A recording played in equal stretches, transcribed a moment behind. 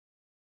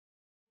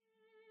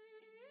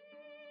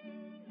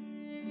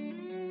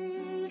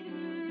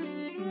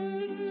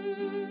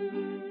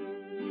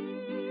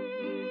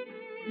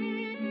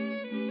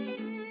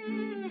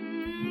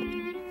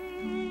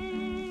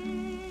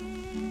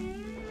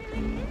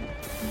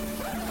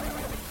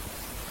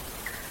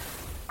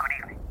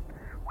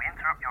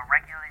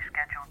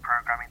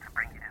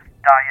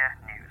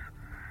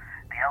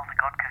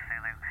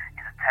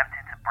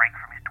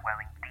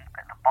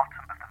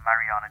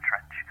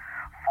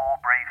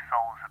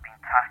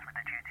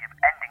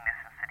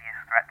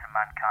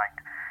mankind,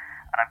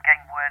 and I'm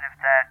getting word of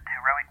their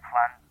heroic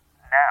plan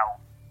now.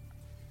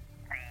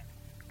 The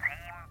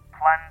team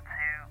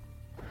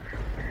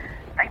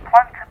they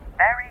plan to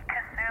bury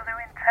Cthulhu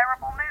in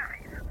terrible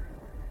movies.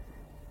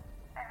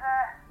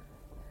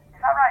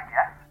 Is that right,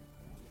 Jess?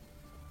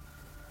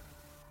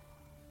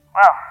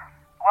 Well,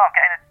 I'm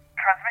getting a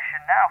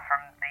transmission now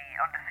from the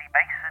undersea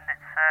base, and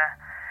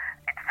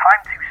it's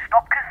time to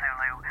stop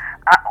Cthulhu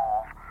at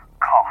all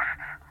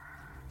costs.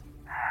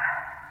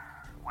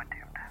 We're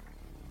doomed.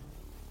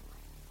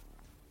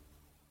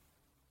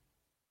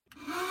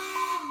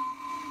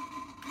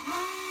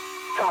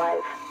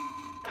 Five,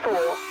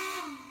 four,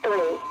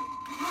 three,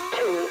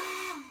 two,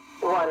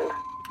 one,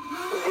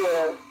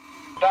 zero.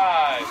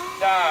 Dive.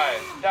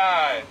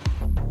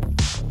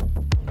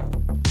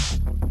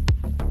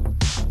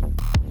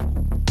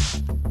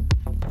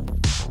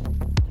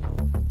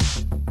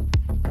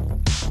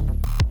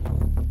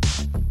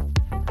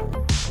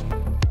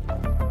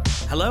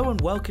 Hello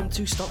and welcome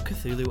to Stop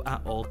Cthulhu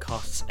at All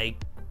Costs, a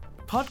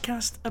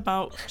podcast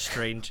about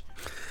strange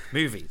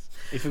movies.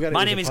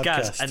 My name is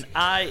Gaz, and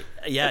I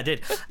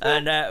did.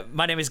 And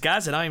my name is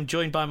Gaz, and I am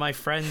joined by my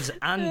friends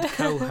and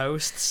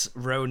co-hosts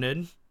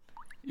Ronan.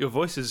 Your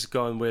voice is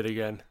gone weird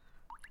again.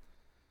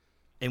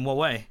 In what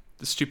way?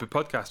 The stupid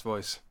podcast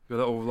voice. Your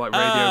little radio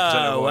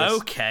presenter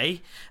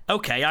voice.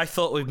 Okay. I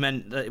thought we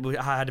meant that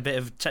I had a bit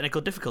of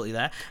technical difficulty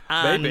there.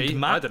 And Maybe.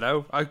 Matt... I don't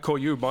know. I'd call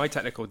you my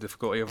technical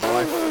difficulty of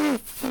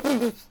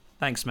life.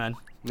 Thanks, man.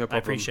 No problem. I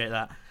appreciate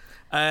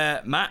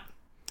that. Matt?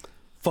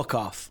 Fuck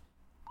off.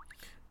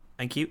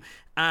 Thank you.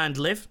 And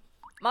Liv?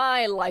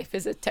 My life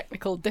is a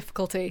technical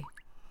difficulty.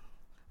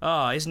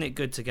 Oh, isn't it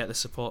good to get the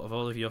support of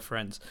all of your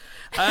friends?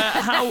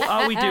 How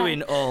are we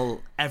doing,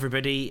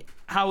 everybody?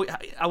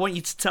 I want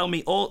you to tell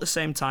me all at the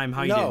same time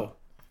how you doing.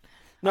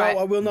 No, Right.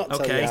 I will not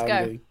tell Okay. you how Let's I'm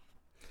go. doing.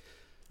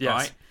 Yes.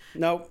 Right.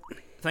 No.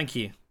 Thank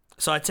you.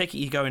 So I take it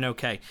you're going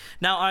okay.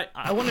 Now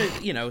I want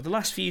to, the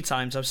last few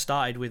times I've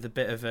started with a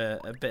bit of a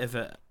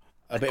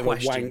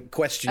wank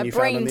question A you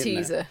found on brain the internet.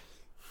 teaser.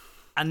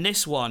 and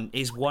this one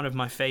is one of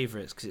my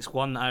favourites because it's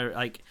one that I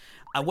like.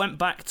 I went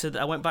back to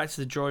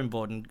the drawing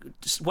board and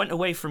just went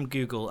away from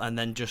Google and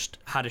then just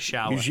had a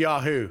shower. Use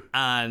Yahoo.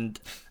 And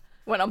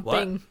Went on What?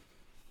 Bing.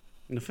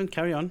 Nothing,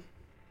 carry on.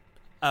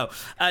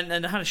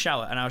 and I had a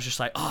shower and I was just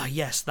like, oh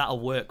yes, that'll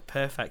work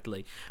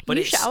perfectly. But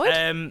You it's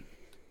showered?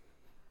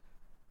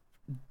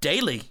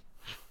 Daily.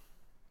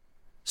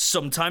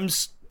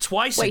 Sometimes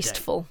twice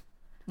Wasteful.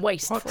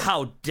 Wasteful. a day.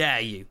 How dare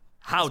you?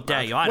 How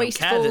dare you? I don't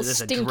care Wasteful, that there's a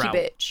stinky drought.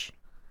 bitch.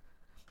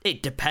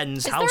 It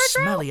depends Is how there a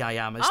drought? smelly I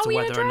am as Are to we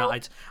in a whether or not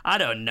drought? I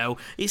don't know.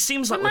 It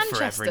seems like In we're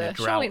forever in a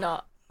Manchester, drought. surely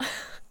not.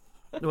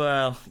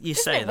 Well, you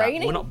say it that.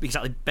 raining? We're not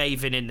exactly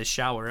bathing in the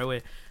shower, are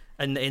we?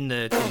 And in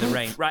the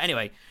rain. Right.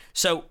 Anyway,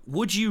 so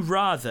would you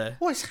rather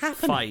What's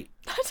happening? fight?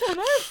 I don't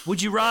know.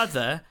 Would you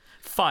rather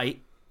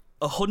fight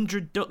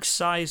 100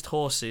 duck-sized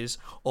horses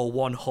or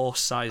one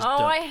horse-sized Oh,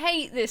 duck? I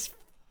hate this.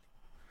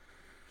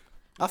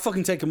 I'll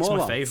fucking take them It's all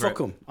my on. favourite. Fuck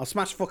them. I'll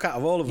smash fuck out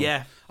of all of them.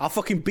 Yeah. I'll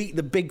fucking beat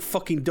the big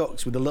fucking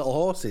ducks with the little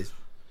horses.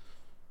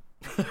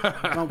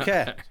 I don't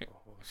care.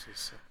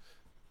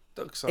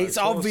 Duck-sized It's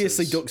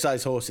obviously horses.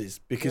 duck-sized horses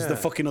because the Yeah.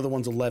 fucking other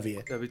ones will levy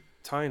it. They'll be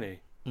tiny.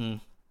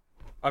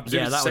 I presume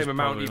Yeah, it's that the was same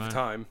amount probably each mine.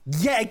 time.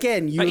 Yet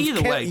again, But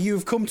either way-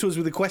 you've come to us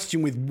with a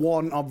question with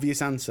one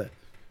obvious answer.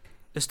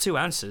 There's two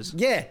answers.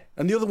 Yeah,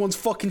 and the other one's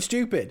fucking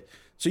stupid.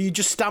 So you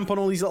just stamp on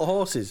all these little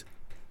horses.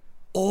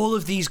 All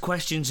of these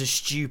questions are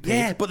stupid.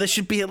 Yeah, but there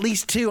should be at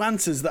least two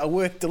answers that are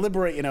worth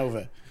deliberating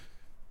over.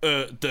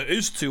 There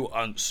is two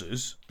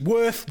answers.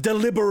 Worth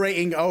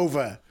deliberating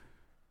over.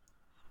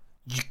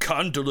 You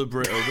can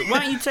deliberate over. Why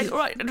don't you take?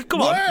 Right,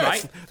 come on. Worth!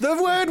 Right.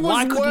 The word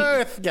Why was couldn't-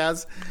 worth,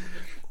 Gaz.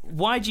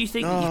 Why do you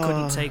think that you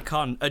couldn't take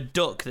on a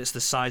duck that's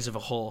the size of a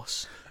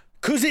horse?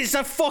 Because it's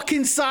the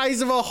fucking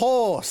size of a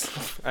horse.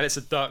 And it's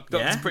a duck.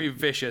 Duck's Yeah? pretty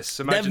vicious.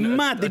 They're Imagine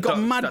mad. They've got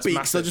duck mad that's beaks.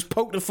 massive. They'll just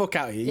poke the fuck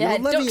out of you. Yeah,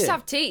 You'll levy ducks it.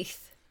 have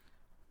teeth.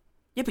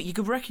 Yeah, but you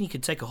could reckon you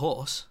could take a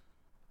horse.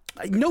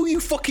 No, you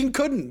fucking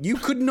couldn't. You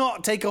could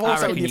not take a horse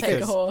out reckon with you your Take a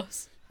fist.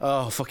 horse.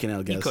 Oh, fucking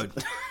hell, Gaz. You could.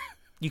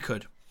 You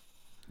could.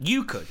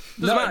 You could.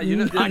 Doesn't matter.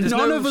 There's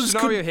none no of us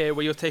scenario here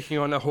where you're taking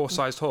on a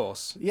horse-sized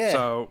horse. Yeah.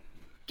 So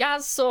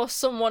Gaz saw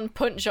someone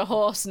punch a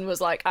horse and was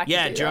like, I can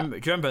Yeah. do Do you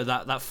that. remember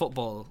that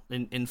football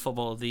in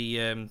football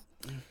the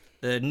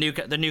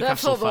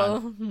Newcastle That football.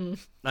 fan?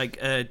 Like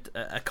a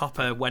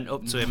copper went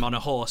up to him on a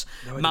horse,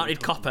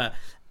 mounted copper,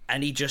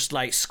 and he just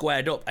like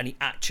squared up and he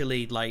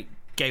actually like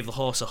gave the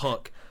horse a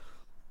hook.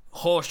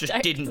 Horse just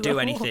Decked didn't the do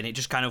horse. anything. It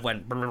just kind of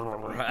went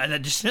and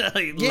then just like,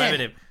 Yeah, levered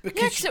him. Yeah,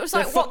 because it was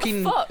like, they're what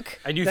fucking, the fuck?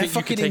 and you They're think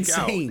you fucking could take it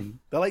out? insane.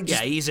 They're like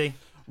just Yeah, easy.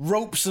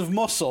 ropes of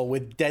muscle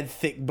with dead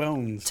thick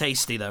bones.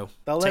 Tasty though.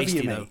 They'll levy Tasty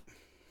you, though. mate.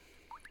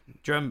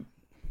 Do you remember?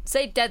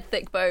 Say dead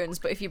thick bones,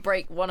 but if you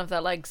break one of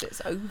their legs,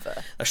 it's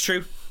over. That's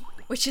true.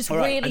 Which is All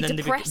right, really And then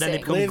depressing. they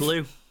become Liv,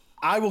 glue.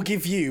 I will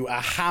give you a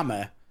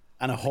hammer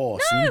and a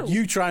horse. No! And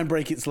you try and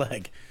break its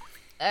leg.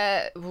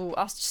 Ooh,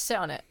 I'll just sit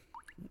on it.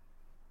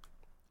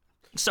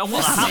 So what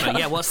a hammer?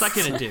 Yeah, what's that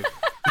gonna do?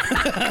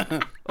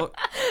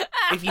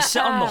 If you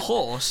sit on the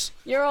horse,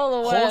 You're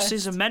all the worst.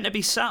 horses are meant to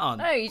be sat on.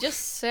 No, you just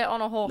sit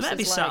on a horse's They're meant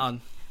to be leg. sat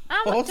on.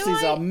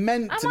 Horses are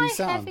meant to be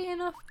sat Am I on. heavy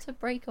enough to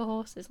break a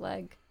horse's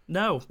leg?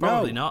 No,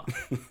 probably not.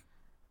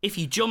 If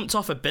you jumped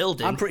off a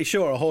building, I'm pretty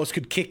sure a horse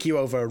could kick you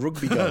over a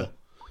rugby goal.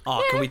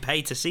 can we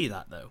pay to see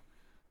that though?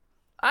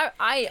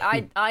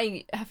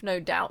 I have no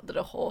doubt that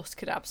a horse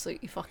could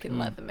absolutely fucking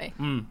leather me.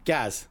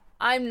 Gaz,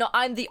 I'm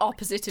the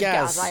opposite of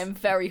Gaz. Gaz. I am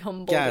very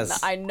humble in Gaz. that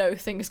I know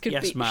things could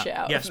Yes, beat the Matt. shit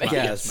out Yes, of me. Matt.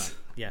 Yes. Yes, Matt.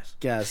 Yes.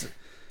 Gaz,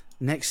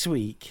 next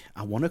week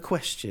I want a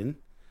question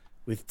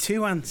with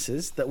two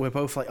answers that we're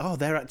both like, oh,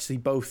 they're actually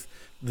both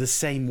the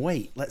same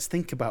weight. Let's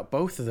think about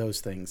both of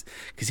those things.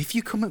 Because if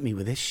you come at me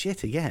with this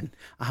shit again,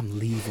 I'm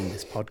leaving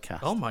this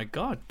podcast. Oh my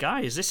god,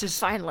 guys, this is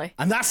Finally.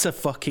 And that's a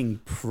fucking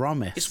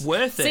promise. it's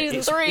worth it. Season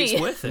It's 3.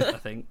 It's worth it, I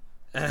think.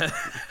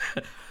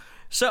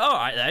 So, all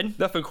right then.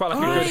 Nothing quite like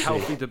a good,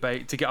 healthy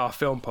debate to get our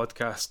film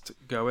podcast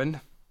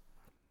going.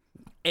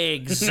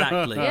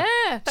 Exactly.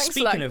 Yeah, thanks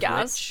Speaking for that, of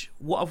Gaz. which,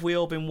 what have we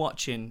all been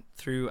watching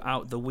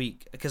throughout the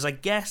week? Because I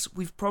guess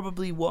we've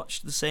probably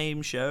watched the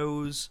same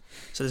shows,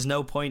 so there's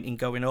no point in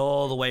going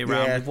all the way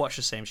around. Yeah. We've watched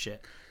the same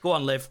shit. Go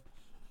on, Liv.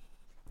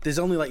 There's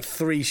only like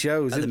 3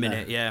 shows At the isn't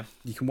minute, there? yeah.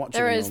 You can watch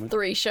There at the is moment.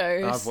 3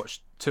 shows. I've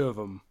watched 2 of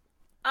them.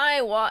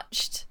 I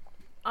watched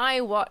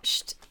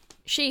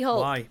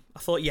She-Hulk. Why? I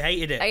thought you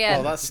hated it. Again,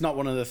 Oh, that's not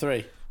one of the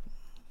 3.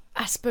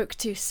 I spoke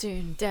too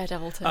soon.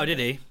 Daredevil. Oh, did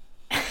he?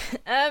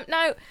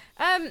 No.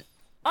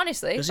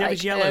 Honestly, Does he have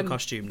his yellow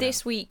costume now?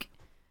 this week?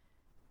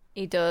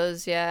 He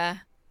does, yeah.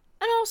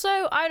 And also,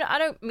 I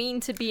don't mean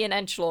to be an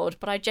edgelord,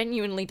 but I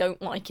genuinely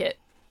don't like it,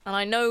 and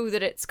I know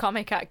that it's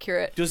comic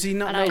accurate. Does he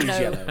not And know I he's know-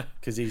 yellow?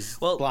 Because he's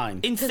Well,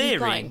 blind. in 'Cause he's theory,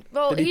 blind.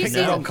 Well, Did he he's pick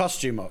the in- wrong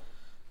costume up?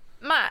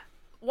 Matt,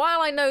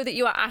 while I know that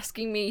you are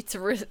asking me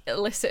to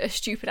elicit a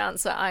stupid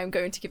answer, I am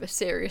going to give a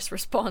serious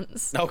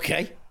response.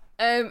 Okay.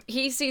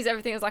 He sees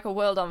everything as like a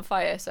world on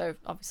fire, so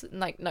obviously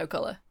like no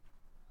color.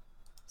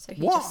 So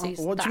he What? just sees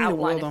What the do you mean a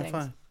outline world of on things.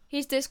 fire?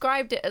 He's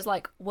described it as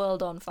like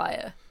world on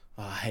fire.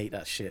 Oh, I hate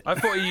that shit. I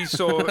thought you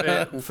saw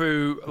it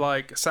through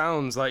like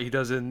sounds like he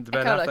does in the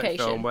Ben Affleck Echolocation.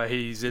 film where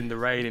he's in the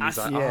rain and he's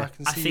like, yeah. I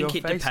can I see think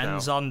your it face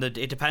depends now. on the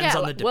Yeah, on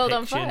the like World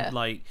on depiction, Fire.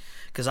 like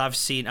because I've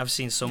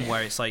seen some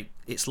where it's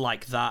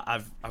like that.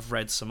 I've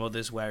read some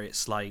others where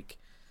it's like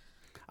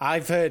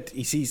I've heard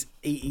he sees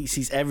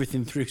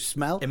everything through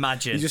smell.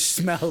 Imagine. He just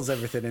smells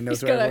everything and knows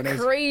He's where got everyone a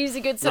is.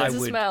 crazy good I sense of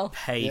would smell.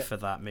 pay for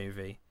that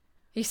movie.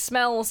 He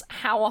smells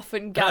how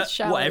often Gaz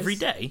showers. What, every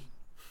day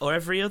or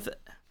every other?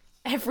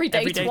 Every day,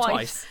 Every day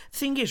twice.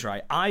 Thing is,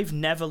 right, I've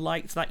never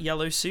liked that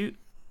yellow suit.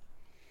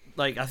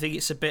 Like, I think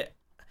it's a bit.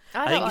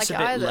 I think don't it's like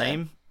a it bit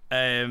either.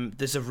 lame.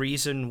 There's a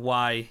reason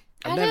why.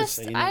 I've never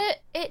seen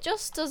it. It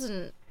just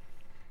doesn't.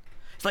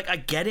 It's like I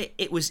get it.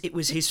 It was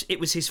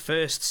his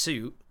first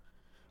suit,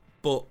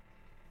 but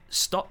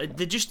stop.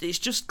 It's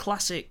just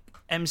classic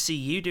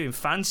MCU doing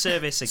fan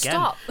service again.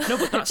 Stop. No,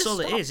 but that's all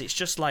it Stop. is. It's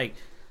just like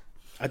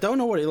I don't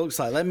know what it looks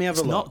like. Let me have a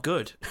it's look. not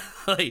good.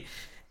 Like,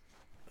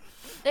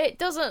 It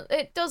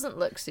doesn't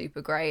look super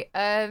great.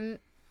 I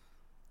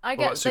What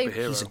guess about they.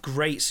 superhero? he's a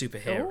great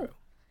superhero. Ooh.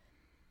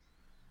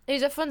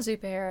 He's a fun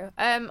superhero.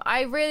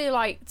 I really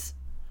liked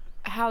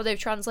how they've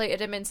translated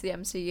him into the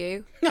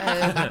MCU.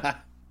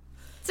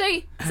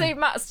 See,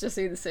 Matt's just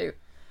seen the suit.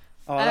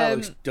 Oh, that Um,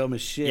 looks dumb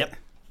as shit. Yep.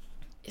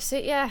 So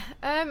yeah,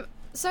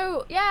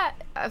 so yeah,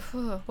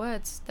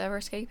 words they're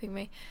escaping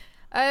me.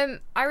 I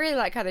really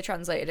like how they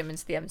translated him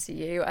into the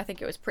MCU. I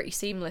think it was pretty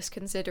seamless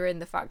considering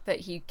the fact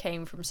that he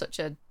came from such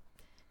a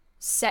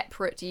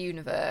separate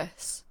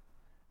universe.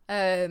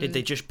 Did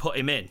they just put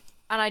him in?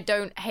 And I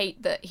don't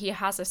hate that he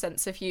has a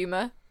sense of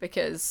humor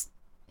because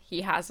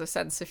he has a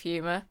sense of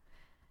humor.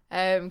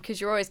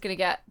 Because you're always going to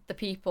get the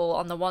people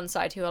on the one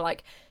side who are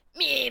like,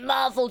 me,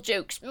 Marvel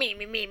jokes, me,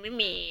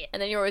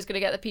 and then you're always going to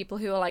get the people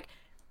who are like,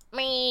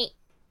 me,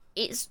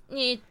 it's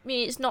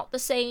not the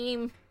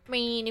same,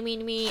 me.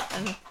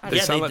 And They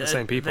sound like the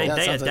same people. They That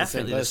are sounds like the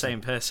definitely same the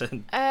same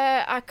person.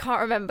 I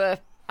can't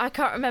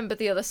remember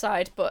the other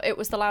side, but it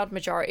was the loud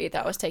majority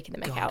that I was taking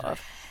the mick out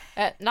of.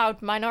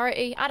 Loud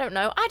minority? I don't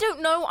know.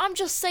 I'm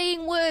just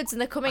saying words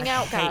and they're coming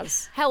out,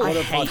 guys. Help. I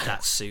hate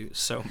that suit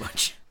so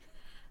much.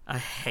 I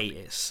hate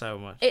it so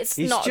much. It's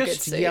He's not a good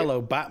just suit. yellow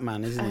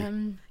Batman,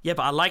 isn't Yeah,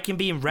 but I like him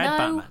being red No.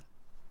 Batman.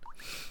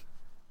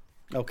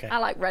 he? Okay. I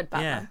like Red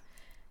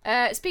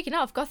Batman. Speaking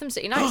of, Gotham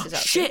City Knights is out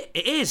soon. Shit,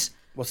 it is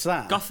What's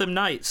that? Gotham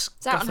Knights.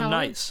 out on Gotham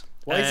Halloween. Knights.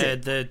 What is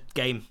it? The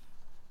game.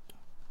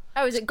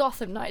 Oh, is it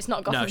Gotham Knights,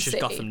 not Gotham No, it's just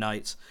City? Gotham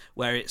Knights,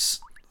 where it's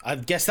I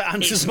guess that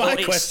answers It's- my well,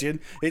 it's- question.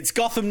 It's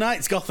Gotham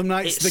Knights. Gotham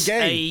Knights, the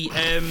game.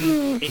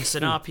 it's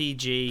an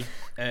RPG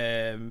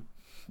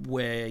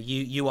where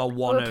you are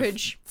one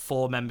Warpage. of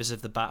 4 members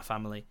of the Bat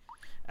family,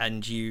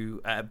 and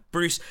you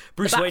Bruce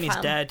Bat Wayne is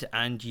fam. dead,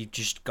 and you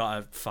just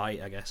gotta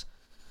fight, I guess.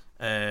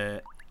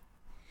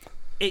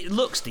 It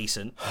looks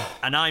decent,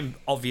 and I'm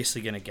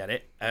obviously gonna get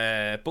it,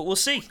 but we'll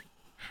see.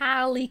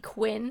 Harley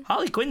Quinn.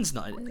 Harley Quinn's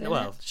not.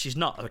 Well, she's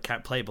not a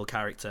playable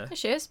character. There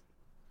she is.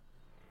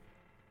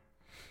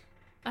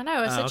 I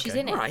know, I said she's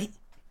in it. Right.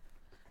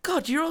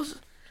 God, you're all...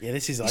 Yeah,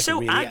 this is like so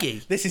a really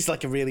aggy. This is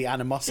like a really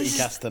animosity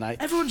cast tonight.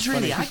 Everyone's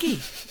really aggy.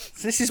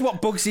 This is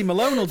what Bugsy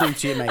Malone will do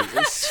to you, mate.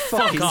 It's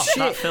fucking Fuck off, shit.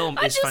 that film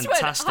I is just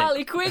fantastic. went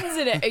Harley Quinn's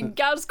in it, and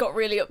Gaz got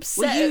really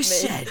upset Well, you at me.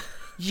 said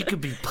you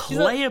could be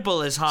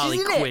playable as Harley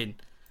She's in it. Quinn.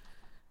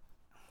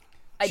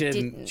 I She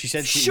didn't. She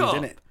said she Sure. was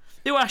in it.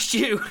 Who asked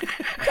you?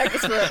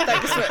 Thanks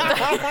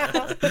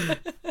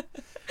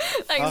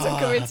for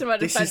coming to my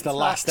defense. This is the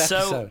last Matt.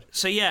 episode.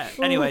 So yeah.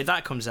 Anyway,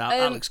 that comes out.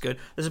 That looks good.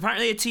 There's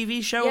apparently a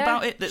TV show Yeah,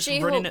 about it that's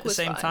She-Hulk running at the was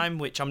same fine. time,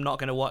 which I'm not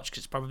going to watch because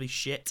it's probably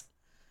shit.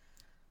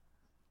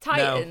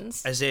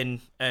 Titans. No, as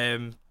in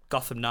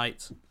Gotham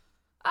Knights.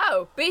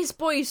 Oh, Beast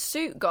Boy's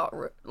suit got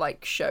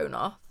shown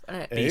off. And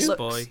it Beast looks-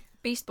 Boy.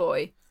 Beast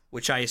Boy.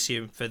 Which I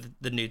assume for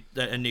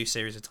a new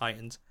series of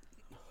Titans.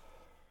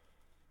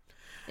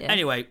 Yeah.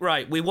 Anyway,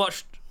 right, we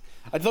watched.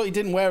 I thought he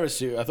didn't wear a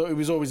suit. I thought he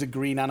was always a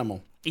green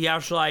animal. He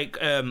has like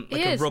a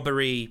is.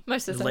 rubbery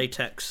Most of the time.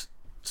 latex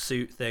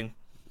suit thing.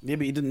 Yeah,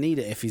 but he doesn't need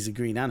it if he's a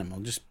green animal.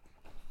 Just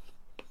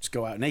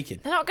go out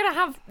naked. They're not gonna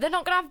have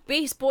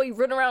Beast Boy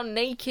run around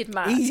naked,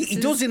 man. He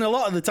does in a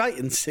lot of the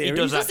Titans series. He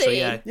does Does actually,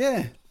 he? yeah.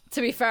 Yeah.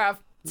 To be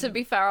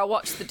fair, I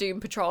watched the Doom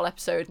Patrol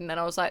episode and then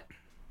I was like,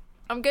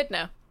 I'm good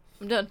now.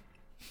 I'm done.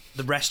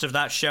 The rest of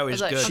that show I is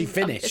was like, good. She it's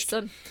finished.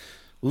 done.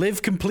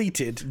 Liv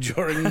completed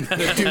during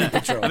the Doom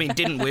Patrol. I mean,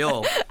 didn't we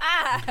all?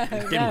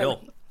 Didn't we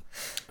all?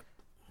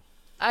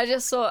 I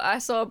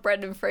saw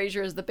Brendan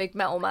Fraser as the big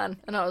metal man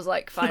and I was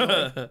like,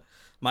 finally,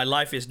 My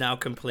life is now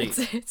complete.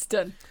 it's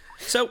done.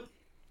 So,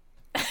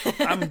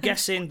 I'm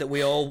guessing that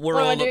we're all What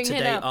am I up doing to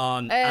here date now?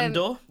 on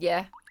Andor.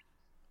 Yeah.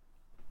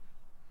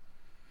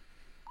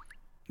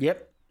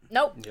 Yep.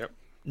 Nope. Yep.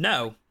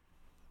 No.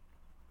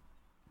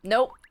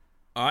 Nope.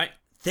 All right.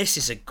 This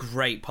is a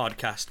great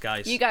podcast,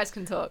 guys. You guys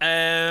can talk.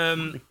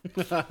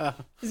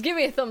 Just give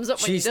me a thumbs up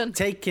when She's you're done.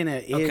 taking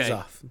her ears Okay.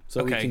 off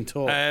so we okay. can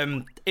talk.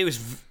 It was.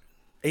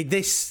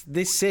 This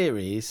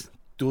series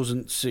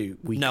doesn't suit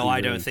weekly No,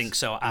 I don't release think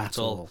so at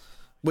all.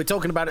 We're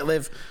talking about it,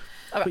 Liv.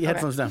 Put your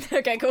headphones down.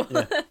 Okay, cool.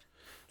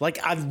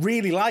 Like, I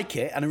really like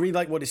it, and I really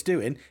like what it's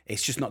doing.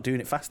 It's just not doing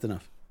it fast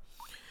enough.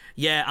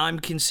 Yeah, I'm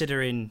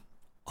considering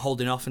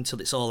holding off until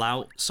it's all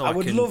out, so I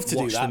would can love to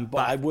do watch that, them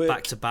but I work-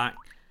 back to back.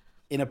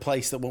 In a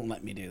place that won't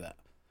let me do that.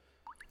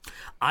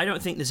 I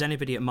don't think there's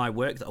anybody at my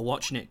work that are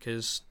watching it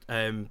because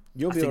I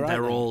You'll be think all right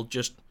they're then. all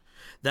just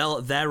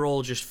they're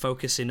all just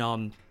focusing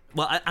on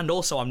and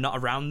also I'm not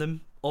around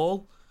them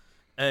all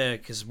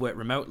because I work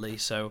remotely.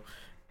 So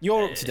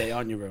You're up to date,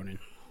 aren't you, Ronan?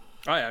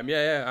 I am.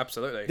 Yeah,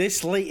 absolutely.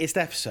 This latest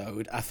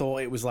episode, I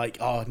thought it was like,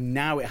 oh,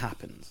 now it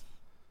happens.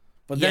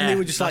 But then Yeah, they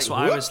were just that's like,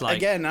 what I "What?" was like.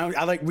 Again,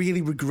 I like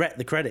really regret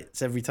the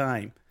credits every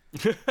time.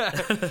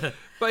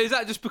 But is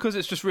that just because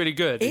it's just really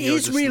good? It and you're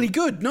is just- really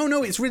good.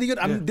 No, it's really good.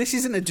 I mean, this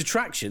isn't a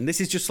detraction.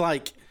 This is just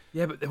like,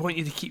 Yeah, but they want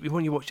you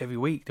to watch every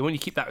week. They want you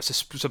to keep that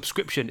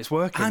subscription. It's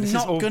working. I'm This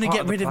not is all going to part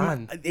get rid the of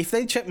plan. If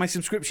they check my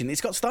subscription,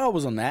 it's got Star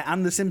Wars on there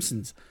and The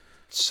Simpsons.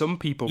 Some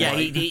people. yeah,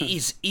 might.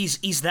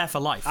 he's there for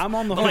life. I'm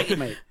on the But, hook,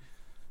 mate.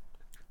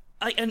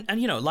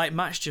 and you know, like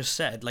Matt's just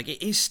said, like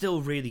it is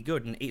still really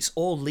good, and it's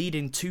all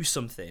leading to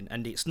something,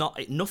 and it's not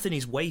nothing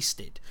is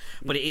wasted.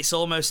 But it's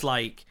almost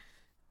like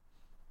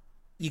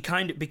you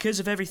kind of, because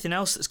of everything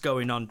else that's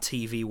going on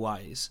TV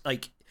wise,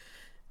 like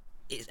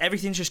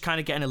everything's just kind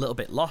of getting a little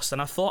bit lost.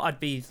 And I thought I'd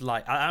be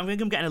like, I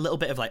think I'm getting a little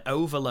bit of like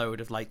overload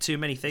of like too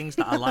many things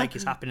that I like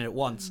is happening at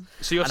once.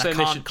 So you're and saying I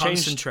they can't should change-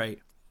 concentrate.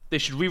 They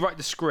should rewrite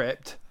the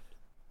script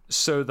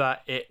so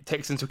that it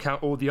takes into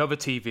account all the other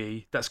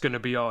TV that's going to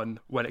be on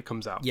when it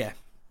comes out. Yeah.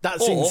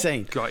 That's Or-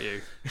 insane. Got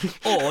you.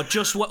 Or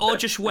just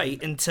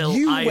wait until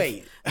You I've-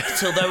 wait.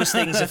 until those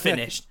things are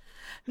finished.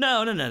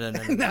 No. No.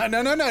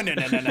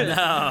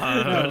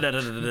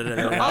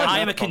 I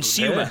am a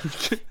consumer.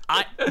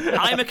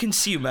 I'm a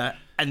consumer,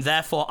 and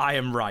therefore I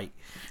am right.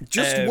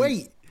 Just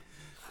wait.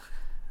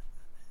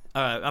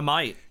 I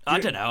might. I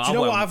don't know. Do you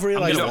know what I've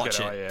realised I'm gonna You're not watch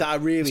gonna, it. yeah. that I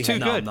really It's too hate?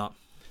 No, good. I'm not.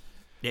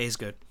 It is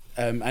good.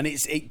 And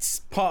it's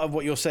part of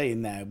what you're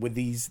saying there with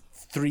these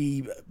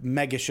 3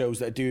 mega shows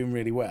that are doing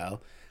really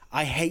well.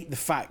 I hate the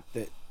fact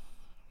that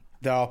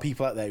there are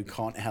people out there who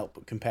can't help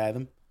but compare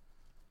them.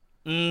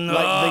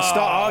 Like they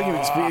start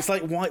arguments, but it's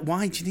like,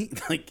 why do you need,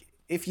 like,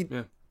 if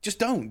you just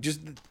don't,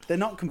 they're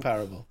not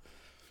comparable.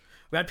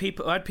 I've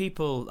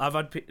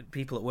had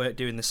people at work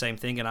doing the same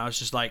thing, and I was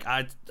just like,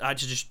 I'd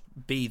just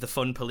be the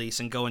fun police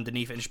and go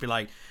underneath it and just be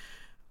like,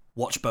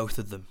 watch both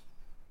of them.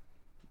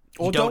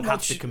 Or You don't have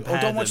watch, to compare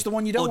or don't watch them. the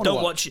one you don't Or want don't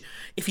to watch. watch.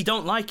 If you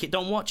don't like it,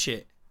 don't watch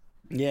it.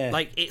 Yeah,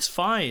 Like it's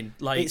fine.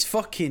 Like it's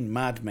fucking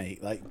mad,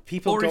 mate. Like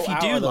people or go if you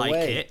out do of their like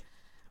way. it,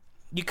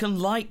 you can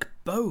like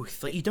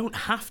both. Like you don't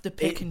have to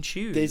pick and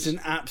choose. There's an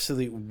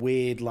absolute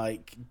weird,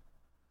 like,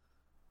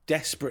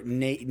 desperate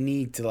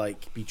need to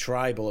like be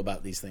tribal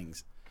about these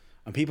things,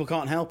 and people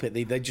can't help it.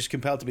 They're just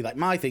compelled to be like,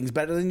 my thing's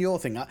better than your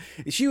thing.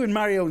 It's you and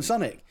Mario and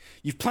Sonic.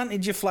 You've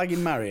planted your flag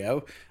in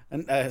Mario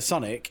and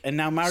Sonic, and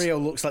now Mario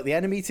looks like the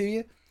enemy to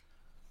you.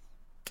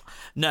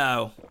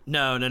 No.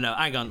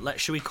 Hang on.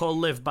 Should we call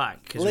Liv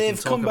back? 'Cause we Liv,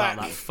 can talk come about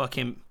back. that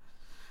fucking.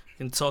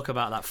 can talk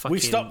about that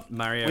fucking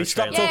Mario. We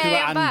stopped trailer. talking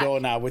about back. Andor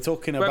now. We're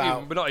talking We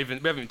about.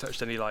 haven't even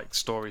touched any like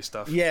story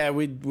stuff. Yeah,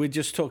 we're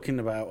just talking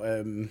about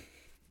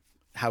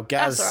how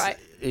Gaz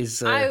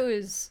That's all right.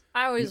 is.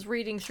 I was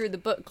reading through the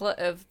booklet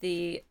of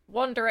the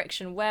One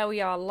Direction Where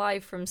We Are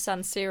Live from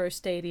San Siro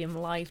Stadium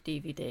live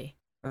DVD.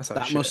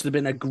 That must have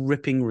been a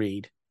gripping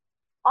read.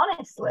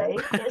 Honestly,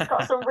 it's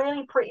got some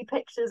really pretty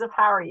pictures of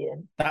Harry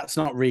in. That's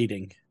not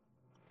reading.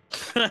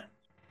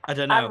 I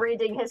don't know. I'm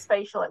reading his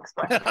facial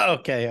expression.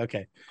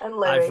 Okay. And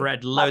Louis, I've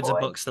read my loads of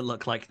boy. books that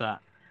look like that.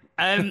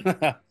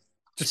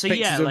 Just So, pictures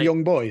yeah, of like-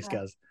 young boys,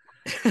 Gaz.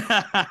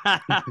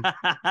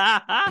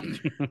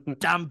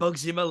 Damn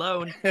Bugsy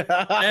Malone.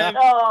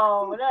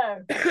 Oh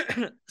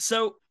no!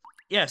 So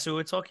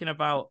we're talking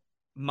about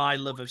my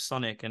love of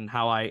Sonic and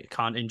how I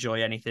can't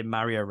enjoy anything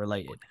Mario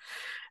related.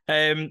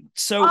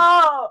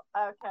 Oh,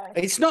 okay.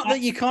 It's not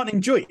that you can't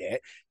enjoy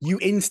it. You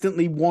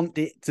instantly want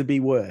it to be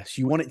worse.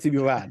 You want it to be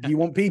bad. You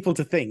want people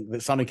to think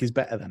that Sonic is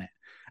better than it.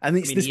 And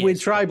it's this weird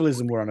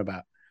tribalism we're on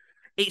about.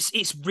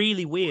 It's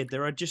really weird.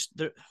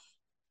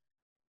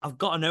 I've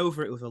gotten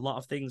over it with a lot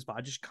of things, but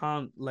I just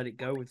can't let it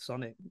go with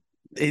Sonic.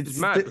 It's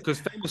mad because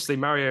famously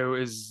Mario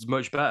is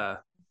much better.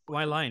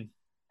 Why lying?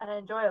 And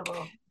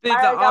enjoyable.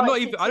 I'm not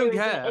even. Mario I don't Galaxy 2 is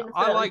an care. I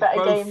infinitely like better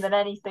both. game than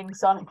anything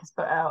Sonic has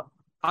put out.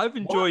 I've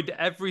enjoyed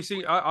every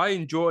single. I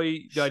enjoy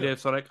the idea of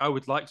Sonic. I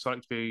would like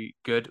Sonic to be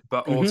good,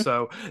 but Mhm.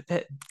 also,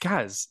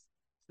 Gaz,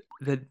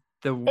 they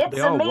It's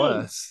are a meme.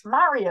 worse.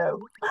 Mario.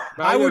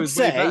 I would Mario is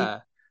way say-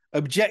 better.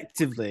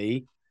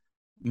 Objectively,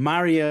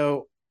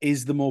 Mario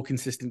is the more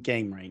consistent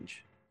game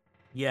range.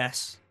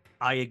 Yes,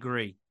 I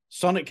agree.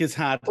 Sonic has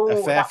had Oh, a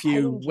fair that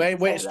few pains you where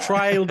to it's say that.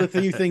 trialed a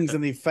few things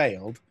and they've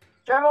failed.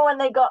 Do you remember when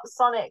they got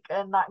Sonic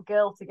and that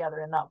girl together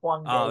in that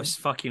one game? Oh, it's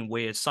fucking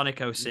weird. Sonic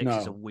 06 No.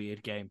 is a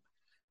weird game.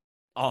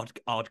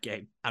 Odd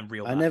game and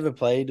real I bad. never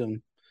played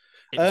them.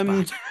 It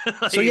was bad.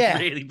 Like, so yeah.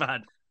 really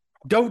bad.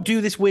 Don't do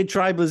this weird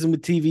tribalism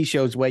with TV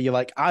shows where you're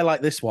like, I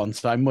like this one,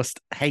 so I must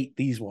hate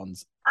these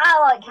ones. I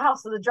like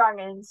House of the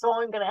Dragon, so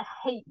I'm gonna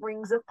hate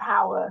Rings of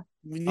Power.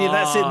 Yeah,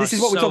 that's it. Oh, This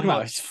is what we're so talking about.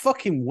 much. It's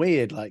fucking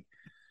weird. Like,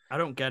 I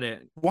don't get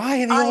it.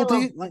 why are they I all love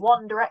doing? Like,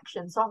 One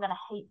Direction, so I'm gonna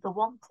hate The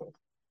Wanted.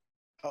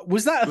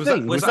 was that a Was that-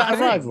 thing? was Was that that a a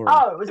thing? rivalry?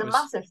 Oh, it was It a was-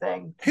 massive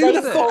thing. Who the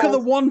Zayn fuck are the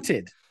called-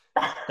 Wanted?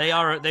 They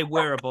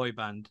were a boy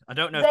band. I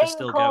don't know if they're Zayn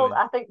still called,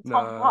 going. I think,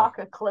 Tom No.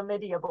 Parker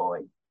Chlamydia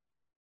Boy.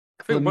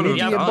 I think one of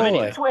Chlamydia them boy.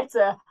 died.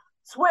 Twitter.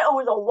 Twitter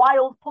was a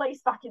wild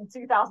place back in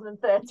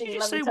 2013. Did you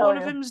let say me tell one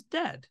you. of them's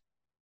dead?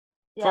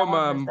 Yeah, From one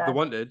of them's The dead.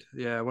 Wanted.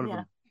 Yeah, one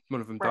Yeah.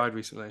 of them Right. died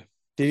recently.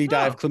 Did he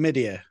die of Oh.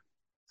 chlamydia?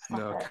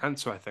 No, Okay.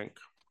 cancer, I think.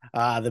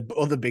 The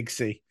other big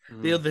C.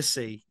 The other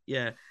C,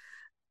 yeah.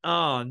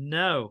 Oh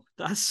no,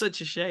 that's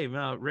such a shame.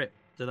 Oh, rip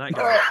to that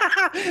guy.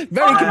 Oh.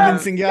 Very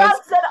convincing, guys.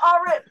 Dad said, "Oh,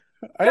 rip."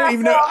 I didn't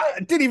even know. That's I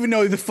didn't even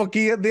know who the fuck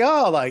they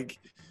are. Like,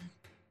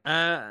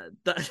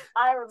 That,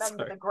 I remember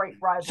Sorry. the great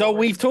rivalry. so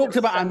we've talked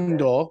It was about so good.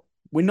 Andor.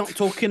 We're not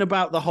talking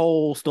about the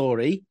whole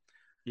story.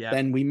 yeah.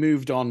 Then we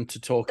moved on to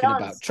talking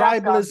John's about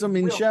Skarsgård tribalism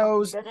in real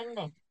shows. fucking good,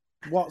 isn't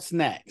What's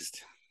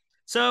next?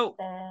 So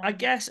he? I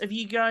guess have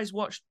you guys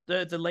watched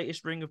the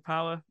latest Ring of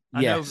Power?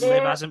 I Yes. know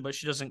Liv Yeah. hasn't, but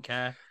she doesn't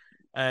care.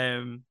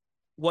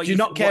 What Do you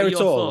not what care are at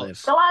your all,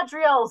 thoughts?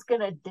 Galadriel's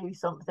gonna do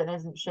something,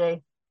 isn't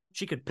she?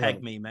 She could peg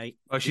Right. me, mate.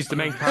 Oh, she's the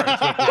main character.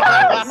 of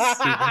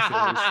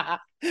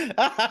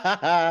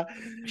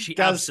the She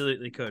Gaz-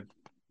 absolutely could.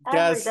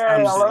 Gaz, Every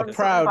day I'm I learn a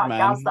proud something about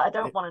man Gaz that I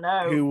don't want to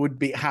know. Who would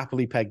be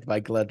happily pegged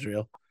by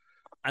Galadriel?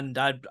 And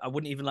I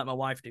wouldn't even let my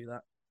wife do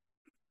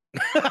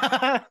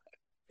that.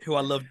 Who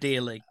I love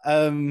dearly.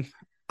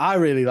 I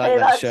really like Say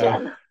that show.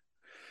 Jen.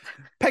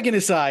 Pegging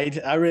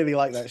aside, I really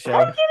like that show.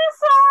 Taking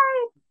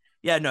aside.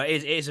 Yeah, no,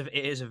 it is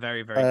a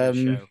very, very good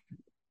show.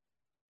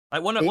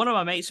 Like one of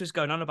my mates was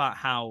going on about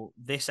how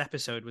this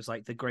episode was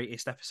like the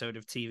greatest episode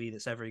of TV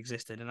that's ever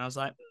existed, and I was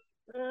like,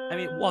 I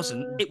mean, it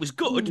wasn't. It was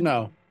good.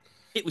 No,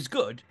 It was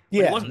good. But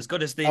Yeah. it wasn't as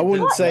good as the. I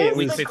wouldn't What say is it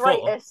was the before.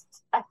 greatest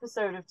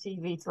episode of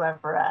TV to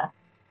ever air?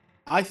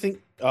 I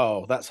think.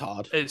 Oh, that's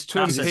hard. It's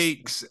Twin That's a-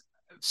 Peaks,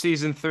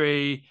 season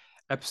 3,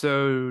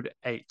 episode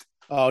 8.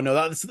 Oh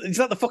no, is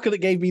that the fucker that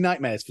gave me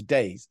nightmares for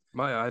days?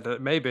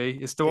 Maybe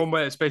it's the one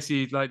where it's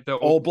basically like the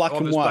All black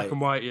and it's white. Black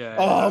and white, yeah.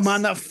 Oh that's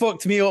man, that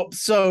fucked me up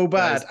so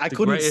bad. is I the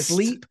couldn't greatest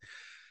sleep.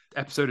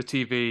 episode of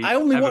TV. I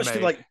only ever watched it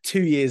made. like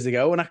 2 years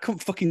ago, and I couldn't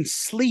fucking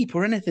sleep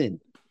or anything.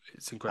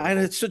 It's I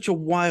incredible. had such a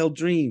wild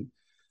dream.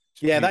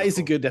 Yeah, that is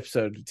a beautiful. good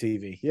episode of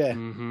TV. Yeah,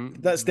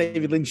 Mhm. that's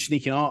David Lynch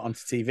sneaking art onto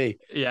TV.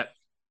 Yeah,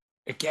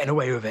 getting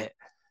away with it.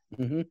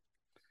 Mm-hmm.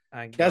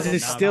 And Gaz God,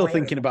 is no, still no.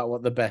 thinking about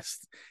what the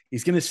best.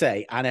 He's going to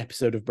say an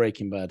episode of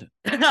Breaking Bad.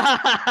 No, he's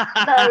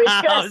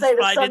gonna say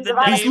the Sons of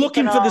He's Anarchy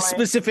looking for the finale.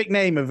 specific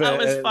name of I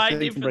was thing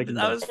finding from Breaking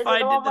I Bad. was Is it the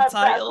finding one the where Better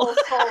title. Call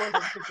Saul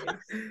was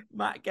introduced?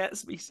 Matt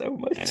gets me so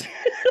much.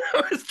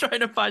 I was trying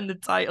to find the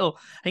title.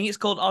 I think it's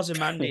called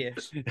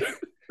Ozymandias,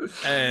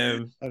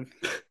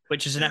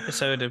 which is an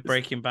episode of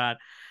Breaking Bad.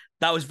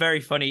 That was very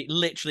funny.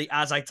 Literally,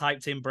 as I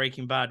typed in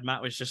Breaking Bad,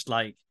 Matt was just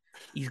like,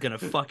 "He's gonna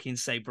fucking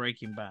say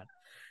Breaking Bad."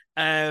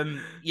 Yeah,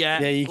 Yeah,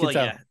 you can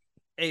tell. Yeah.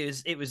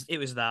 It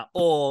was that,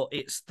 or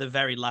it's the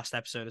very last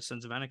episode of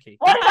Sons of Anarchy.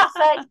 What did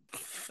I say?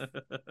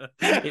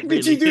 It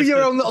Did you really do is.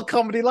 your own little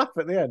comedy laugh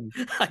at the end?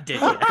 I did.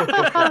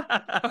 Yeah.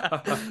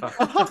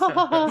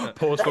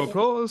 Pause for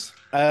applause.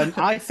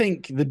 I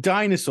think the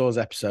dinosaurs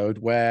episode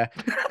where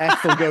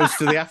Ethel goes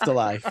to the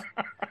afterlife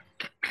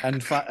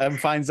and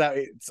finds out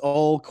it's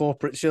all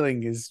corporate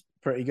shilling is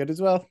pretty good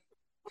as well.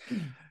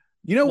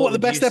 You know what the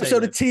would best you say,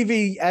 episode of Liv?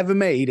 TV ever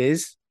made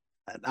is?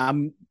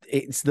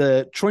 It's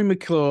the Troy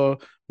McClure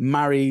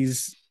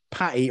marries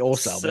Patty or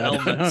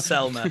Selma.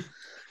 Selma.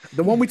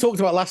 The one we talked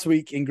about last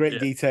week in great Yeah.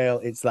 detail.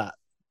 It's that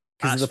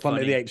because of That's the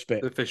Planet of the funny. Apes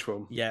bit. The fish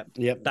one. Yeah,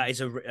 Yep. that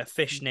is a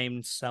fish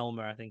named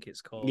Selma, I think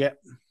it's called. Yep.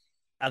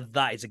 And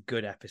that is a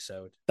good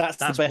episode. That's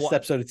the That's best what-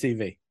 episode of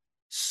TV.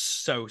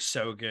 So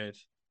good.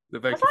 The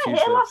very Was I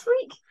confused. here Liv. last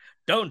week?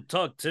 Don't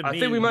talk to me. I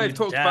think we might have you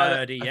talked about it.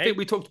 dirty I ape. think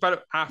we talked about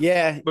it after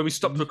Yeah. when we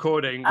stopped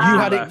recording. You Ah,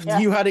 had left. yeah.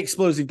 you had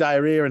explosive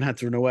diarrhea and had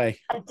to run away.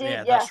 I did, Yeah,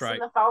 yes, that's right.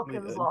 and the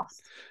Falcons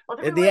lost. Or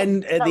did At we the win?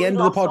 end, at No, the we end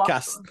of the lost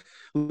last podcast,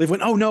 one. Liv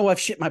went, "Oh no, I've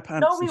shit my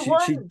pants." No, we and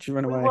won. she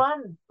ran We away.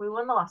 won. We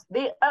won the last.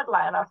 The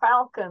Atlanta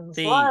Falcons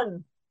The-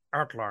 won.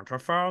 Atlanta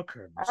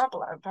Falcons.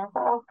 Atlanta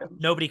Falcons.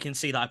 Nobody can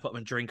see that I put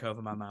my drink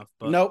over my mouth.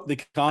 But Nope, they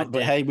can't. But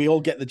did. hey, we all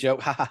get the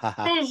joke. Ha ha ha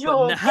ha.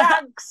 Visual no-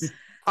 gags.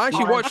 I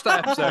actually on watched that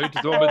episode,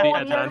 the one with the audio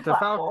Atlanta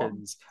platform.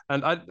 Falcons,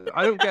 and I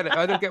don't get it.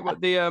 I don't get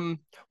what the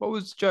what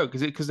was the joke?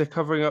 Is it because they're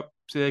covering up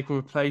so they can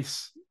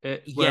replace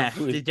it? yeah,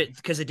 with- they did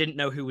because they didn't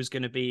know who was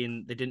going to be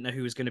in. They didn't know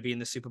who was going to be in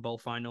the Super Bowl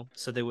final,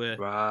 so they were.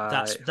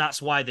 right.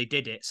 That's why they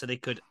did it, so they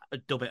could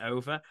dub it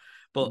over.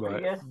 But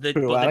Right. Yeah. the,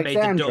 True, but they made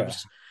the Alexandra.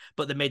 dubs.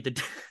 But they made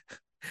the.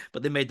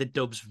 But they made the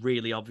dubs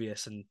really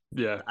obvious, and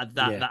Yeah.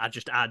 that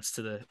just adds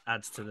to the. I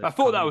thought that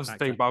comedy was the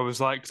thing, factor. but I was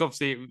like, because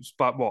obviously it was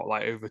about what,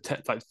 like over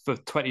like for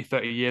 20,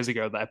 30 years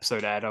ago that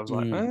episode aired. I was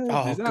like,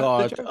 Oh is that the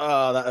god, joke?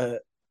 oh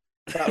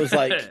that was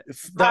like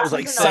that was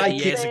like That's 30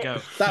 psychic. years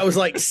ago. That was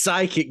like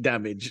psychic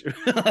damage.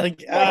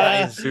 Like,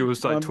 Yeah. It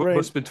was like my brain.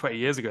 must have been 20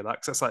 years ago. That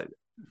 'cause that's like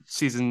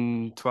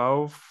season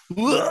 12,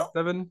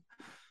 7.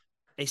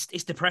 It's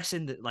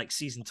depressing that like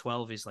season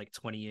 12 is like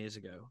 20 years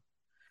ago.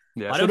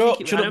 Yeah, I shut don't up,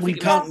 think it- shut I up. don't We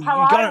think it was- can't. That's We how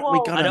I gotta. We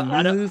roll. gotta I don't-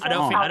 I don't- move I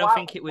don't think- on. I don't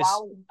think it was-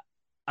 Wow.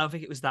 I don't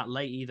think it was that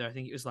late either. I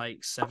think it was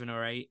like 7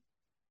 or 8,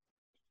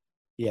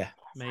 Yeah.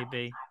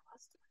 maybe,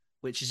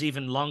 which is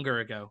even longer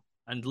ago.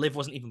 And Liv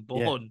wasn't even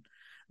born.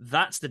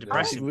 That's the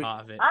depressing we-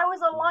 part of it. I was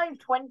alive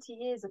 20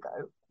 years ago.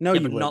 No,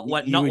 Yeah, you but not weren't.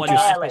 when You not were when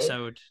just that Barely.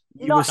 episode.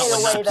 you Not were in a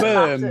way that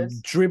sperm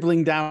matters.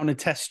 dribbling down a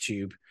test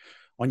tube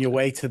on your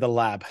way to the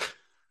lab.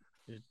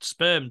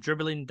 Sperm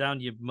dribbling down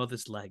your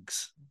mother's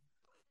legs.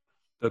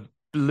 the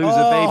loser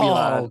baby Oh,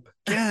 lad.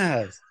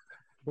 Yes.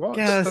 What?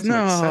 Gaz, Doesn't make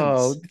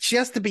no. sense. She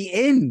has to be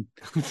in.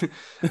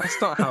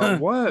 That's not how it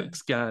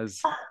works,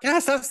 Gaz.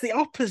 Gaz, that's the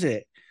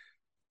opposite.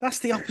 That's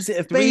the opposite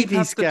of Do we babies,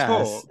 have to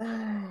Gaz.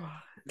 talk?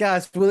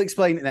 Guys, we'll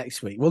explain it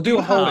next week. We'll do a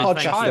You whole have a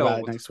podcast about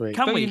child. it next week.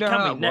 Can Don't we? you know Can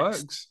how we it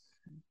next? works?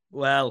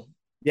 Well, I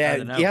Yeah,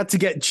 don't know. you had to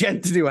get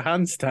Jen to do a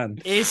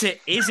handstand.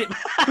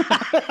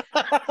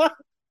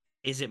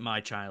 is it my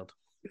child?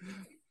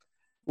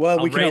 Well,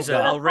 I'll we can raise hope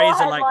her. that. I'll raise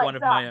her Forehead like one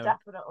of my that, own.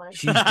 Definitely.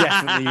 She's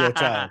definitely your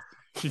child.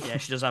 Yeah,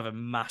 she does have a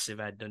massive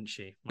head, doesn't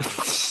she?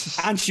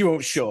 And she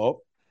won't show up.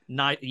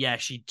 Yeah,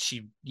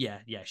 she's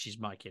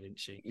my kid, isn't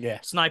she? Yeah.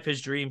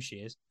 Sniper's dream, she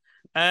is.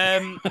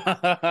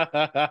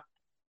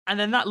 And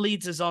then that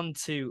leads us on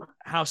to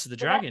House of the The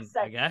Dragon, next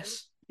I section.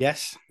 guess.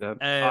 Yes. Yeah.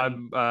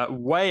 I'm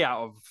way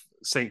out of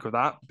sync with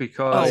that Oh,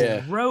 because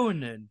yeah.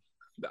 Ronan.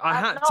 I I've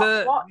had not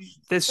to. watched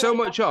There's so 30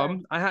 much on.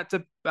 episodes.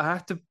 I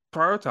had to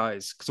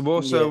prioritize because I'm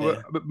also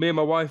Yeah. me and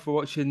my wife were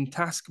watching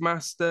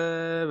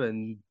Taskmaster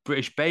and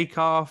British Bake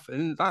Off,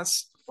 and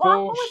that's What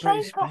happened with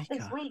British Bake Off Bake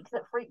this Off. week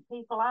that freaked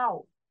people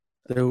out?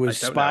 There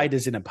was I don't know.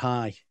 spiders in a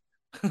pie.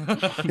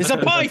 It's a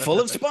pie full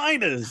of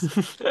spiders.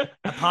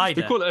 A pie.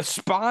 They call it a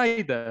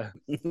spider.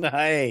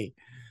 Hey.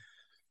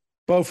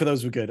 Both of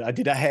those were good. I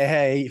did a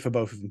hey for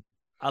both of them.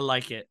 I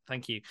like it.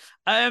 Thank you.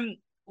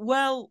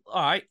 Well,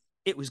 all right.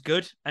 It was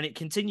good, and it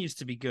continues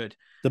to be good.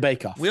 The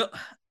Bake Off. We'll.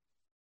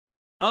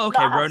 Oh,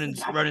 okay. Not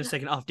Ronan's actually.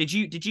 taken it off. Did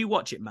you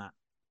watch it, Matt?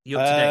 You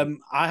up to date?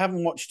 I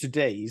haven't watched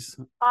today's.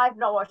 I've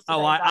not watched. Oh,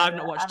 today's I've either,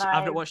 not watched. and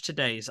I've not watched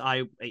today's.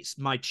 It's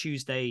my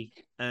Tuesday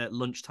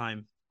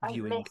lunchtime I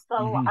viewing. missed the.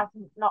 Mhm. I've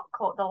not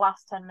caught the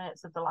last 10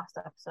 minutes of the last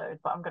episode,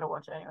 but I'm gonna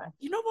watch it anyway.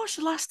 You not watched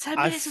the last 10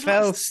 I minutes? of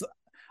fell last-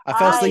 I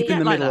fell asleep I- in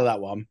the Like middle that.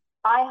 of that one.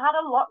 I had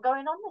a lot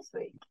going on this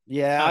week.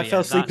 Yeah, Oh, I yeah, fell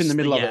asleep in the that's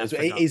middle the- of yeah,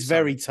 I it. It forgot, is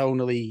very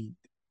tonally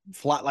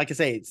flat. Like I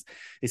say,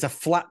 it's a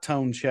flat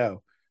tone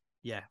show.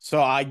 Yeah,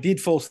 So I did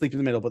fall asleep in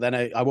the middle, but then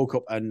I woke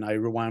up and I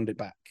rewound it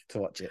back to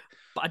watch it.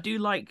 but I do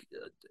like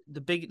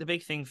the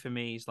big thing for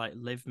me is like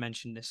Liv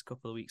mentioned this a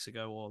couple of weeks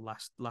ago or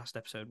last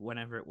episode,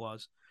 whenever it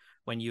was,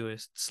 when you were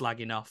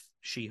slagging off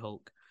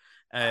She-Hulk,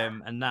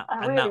 and that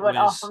I and really that went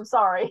was off. I'm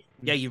sorry.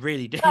 yeah, you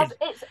really did. Guys,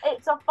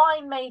 it's a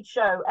fine made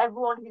show.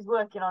 Everyone who's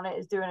working on it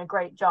is doing a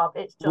great job.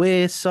 It's just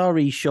We're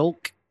sorry,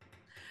 Shulk.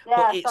 yeah.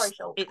 But it's Sorry,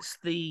 Shulk. it's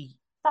the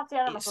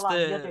Tatiana it's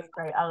Maslany, you're the- doing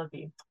great. I love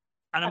you.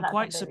 and I'm And that's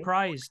quite on Baby.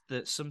 surprised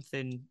that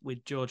something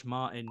with George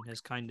Martin has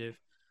kind of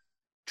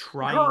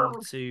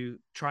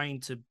trying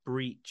to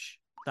breach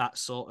that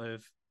sort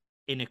of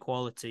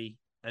inequality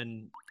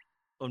and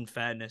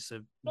unfairness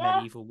of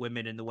medieval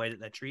women in the way that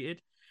they're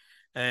treated.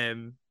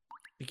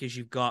 Because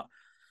you've got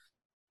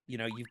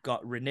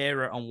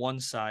Rhaenyra on one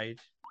side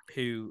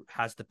who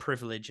has the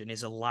privilege and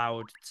is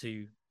allowed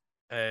to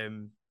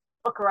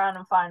look around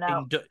and find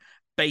out.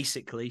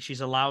 Basically,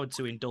 she's allowed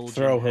to indulge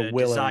Throw in her her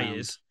will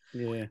desires.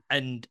 Yeah.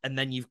 And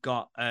then you've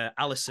got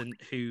Alicent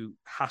who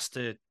has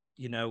to,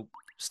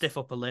 stiff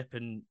up her lip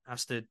and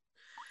has to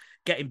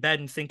get in bed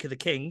and think of the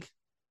king.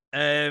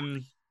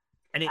 And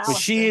it's But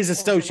she is a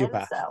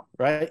sociopath,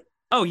 right?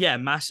 Oh yeah,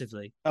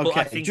 massively. Okay, but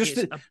I think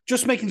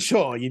just making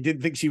sure you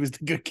didn't think she was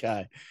the good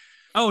guy.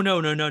 Oh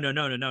no, not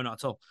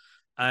at all.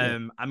 I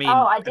mean,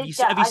 I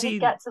did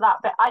get to that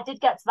bit. I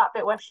did get to that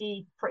bit where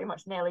she pretty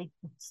much nearly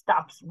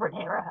stabs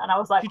Rhaenyra, and I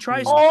was like,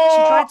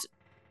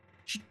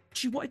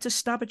 she wanted to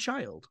stab a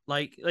child,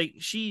 like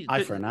she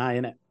eye for an eye,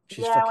 innit?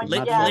 She's fucking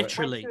mad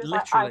literally.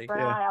 Like, eye for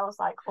an eye, I was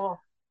like, oh.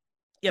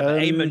 Yeah,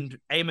 but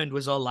Aemond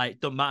was all like,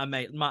 "Don't matter,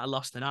 mate. Might have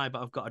lost an eye,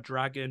 but I've got a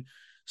dragon.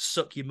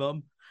 Suck your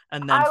mum."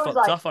 And then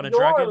fucked off on a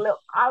dragon.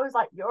 I was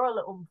like, "You're a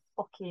little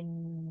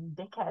fucking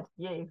dickhead,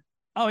 you."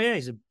 Oh yeah,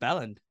 he's a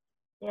bellend.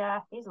 Yeah,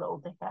 he's a little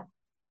dickhead.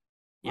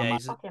 Yeah,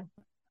 fuck him.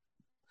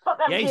 Fuck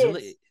them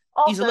kids.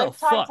 He's a little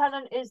fuck. Ty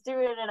Tennant is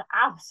doing an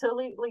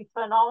absolutely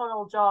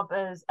phenomenal job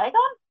as Aegon.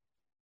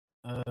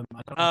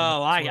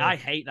 I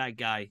hate that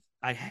guy.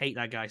 I hate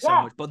that guy so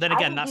much. But then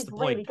again, that's the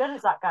point. Really good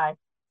as that guy.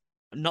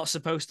 Not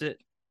supposed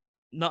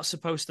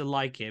to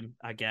like him,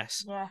 I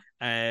guess. Yeah.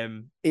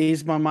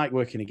 Is my mic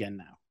working again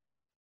now?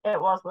 It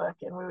was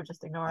working. We were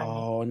just ignoring it.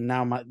 Oh,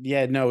 now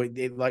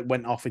it like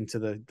went off into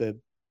the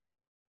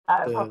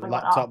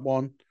laptop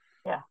one.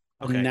 Yeah.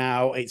 Okay. And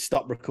now it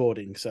stopped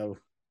recording. So.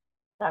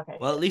 Okay.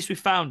 Well, at least we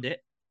found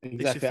it.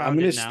 Exactly. I'm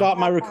going to start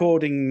my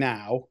recording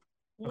now.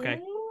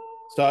 Okay.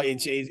 So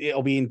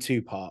it'll be in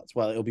two parts.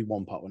 Well, it'll be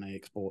one part when I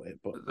export it,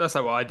 but that's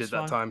how I did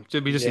that time.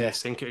 We just need to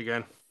sync it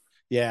again.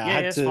 Yeah,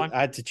 I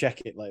had to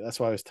check it. Like that's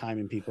why I was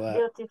timing people out.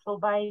 Beautiful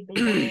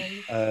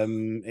baby.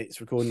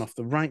 It's recording off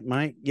the right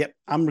mic. Yep,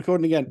 I'm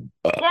recording again.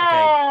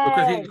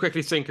 Okay, we'll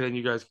quickly sync it, and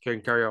you guys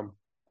can carry on.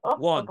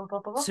 1,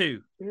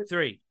 2,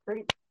 3.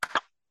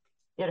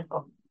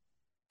 Beautiful.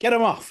 Get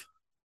him off.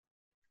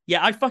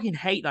 Yeah, I fucking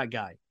hate that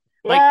guy.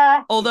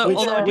 Yeah.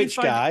 Although which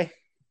guy?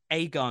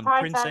 Aegon,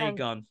 Prince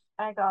Aegon.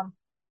 Aegon.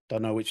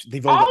 Don't know which.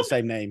 They've all got the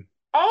same name.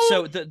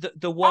 So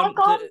the one.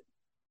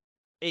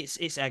 It's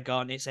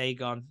Aegon. It's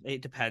Aegon.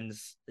 It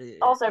depends.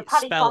 Also,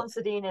 Paddy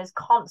Considine is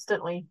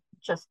constantly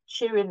just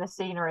chewing the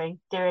scenery,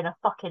 doing a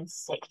fucking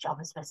sick job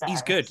as Viserys.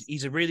 He's good.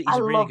 He's a really good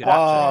actor.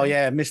 Oh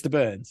yeah, Mr.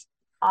 Burns.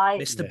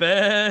 Mr.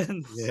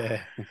 Burns.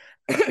 Yeah.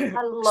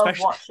 I love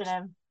watching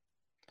him.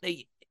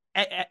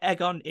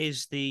 Aegon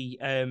is the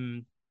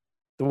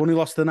one who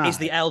lost the eye. He's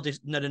the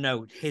eldest.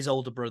 No. His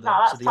older brother.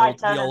 No,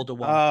 that's the older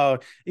one. Oh,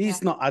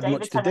 he's not had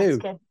much to do.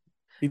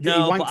 He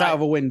wanked out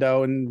of a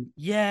window and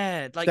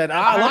said,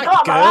 "I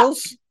like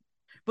girls."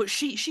 But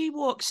she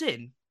walks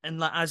in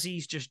and as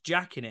he's just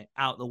jacking it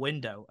out the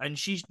window, and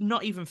she's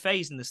not even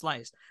phased in the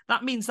slightest.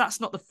 That means that's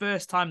not the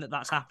first time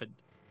that's happened.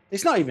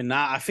 It's not even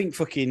that. I think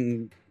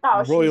fucking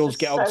royals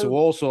get up to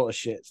all sort of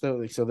shit, don't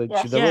they? So they're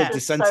all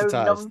desensitized.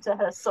 So numb to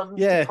her son's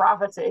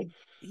depravity.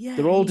 Yeah,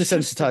 they're all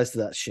desensitized to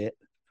that shit.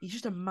 He's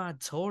just a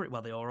mad Tory.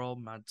 Well, they are all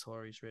mad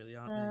Tories, really,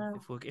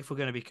 aren't they? If we're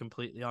going to be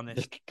completely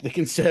honest, the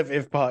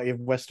Conservative Party of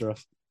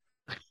Westeros.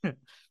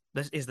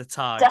 This is the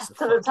Targs. Death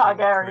to the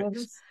Targaryens.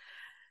 Pricks.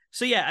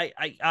 So yeah,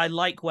 I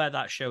like where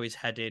that show is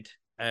headed.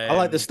 I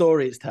like the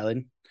story it's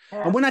telling.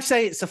 Yeah. And when I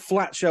say it's a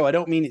flat show, I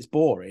don't mean it's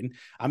boring.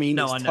 I mean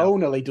it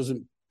tonally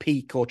doesn't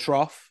peak or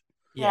trough.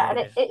 Yeah,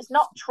 and it's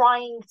not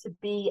trying to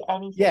be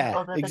anything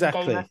other than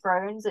Game of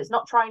Thrones. It's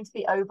not trying to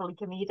be overly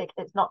comedic.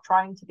 It's not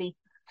trying to be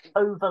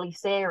overly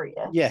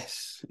serious.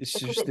 Yes, it's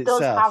because just it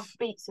does have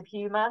beats of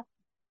humor.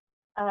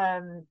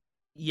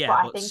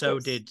 But so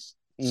did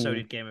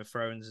Game of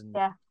Thrones, and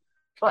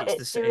but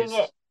it's doing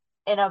it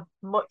in a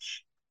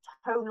much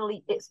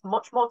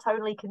more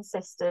tonally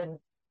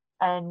consistent,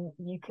 and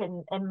you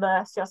can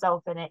immerse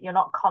yourself in it. You're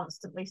not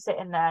constantly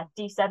sitting there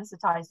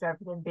desensitized to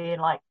everything, being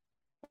like,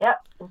 "Yep,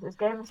 this is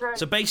Game of Thrones."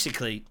 So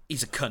basically,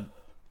 he's a cunt.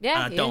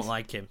 Yeah, and I don't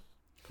like him.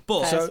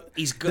 But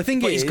he's good.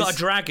 He's got a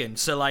dragon,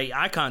 so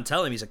I can't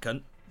tell him he's a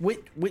cunt.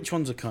 Which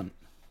one's a cunt?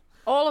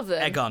 All of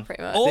them. Aegon.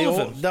 Pretty much. All of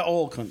them. They're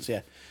all cunts,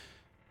 yeah.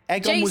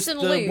 Aegon Jason was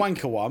the Luke.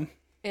 wanker one.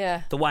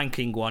 Yeah. The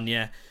wanking one,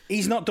 yeah.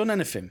 He's not done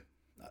anything.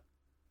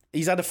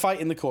 He's had a fight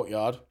in the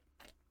courtyard.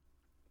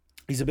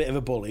 He's a bit of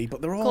a bully,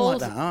 but they're all like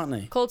that, aren't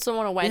they? Called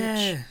someone a wench.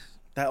 Yeah.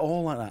 They're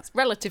all like that. It's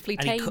relatively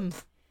tame.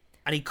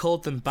 And he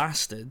called them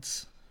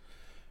bastards.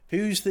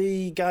 Who's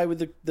the guy with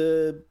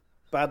the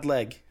bad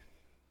leg?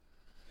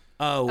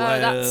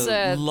 That's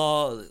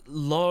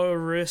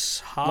Loris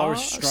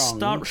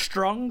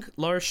Strong.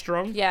 Loris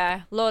Strong.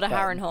 Yeah, Lord of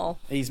Harrenhal.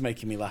 He's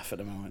making me laugh at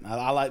the moment.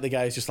 I like the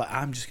guy who's just like,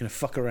 I'm just gonna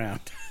fuck around.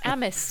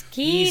 I'm a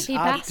skeevy bastard.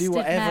 I'll do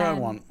whatever I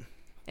want.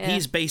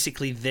 He's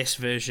basically this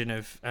version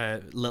of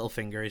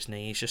Littlefinger, isn't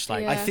he? He's just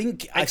like Yeah.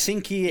 I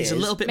think he is. he's a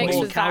little bit Mixed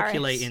more with Varys.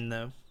 calculating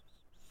though.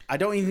 I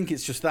don't even think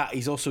it's just that.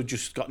 He's also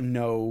just got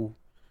no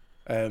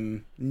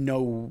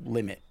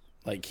limit.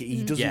 Like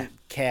he doesn't Yeah.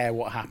 care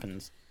what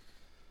happens.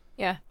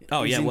 Yeah.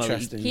 Oh He's yeah, well,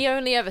 interesting. He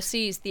only ever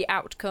sees the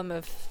outcome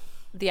of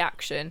the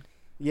action.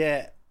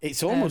 Yeah,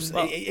 it's almost.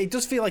 well- it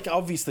does feel like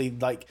obviously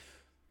like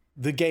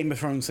the Game of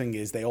Thrones thing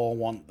is they all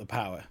want the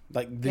power.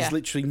 Like there's Yeah.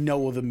 literally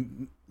no other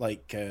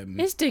like.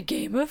 It's the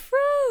Game of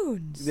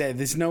Thrones. Yeah,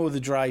 there's no other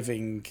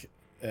driving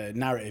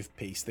narrative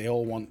piece. They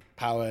all want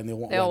power and they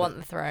all They all want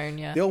want the throne,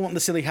 yeah. They all want the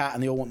silly hat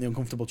and they all want the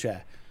uncomfortable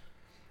chair.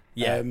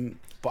 yeah.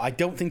 But I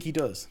don't think he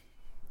does.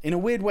 In a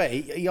weird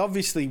way, he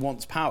obviously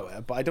wants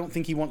power, but I don't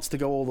think he wants to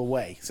go all the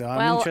way. So I'm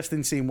Well- interested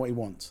in seeing what he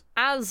wants.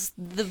 As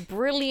the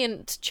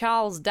brilliant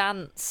Charles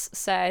Dance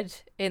said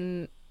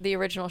in the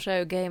original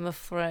show Game of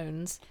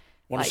Thrones.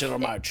 Want to sit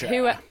on my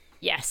chair?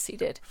 Yes, he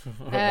did.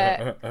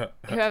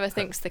 Whoever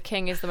thinks the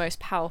king is the most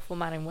powerful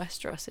man in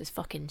Westeros is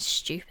fucking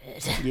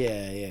stupid.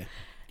 Yeah.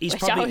 He's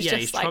Which I probably was yeah,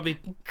 just he's like, probably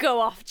go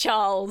off,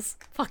 Charles.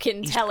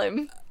 Fucking tell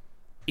him.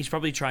 he's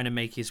probably trying to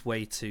make his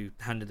way to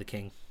Hand of the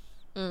King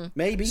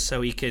Maybe.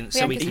 so he can Yeah,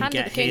 so he because can Hand of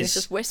get the King is his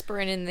just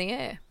whispering in the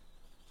ear.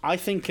 I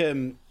think.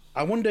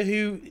 I wonder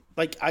who.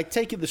 Like, I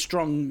take it the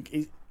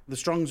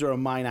Strongs are a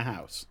minor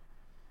house.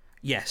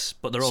 yes,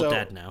 but they're all So,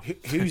 dead now.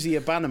 Who's he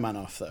a bannerman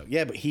off though?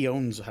 Yeah, but he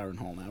owns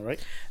Harrenhal now, right?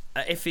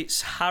 If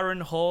it's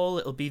Harrenhal,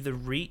 it'll be the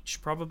Reach,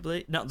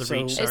 probably. Not the So-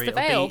 Reach, It's sorry. the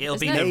Vale, it'll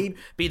be isn't it?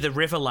 be the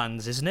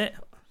Riverlands, isn't it?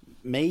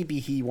 Maybe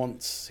he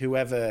wants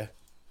whoever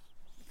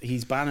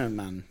he's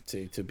bannerman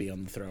to be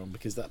on the throne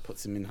because that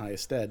puts him in higher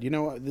stead. You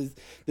know what?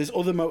 There's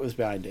other motives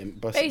behind him.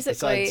 But Basically,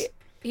 besides,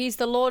 he's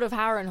the Lord of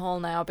Harrenhal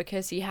now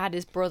because he had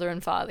his brother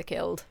and father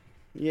killed.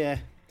 yeah.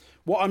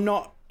 What I'm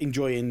not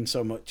enjoying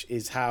so much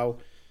is how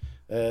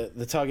the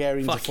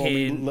Targaryens are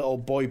forming Fucking- little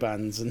boy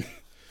bands and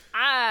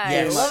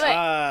I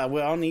love it.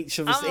 we're on each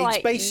other's. I'm It's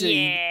like,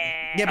 basically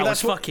yeah. yeah, but I was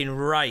that's what fucking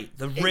right.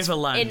 The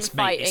Riverlands, mate. It's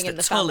Infighting the in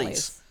the Tullys.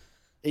 families.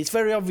 it's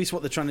very obvious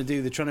what they're trying to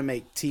do. They're trying to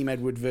make Team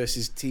Edward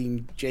versus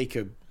Team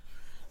Jacob,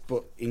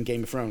 but in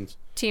Game of Thrones.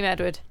 Team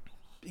Edward.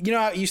 You know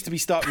how it used to be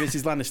Stark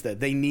versus Lannister?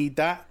 They need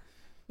that.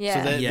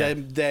 Yeah.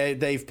 So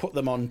they've put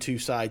them on two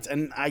sides,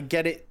 and I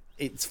get it.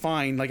 It's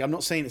fine. Like, I'm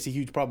not saying it's a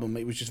huge problem.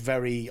 It was just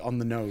very on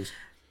the nose.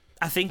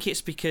 I think it's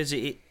because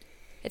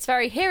It's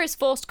very, here is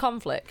forced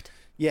conflict.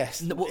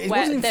 Yes, it Where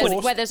wasn't there's,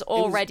 forced. where there's It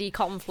was- already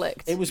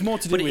conflict. It was more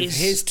to do But it with is-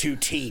 his two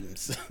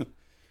teams.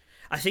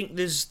 I think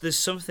there's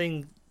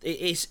something.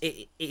 It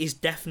is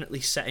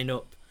definitely setting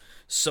up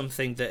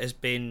something that has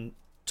been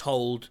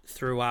told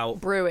throughout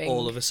Brewing.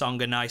 all of A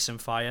Song of Ice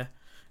and Fire,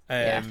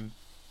 Yeah.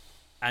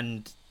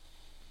 and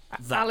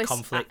that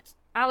conflict.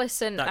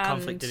 Alicent that and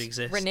conflict did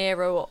exist.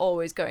 Rhaenyra were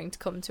always going to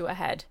come to a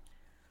head.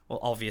 Well,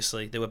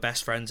 obviously they were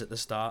best friends at the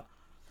start.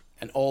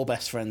 And all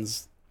best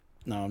friends.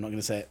 No, I'm not going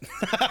to say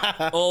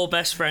it. All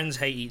best friends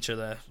hate each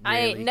other. I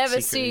ain't really,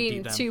 never secretly, seen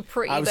deep down. two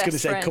pretty I was best going to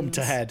say friends. come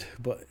to head,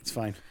 but it's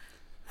fine.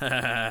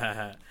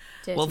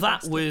 Dirty Well,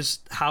 that bastard. was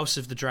House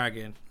of the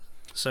Dragon,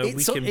 so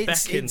we can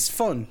beckon. It's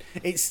fun.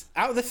 It's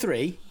out of the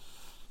three.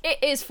 It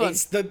is fun.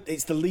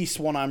 It's the least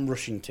one I'm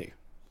rushing to.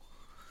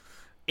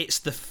 It's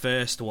the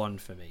first one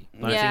for me.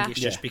 And I Yeah. think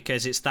it's just Yeah.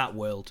 because it's that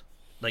world.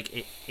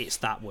 Like it's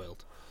that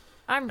world.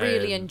 I'm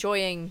really Um,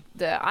 enjoying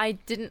the. I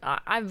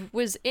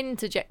was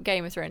into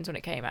Game of Thrones when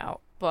it came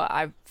out, but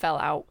I fell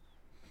out.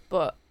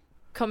 But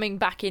coming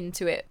back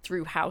into it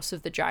through House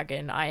of the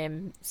Dragon, I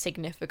am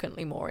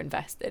significantly more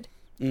invested.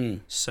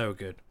 So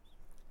good.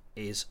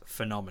 It is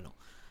phenomenal.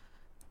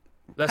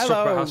 Let's Hello,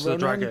 talk about House of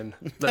the Ronan.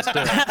 Dragon. Let's do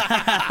it.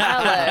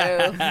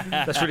 Hello.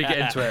 Let's really get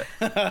into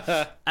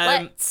it.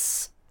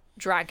 Let's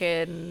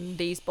dragon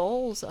these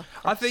balls across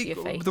I think your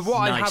face. what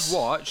I Nice. have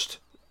watched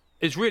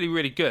is really,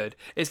 really good.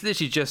 It's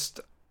literally just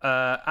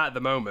at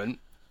the moment.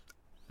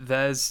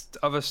 There's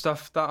other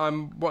stuff that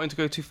I'm wanting to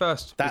go to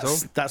first. is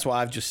all. That's what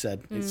I've just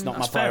said. It's not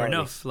That's my fair priority.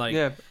 enough. Like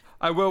Yeah,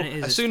 I will. And it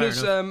is, As it's soon fair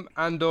as enough.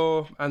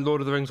 Andor and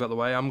Lord of the Rings are out the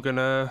way, I'm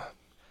gonna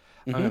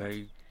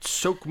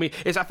soak me.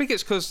 I think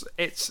it's because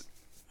it's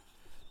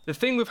the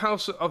thing with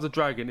House of the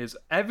Dragon is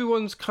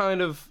everyone's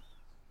kind of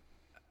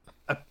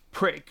a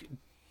prick,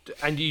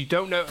 and you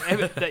don't know.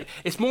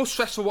 It's more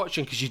stressful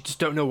watching because you just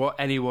don't know what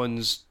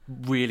anyone's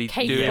really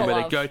Capable doing, where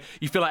they're of. going.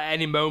 You feel like at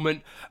any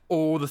moment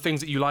all the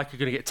things that you like are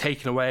going to get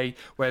taken away.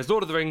 Whereas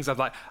Lord of the Rings, I'm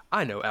like,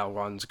 I know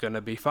Elrond's going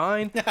to be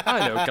fine.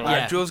 I know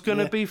Galadriel's going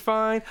to be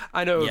fine.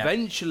 I know Yeah.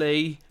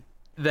 eventually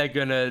they're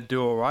going to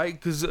do all right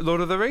because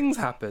Lord of the Rings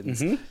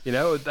happens. You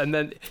know, and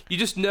then you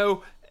just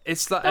know.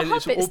 It's like The and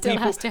it's Hobbit all still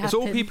people. has to It's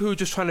all happen. people who are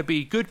just trying to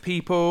be good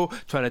people,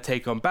 trying to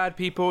take on bad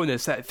people, and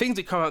there's things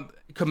that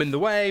come in the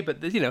way,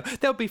 but you know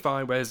they'll be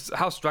fine. Whereas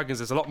House of Dragons,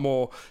 there's a lot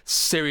more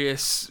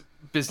serious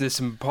business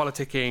and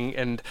politicking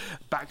and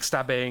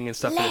backstabbing and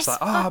stuff. And it's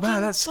Less like, oh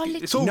man, fucking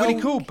it's all really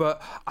cool,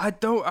 but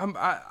I'd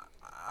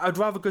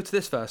rather go to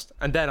this first,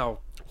 and then I'll.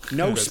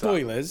 No go to that.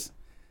 spoilers,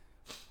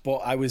 but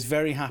I was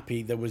very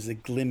happy there was a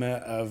glimmer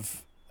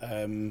of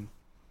a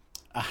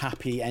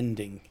happy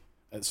ending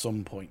at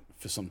some point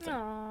for something.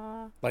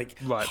 Like,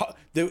 Right.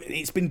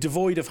 it's been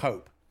devoid of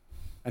hope,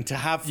 and to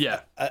have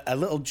Yeah. a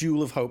little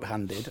jewel of hope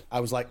handed, I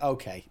was like,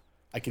 okay,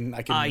 I can.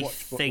 I watch,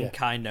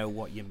 think I know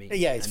what you mean.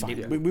 Yeah, it's And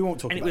fine. We won't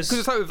talk and about it was it. Because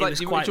it's like with it like was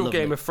the quite original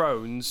Game lovely. of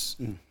Thrones,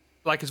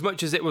 like as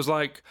much as it was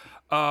like,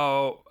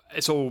 oh,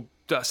 it's all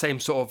that same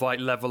sort of like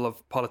level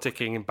of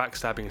politicking and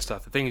backstabbing and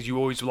stuff. The thing is, you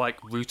always like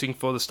rooting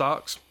for the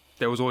Starks.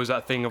 There was always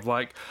that thing of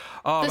like,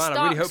 oh The man, Starks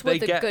I really hope were they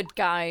the get good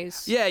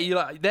guys. Yeah, you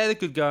like they're the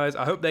good guys.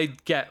 I hope they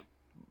get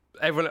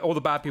everyone, all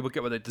the bad people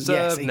get what they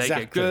deserve, and they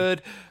get exactly.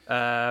 good.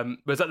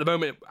 But at the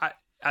moment,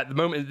 at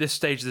this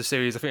stage of the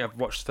series, I think I've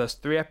watched the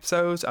first 3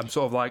 episodes. I'm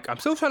sort of like, I'm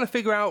still trying to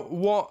figure out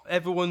what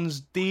everyone's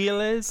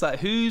deal is. Like,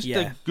 who's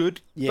the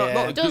good? Yeah.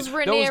 Not Does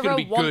good, no one's Rhaenyra going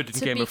to be want good in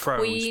to Game be of Thrones,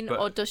 queen, but-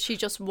 or does she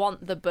just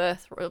want the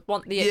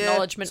Yeah,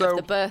 acknowledgement so- of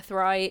the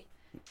birthright?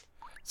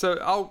 So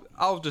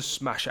I'll just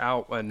smash it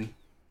out and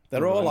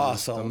They're all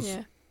arseholes.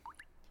 Yeah.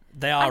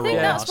 They are I think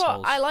all that's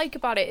assholes. what I like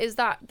about it is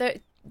that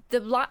the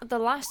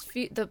last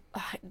few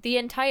the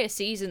entire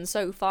season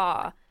so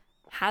far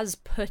has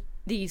put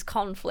these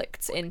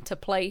conflicts into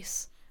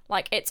place.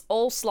 Like, it's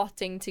all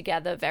slotting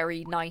together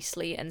very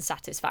nicely and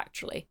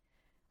satisfactorily.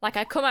 Like,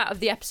 I come out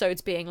of the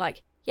episodes being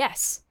like,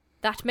 yes,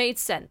 that made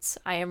sense.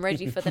 I am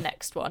ready for the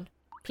next one.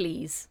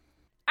 Please.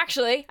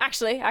 Actually,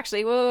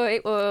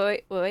 wait.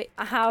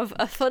 I have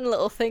a fun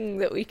little thing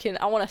that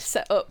I want to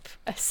set up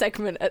a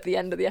segment at the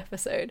end of the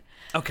episode.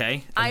 Okay.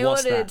 And I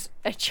what's ordered that?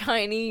 a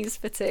Chinese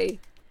for tea,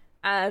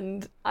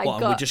 and I What,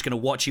 and got. we're just going to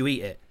watch you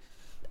eat it?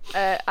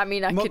 I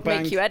mean, I could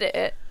Mukbang. make you edit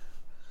it.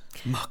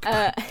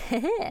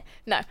 Mukbang.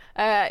 No,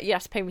 you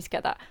have to pay me to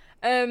get that.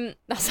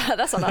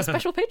 That's on our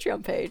special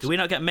Patreon page. Do we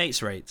not get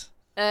mates rates?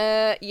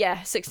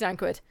 Yeah, 69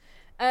 quid.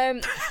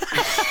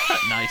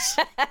 Nice.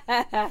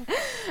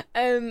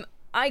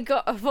 I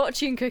got a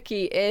fortune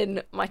cookie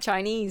in my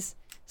Chinese,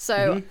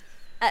 so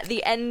at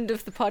the end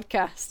of the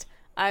podcast,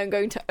 I'm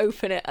going to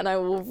open it and I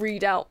will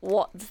read out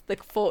what the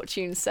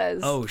fortune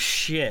says. Oh,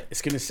 shit.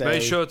 It's going to say.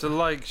 make sure to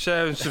like,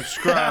 share, and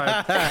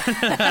subscribe.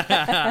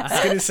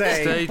 It's going to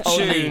say. Stay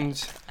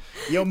tuned.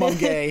 Yo, mom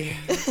gay.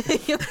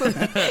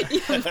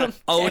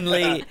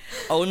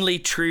 Only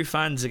true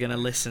fans are going to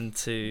listen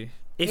to...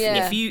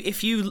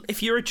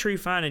 If you're a true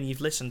fan and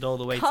you've listened all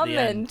the way to the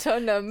end, Comment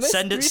on a most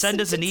send us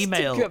recent an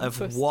email Instagram of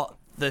post. what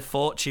the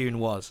fortune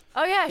was.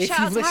 Oh yeah, shout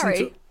out to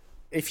Harry.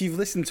 If you've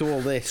listened to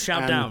all this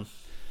Shout down.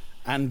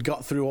 and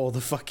got through all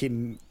the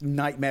fucking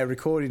nightmare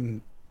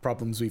recording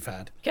problems we've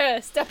had,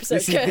 Cursed episode.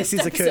 this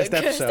is a cursed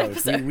episode.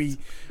 episode.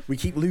 We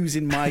keep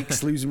losing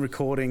mics, losing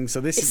recordings.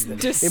 So this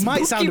It's it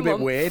might sound a bit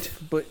spooky weird,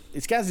 but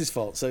it's Gaz's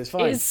fault, so it's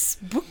fine. It's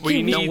spooky.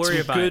 We need Don't worry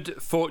some about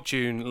good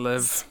fortune,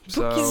 Liv.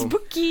 spooky, So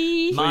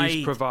spooky.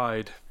 please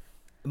provide.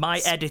 My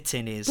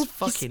editing is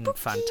fucking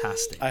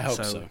fantastic. I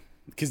hope so,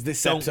 because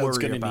this don't episode's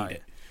worry going to about need it.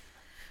 it.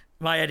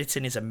 My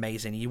editing is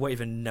amazing. You won't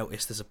even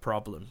notice there's a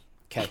problem.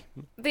 Okay.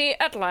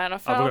 The Atlanta I'm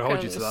Falcons. going to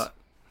hold you to that.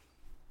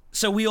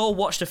 So we all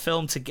watched a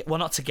film well,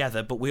 not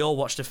together, but we all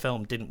watched a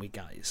film, didn't we,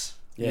 guys?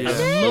 Yeah.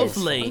 A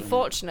lovely,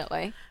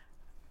 Unfortunately,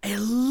 a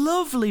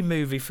lovely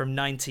movie from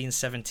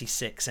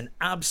 1976, an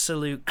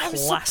absolute I'm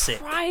classic.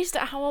 surprised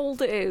at how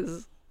old it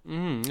is.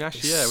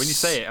 Actually, yeah. When you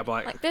say it, I'm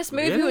like, Like, this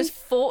movie really? was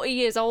 40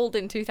 years old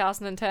in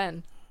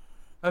 2010.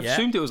 I Yeah.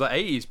 assumed it was like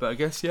 80s, but I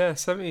guess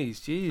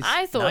 70s. Jeez.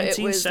 I thought it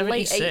was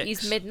late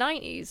 1976. 80s, mid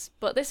 90s,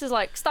 but this is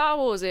like Star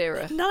Wars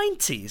era.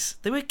 90s.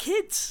 They were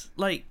kids.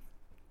 Like,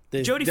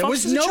 There Jodie was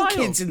Foster's a no child.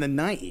 kids in the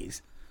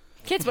 90s.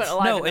 Kids weren't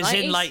alive no, in the as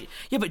 90s. in like,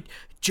 yeah, but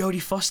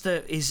Jodie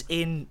Foster is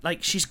in,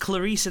 like, she's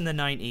Clarice in the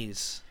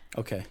 90s.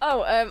 Okay.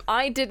 Oh,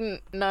 I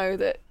didn't know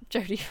that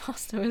Jodie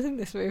Foster was in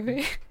this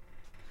movie.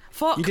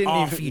 Fuck You didn't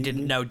off! even- You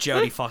didn't know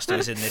Jodie Foster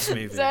was in this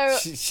movie. So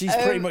She's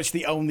pretty much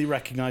the only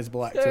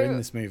recognisable actor in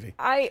this movie.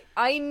 I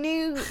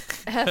knew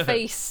her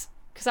face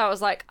because I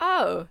was like,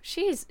 oh,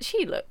 she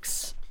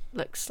looks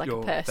like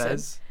Your a person.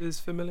 Fez is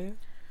familiar.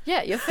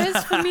 Yeah, your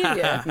face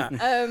familiar.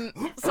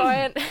 So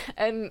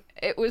and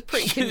it was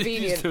pretty You just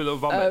convenient. do a little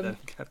vomit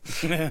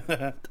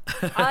then.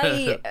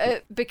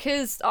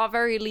 Because our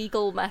very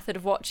legal method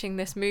of watching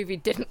this movie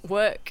didn't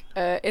work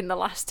in the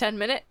last 10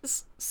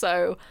 minutes,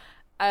 so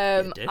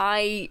It did.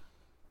 I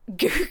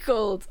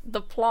googled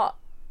the plot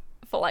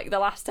for like the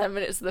last 10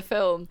 minutes of the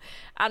film,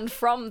 and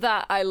from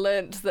that I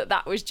learnt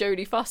that was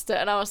Jodie Foster,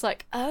 and I was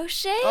like, oh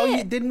shit. Oh,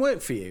 it didn't work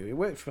for you. It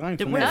worked fine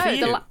for Didn't me. work for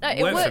you.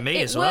 it Worked for me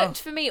it as well.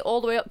 worked for me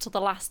all the way up to the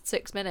last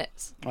 6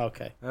 minutes,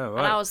 Okay. Oh, and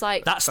right. I was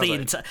like, That's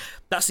Sounds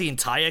that's the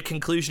entire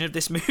conclusion of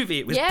this movie.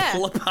 It was Yeah.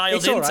 piled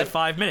It's all into right.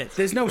 5 minutes.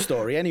 There's no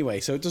story anyway,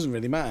 so it doesn't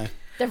really matter.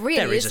 there really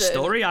There is a isn't.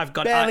 story. I've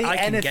got. Barely I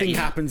can get anything you.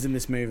 happens in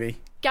this movie.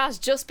 Gaz,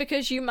 just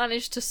because you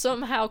managed to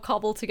somehow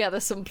cobble together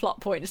some plot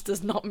points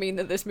does not mean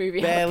that this movie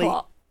had a Barely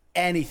plot.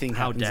 anything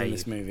How happens dare in you?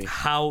 this movie.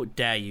 How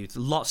dare you?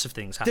 Lots of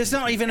things happen. There's in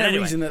not this even movie. a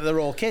Anyway, reason that they're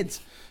all kids.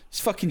 It's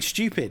fucking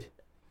stupid.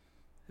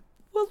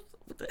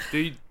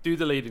 Do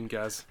the leading,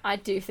 Gaz. I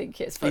do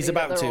think it's funny. He's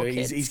about that they're all to.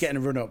 He's kids. getting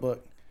a run up.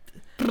 Look.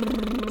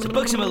 So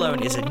Bugsy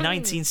Malone is a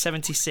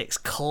 1976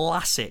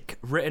 classic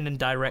written and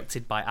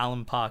directed by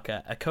Alan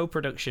Parker, a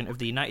co-production of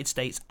the United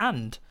States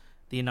and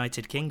the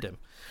United Kingdom.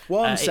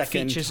 One It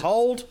second. features-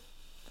 Hold.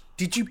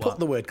 Did you put What?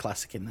 the word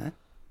classic in there?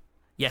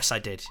 Yes, I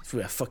did.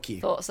 Yeah, fuck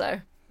you. Thought so.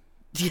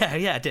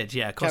 Yeah, I did.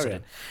 Yeah, of course Carry I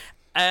did.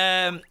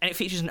 And it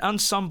features an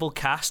ensemble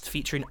cast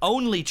featuring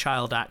only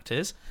child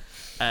actors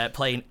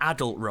playing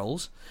adult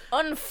roles.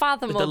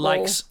 Unfathomable With the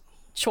likes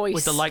choice.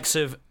 with the likes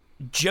of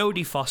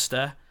Jodie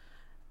Foster,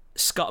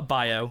 Scott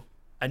Baio,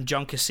 and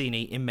John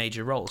Cassini in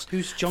major roles.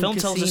 Who's John Film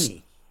tells us-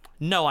 Cassini?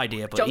 No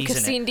idea, but John he's in it.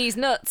 Cassini's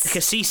nuts.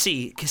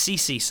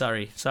 Cassisi,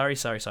 sorry,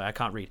 I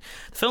can't read.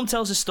 The film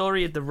tells the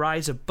story of the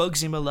rise of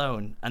Bugsy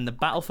Malone and the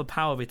battle for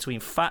power between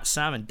Fat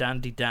Sam and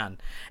Dandy Dan.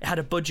 It had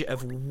a budget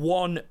of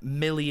 £1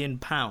 million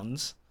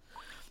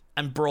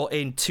and brought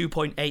in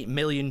 $2.8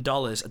 million. I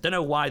don't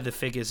know why the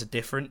figures are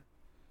different,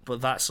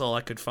 but that's all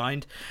I could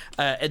find.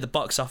 At the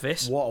box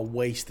office. What a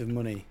waste of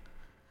money.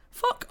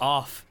 Fuck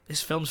off.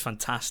 This film's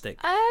fantastic.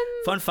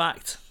 Fun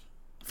fact.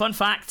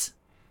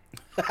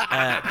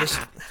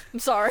 I'm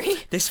sorry.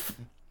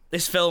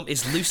 This film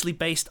is loosely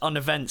based on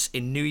events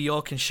in New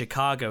York and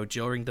Chicago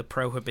during the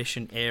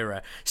Prohibition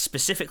era,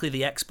 specifically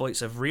the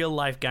exploits of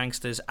real-life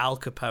gangsters Al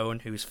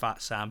Capone, who's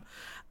Fat Sam,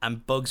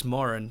 and Bugs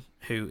Moran,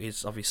 who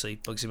is obviously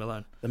Bugsy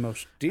Malone. The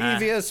most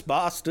devious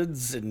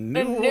bastards in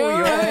New New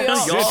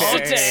York York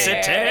City.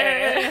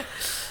 City.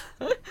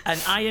 An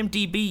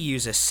IMDb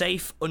user,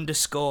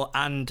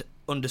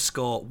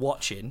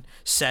 safe_and_watching,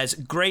 says,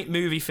 great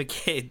movie for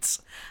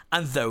kids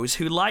and those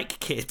who like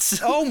kids.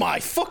 Oh my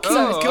fucking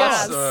Oh,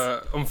 god!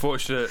 that's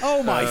unfortunate.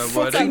 Oh my It's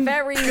a fucking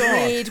very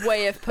weird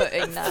way of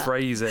putting that.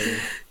 phrasing.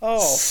 Oh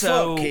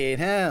So- fucking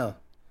hell!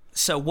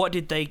 So what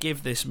did they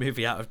give this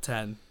movie out of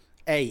 10?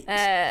 8.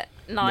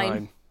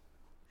 9.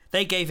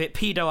 They gave it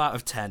pedo out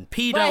of 10.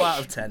 Pedo Wait. out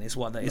of 10 is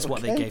what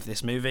they gave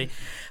this movie.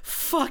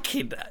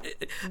 Fucking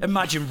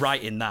imagine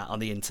writing that on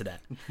the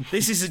internet.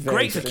 This is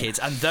great for true. kids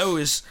and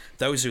those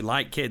who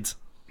like kids.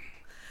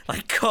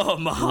 Like,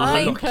 come on.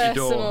 I knock your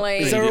door. personally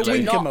Is there a do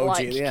wink not emoji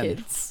like at the end?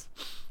 kids.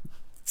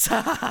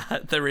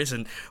 There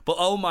isn't. But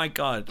oh my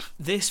god,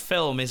 this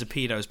film is a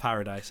pedo's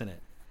paradise, isn't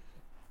it?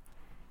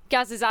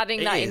 Gaz is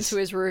adding It that is. into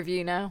his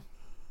review now.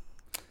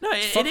 No,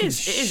 it Fucking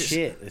is. It is.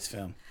 shit. This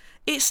film.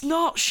 It's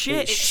not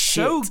shit. It's It's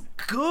so shit.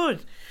 good.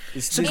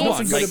 There's So nothing come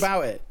on, good like-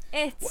 about it.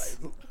 It's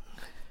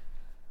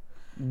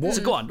What,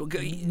 So go on.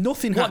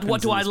 Nothing What- happens.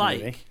 what do in I this like?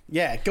 movie.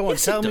 Yeah, go on.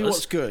 Yes, it tell me does.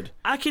 what's good.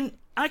 I can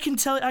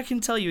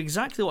tell you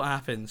exactly what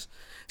happens.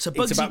 So It's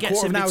Bugsy about gets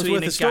quarter in of an hour's between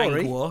worth a of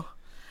story. gang war.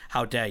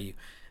 How dare you?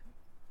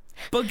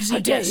 Bugsy How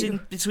dare gets you. in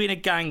between a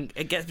gang.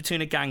 It gets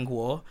between a gang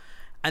war,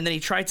 and then he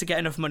tried to get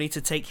enough money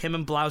to take him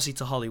and Blousey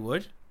to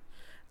Hollywood,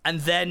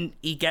 and then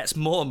he gets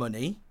more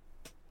money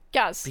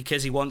Gaz.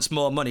 because he wants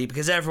more money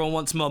because everyone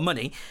wants more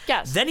money.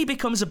 Yes. Then he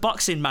becomes a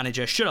boxing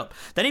manager. Shut up.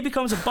 Then he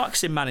becomes a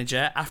boxing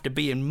manager after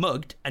being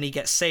mugged, and he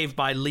gets saved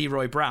by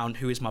Leroy Brown,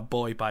 who is my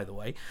boy, by the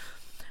way.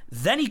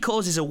 Then he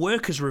causes a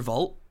workers'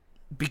 revolt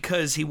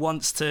because he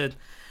wants to,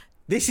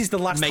 This is the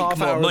last Make half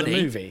more hour of money.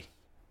 the movie.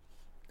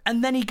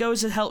 and then he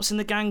goes and helps in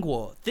the gang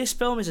war. This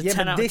film is a Yeah,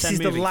 10 but out this of 10 is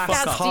the movie. last Fuck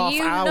Gaz, off. half do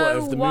you hour know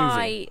of the why?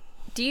 movie.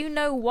 Do you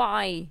know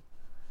why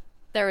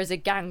there is a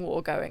gang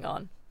war going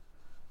on?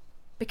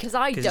 Because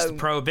I Because it's the don't.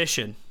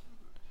 prohibition.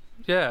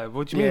 Yeah,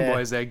 what do you mean? Yeah.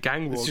 Why is there a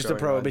gang war? It's just a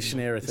going on? Prohibition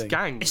era It's thing.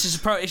 gangs.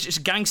 It's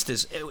just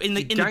gangsters in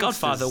the Gangsters.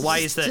 Godfather. Why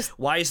is there Just-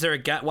 why is there a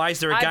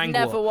I've gang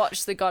never war?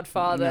 watched The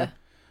Godfather,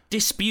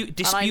 Dispute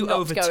and I'm not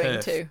over going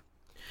turf. to.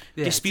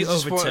 Yeah, dispute they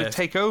just over want to turf.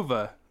 take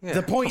over. Yeah.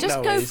 The point, Just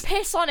though, go is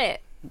piss on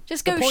it.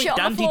 Just go Point, shit on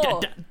the Dandy,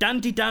 floor.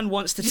 Dandy Dan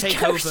wants to take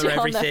Go over shit on the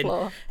everything,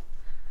 floor.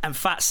 and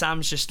Fat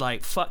Sam's just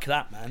like, fuck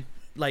that, man.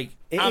 Like,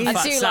 It I'm is- I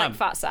Fat do Sam. like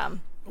Fat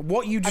Sam.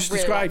 what you just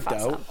really like described, Fat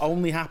though, Sam.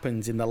 only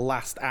happens in the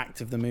last act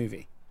of the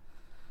movie.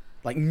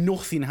 Like,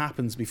 nothing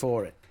happens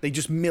before it. They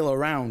just mill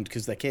around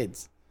because they're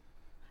kids.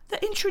 They're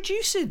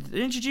introducing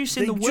They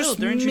the world. just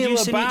They're mill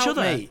introducing about, each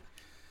other. mate.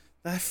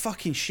 They're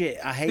fucking shit.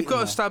 I hate They've got to them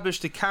all. establish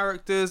the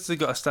characters. They've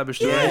got to establish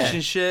the Yeah.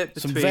 relationship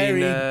Some between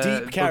very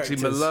deep Bugsy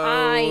characters.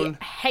 Malone.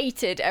 I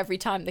hated every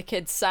time the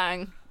kids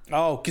sang.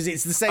 Oh, because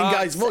it's the same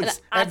guy's An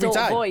voice every adult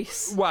time.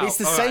 voice. Wow, It's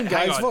the all same right,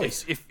 hang guy's on.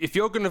 voice. If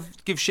you're gonna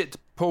give shit to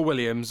Paul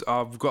Williams,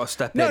 I've got to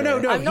step No, in. no,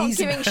 here. no. I'm not he's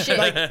giving shit.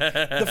 Like,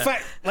 the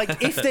fact,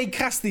 like, if they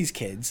cast these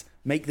kids,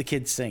 make the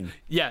kids sing.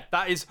 Yeah,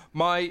 that is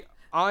my.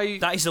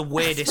 That is the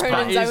weirdest That's That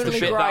part. Brandon's is the only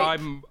bit gripe.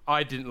 that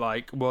I didn't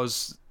like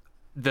was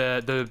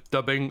the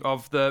dubbing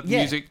of the Yeah.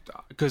 music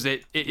because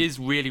it is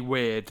really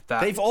weird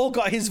that They've all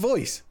got his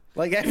voice.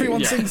 Like,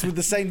 everyone Yeah. sings with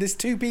the same. There's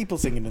 2 people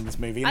singing in this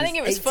movie. and I think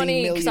it there's was 18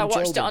 funny because I million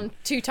watched it children. on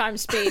 2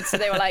 times speed, so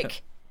they were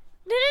like.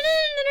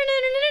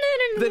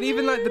 then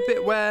even like the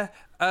bit where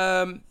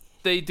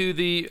they do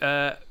the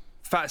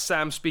Fat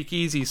Sam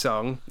Speakeasy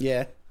song.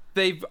 Yeah.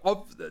 They've got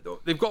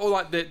all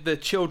like the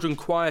children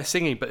choir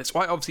singing, but it's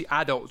quite obviously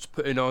adults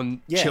putting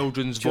on Yeah.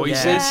 children's Children.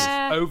 voices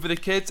Yeah. over the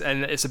kids,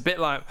 and it's a bit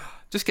like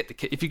just get the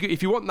kid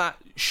if you want that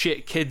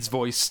shit kids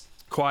voice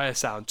choir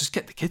sound, just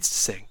get the kids to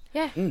sing.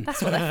 Yeah,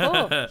 that's what they're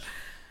for.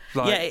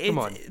 Like, Yeah, come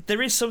on.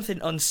 there is something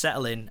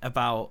unsettling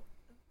about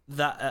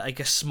that. Like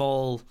a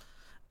small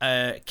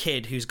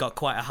kid who's got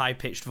quite a high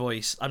pitched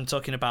voice. I'm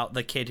talking about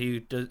the kid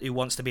who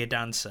wants to be a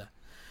dancer.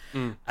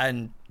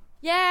 and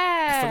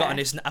Yeah.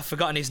 I've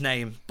forgotten his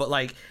name, but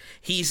like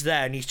he's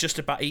there and he's just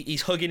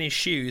he's hugging his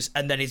shoes,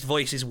 and then his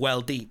voice is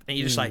well deep, and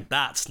you're just like,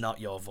 that's not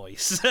your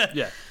voice.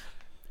 Yeah.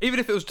 Even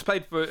if it was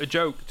played for a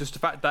joke, just the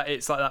fact that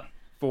it's like that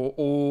for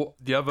all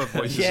the other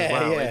voices as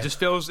well. It just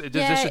feels there's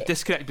just a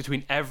disconnect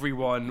between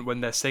everyone when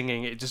they're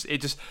singing. It just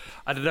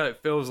I don't know. It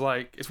feels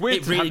like it's weird.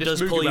 It really to have this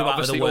does movie pull you about out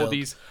of the obviously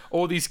world.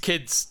 all these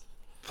kids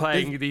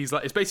playing these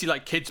like it's basically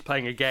like kids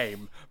playing a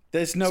game.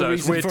 There's no So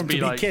it's reason weird for to them to be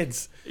be like-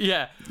 kids.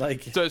 Yeah.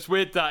 Like, So it's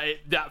weird that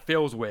that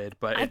feels weird,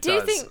 but I it do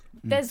does. think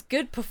there's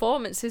good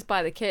performances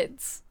by the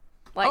kids.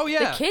 Like, Oh,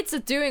 yeah. the kids are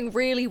doing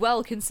really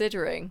well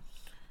considering.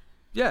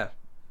 Yeah.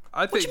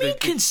 I What do think you mean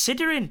they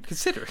considering?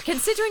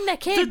 Considering they're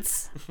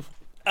kids.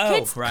 Oh,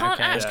 Kids right, can't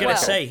okay. I was act gonna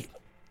well. say,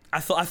 I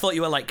thought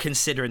you were like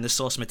considering the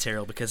source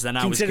material, because then I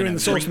was considering gonna the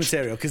source reach-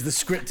 material, because the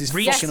script is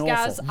Yes, fucking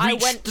guys, awful. I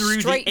Reach went through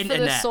the straight for the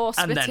internet source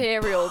and then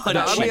material. punch but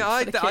No, I mean,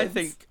 went for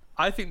the kids.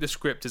 I think the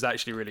script is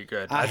actually really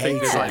good. I think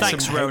hate there's it. like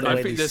Thanks, some, Ronan.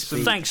 I think there's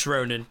some, Thanks,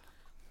 Ronan.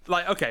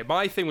 like okay,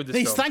 my thing with this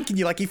He's film. thanking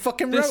you like he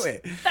fucking This- wrote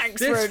it.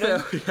 Thanks, this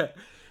Ronan. film, yeah,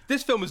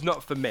 this film is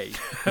not for me.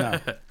 No.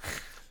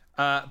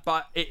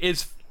 But it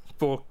is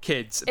for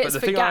kids. It's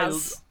but for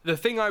Gaz. the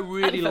thing I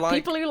really And for like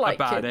people who like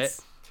about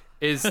kids.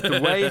 it is the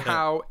way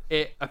how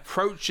it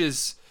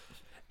approaches.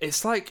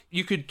 It's like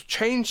you could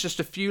change just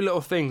a few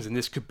little things, and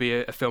this could be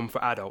a film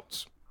for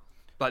adults.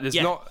 Like there's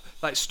not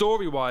like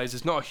story wise,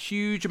 there's not a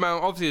huge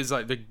amount. Obviously, there's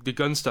like the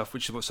gun stuff,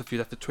 which is what stuff you'd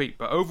have to tweak.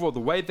 But overall, the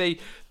way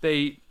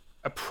they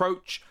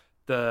approach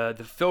the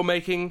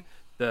filmmaking,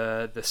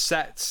 the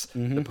sets,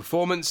 the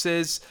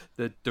performances,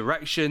 the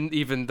direction,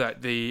 even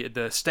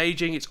the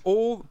staging, it's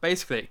all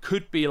basically it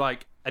could be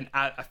like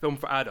a film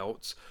for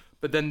adults.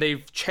 But then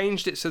they've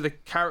changed it so the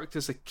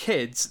characters are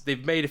kids.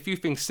 They've made a few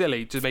things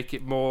silly to make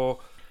it more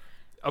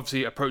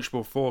obviously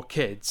approachable for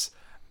kids.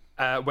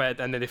 And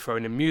then they throw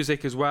in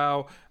music as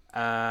well.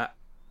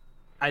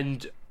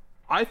 And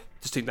I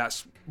just think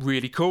that's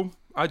really cool.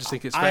 I just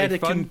think it's I had very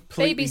a fun.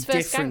 completely Baby's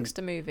first different.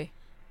 gangster movie.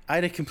 I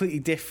had a completely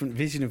different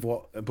vision of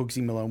what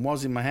Bugsy Malone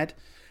was in my head.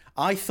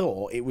 I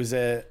thought it was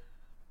a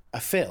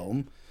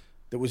film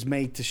that was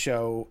made to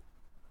show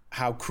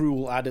how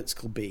cruel adults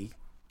can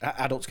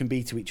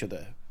be to each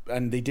other,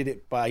 and they did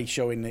it by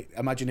showing.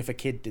 Imagine if a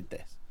kid did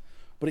this,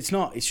 but it's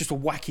not. It's just a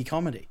wacky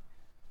comedy.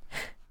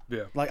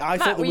 Yeah. Like I Matt,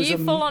 thought there were was you a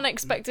full on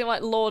expecting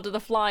like Lord of the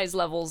Flies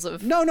levels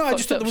of no. I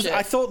just thought there was. shit?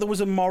 I thought there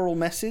was a moral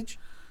message.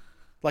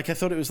 Like I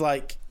thought it was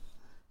like,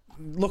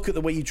 look at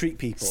the way you treat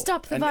people.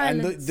 Stop the and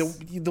violence.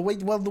 the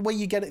way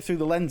you get it through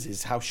the lens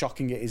is how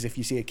shocking it is if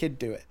you see a kid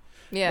do it.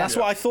 Yeah. That's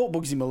what I thought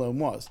Bugsy Malone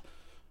was.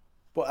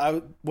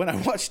 But when I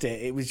watched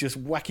it, it was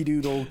just wacky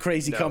doodle,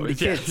 crazy comedy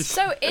yeah. kids.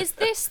 So is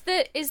this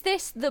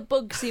the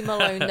Bugsy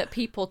Malone that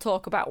people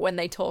talk about when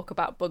they talk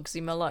about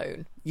Bugsy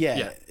Malone?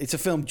 Yeah, it's a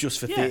film just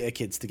for Yeah. theatre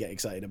kids to get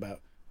excited about.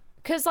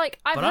 Because like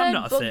I've But I'm heard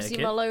not a theatre Bugsy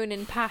kid. Malone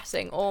in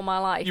passing all my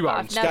life, You but are,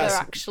 I've never guys.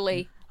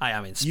 actually. I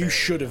am in spirit. You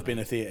should have been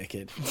a theatre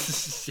kid.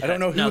 I don't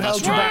know who No, that's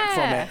held you right. back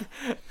Yeah.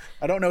 from it.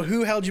 I don't know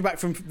who held you back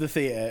from the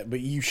theatre, but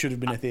you should have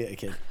been a theatre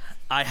kid.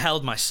 I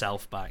held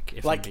myself back,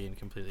 if Like, I'm being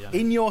completely honest.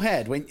 In your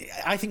head,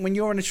 I think when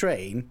you're on a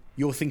train,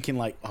 you're thinking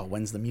like, "Oh,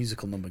 when's the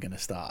musical number going to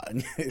start?"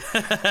 And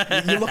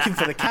you're looking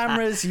for the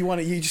cameras. You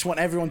just want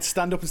everyone to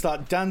stand up and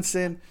start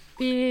dancing.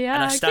 Yeah.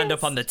 And I stand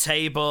up on the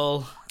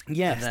table,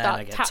 Yeah, and then Start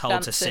I get tap told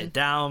to dancing. sit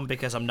down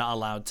because I'm not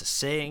allowed to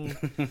sing.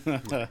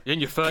 You're in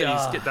your 30s,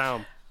 God. get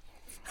down.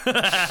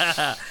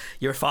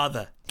 Your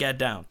father, get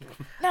down.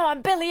 No,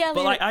 I'm Billy Elliot.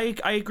 But like,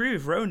 I agree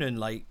with Ronan.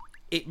 Like,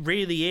 it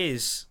really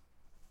is.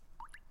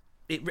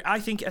 I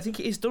think it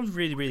is done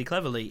really, really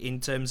cleverly in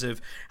terms of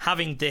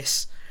having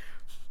this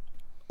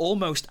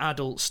almost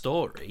adult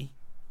story,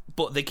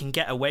 but they can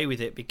get away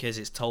with it because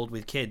it's told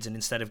with kids, and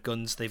instead of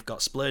guns, they've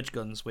got splurge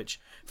guns which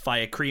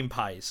fire cream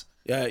pies.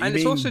 you And mean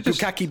it's also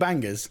just- bukkake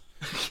bangers?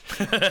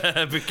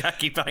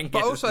 Bukkake bangers.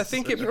 But also, I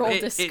think You're all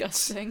it's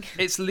disgusting.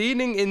 it's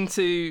leaning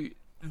into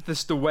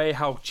just the way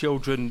how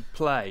children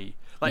play.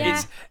 Like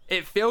Yeah.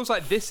 it feels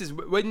like this is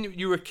when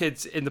you were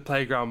kids in the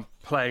playground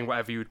playing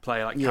whatever you would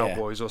play, like Yeah.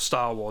 Cowboys or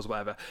Star Wars, or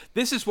whatever.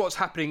 This is what's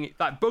happening.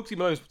 Like Bugsy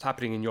Malone's what's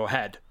happening in your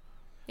head.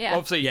 yeah.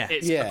 Obviously, Yeah.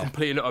 it's Yeah. a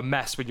complete and utter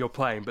mess when you're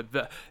playing,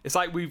 but it's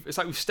like we've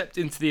stepped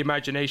into the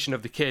imagination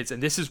of the kids,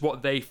 and this is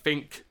what they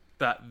think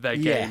that their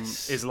game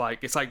Yes. is like.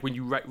 It's like when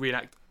you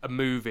reenact a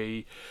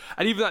movie,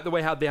 and even like the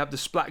way how they have the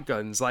splat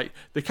guns. Like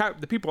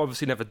the people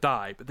obviously never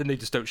die, but then they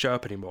just don't show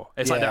up anymore.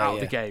 It's like they're Yeah, out of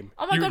the yeah. game.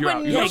 Oh my god, You're when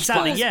out. Yeah, Knuckles,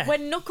 exactly, yeah.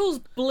 when Knuckles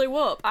blew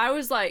up, I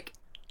was like,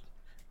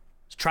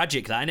 It's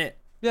tragic, that, isn't it?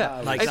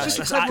 Yeah, Like it's that's, just a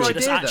that's clever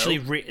actually,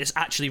 idea, though. it's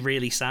actually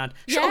really sad.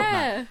 Shut up, yeah.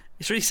 man.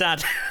 It's really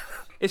sad.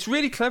 It's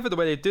really clever the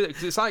way they do it,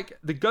 because it's like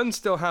the guns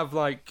still have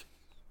like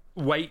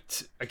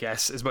weight, I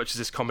guess, as much as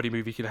this comedy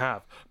movie can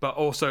have, but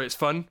also it's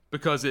fun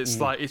because it's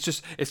like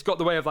it's got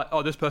the way of like,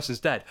 oh, this person's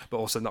dead, but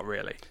also not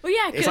really. Well,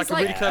 yeah, It's because like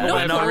a really clever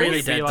way of Knuckles, not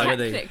really dead, dead, like, are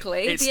they?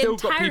 technically, It's the still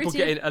got people entirety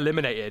getting of-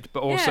 eliminated,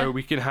 but also Yeah.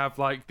 we can have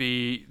like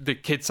the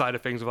kid side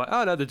of things of like,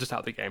 oh no, they're just out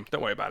of the game,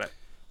 don't worry about it.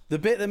 The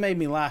bit that made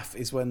me laugh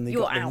is when they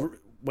You're got out.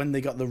 when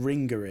they got the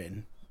ringer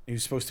in,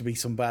 who's supposed to be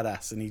some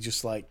badass, and he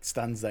just like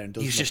stands there and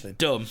does He's nothing. just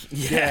dumb.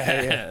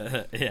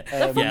 Yeah.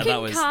 The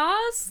fucking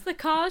cars. The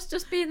cars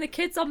just being the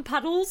kids on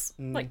paddles.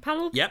 Like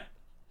paddle. Yep.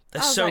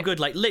 They're so good.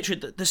 Like,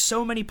 literally, there's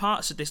so many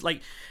parts of this.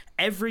 Like,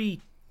 every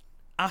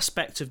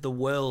aspect of the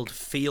world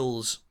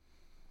feels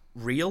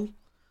real.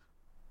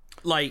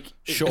 Like,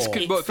 Sure.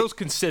 It feels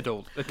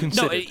considered.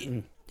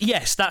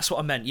 Yes, that's what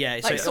I meant. Yeah,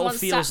 Like so someone it all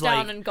feels sat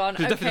down like and gone, It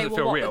definitely okay, doesn't well,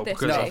 feel what real would this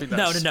because I be? think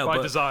that's No, by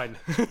but- design.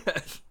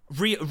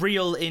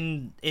 real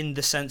in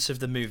the sense of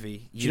the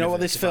movie. Do you know what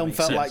this universe, if that film makes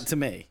felt sense. like to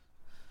me?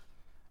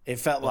 It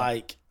felt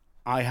like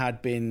I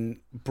had been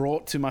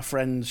brought to my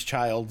friend's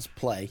child's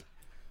play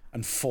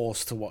and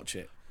forced to watch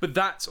it. But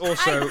that's I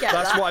also get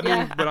that's that, what I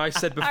mean yeah. when I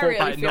said I before really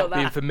about it feel not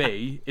being that. for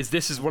me.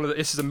 This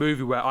is a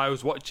movie where I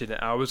was watching it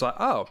and I was like,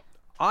 oh,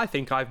 I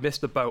think I've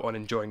missed the boat on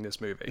enjoying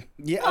this movie.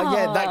 Yeah,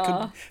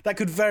 that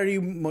could very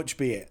much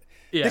be it.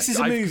 Yeah, this is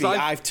a movie 'cause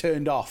I've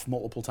turned off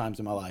multiple times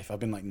in my life. I've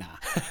been like, nah.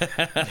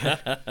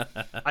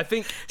 I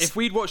think if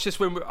we'd watched this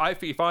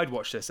if I'd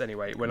watched this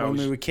anyway when I When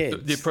was we were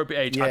kids. the appropriate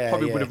age, I Yeah,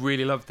 probably yeah. would have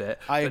really loved it.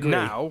 I agree. But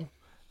now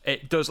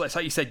it does. It's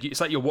like you said.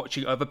 It's like you're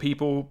watching other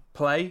people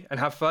play and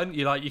have fun.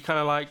 You're kind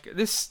of like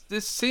this.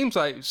 This seems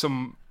like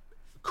some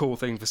cool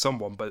thing for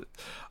someone, but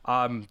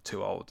I'm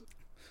too old.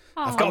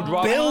 I've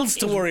got bills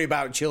to worry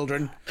about,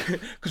 children.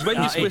 Because when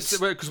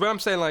I'm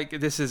saying like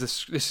this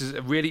is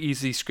a really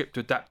easy script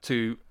to adapt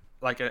to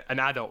like an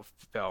adult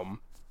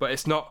film, but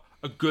it's not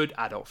a good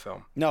adult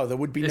film. No, there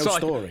would be no It's not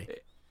story.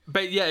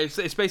 But yeah, it's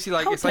basically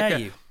like How it's like dare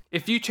you?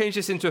 if you change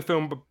this into a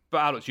film for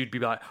adults, you'd be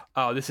like,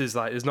 oh, this is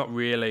like there's not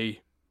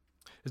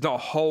a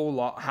whole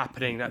lot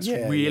happening that's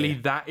really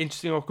that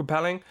interesting or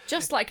compelling.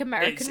 Just like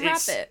American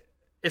Rabbit.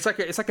 It's like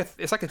a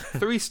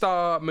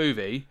 3-star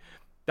movie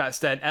that's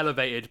then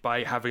elevated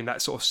by having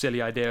that sort of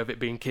silly idea of it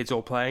being kids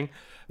all playing.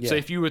 So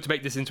if you were to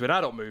make this into an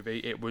adult movie,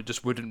 it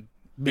wouldn't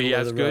be Middle of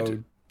as the good.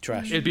 road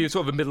trash. It'd be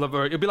sort of a middle of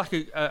a. It'd be like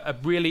a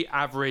really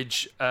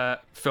average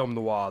film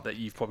noir that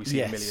you've probably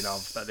seen a million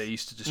of that they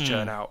used to just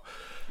churn out.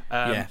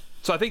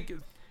 So I think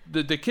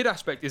the kid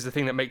aspect is the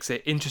thing that makes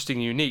it interesting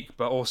and unique,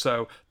 but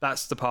also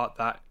that's the part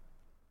that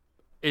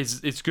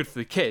it's good for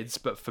the kids,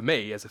 but for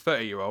me as a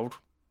 30-year-old,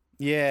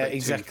 Yeah, 32,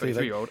 exactly.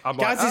 33-year-old, I'm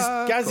Gaz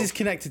cool. is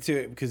connected to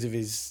it because of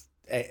his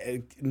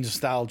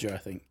nostalgia, I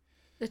think.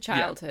 The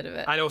childhood of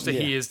it. And also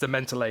he is the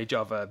mental age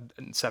of a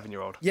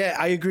 7-year-old. Yeah,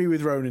 I agree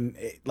with Ronan.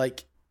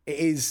 It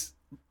is.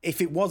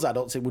 If it was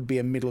adults, it would be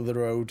a middle of the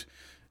road,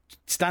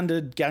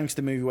 standard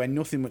gangster movie where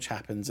nothing much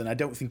happens, and I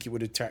don't think it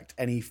would attract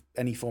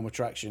any form of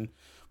traction.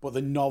 But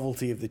the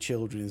novelty of the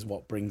children is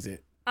what brings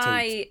it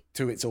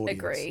to its audience.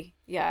 Agree.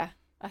 Yeah,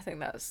 I think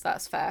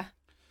that's fair.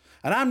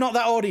 And I'm not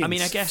that audience. I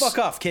mean, I guess- fuck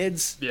off,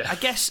 kids. Yeah.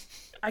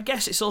 I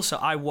guess it's also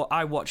I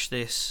watched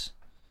this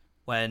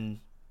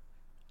when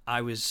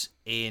I was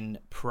in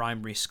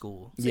primary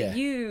school, Yeah,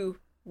 You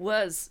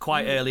was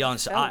quite early on.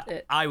 So felt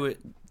it. I would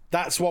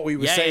that's what we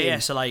were saying. yeah.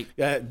 So like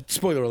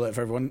Spoiler alert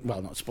for everyone.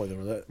 Well, not spoiler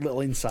alert. Little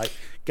insight.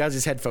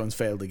 Gaz's headphones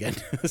failed again.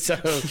 So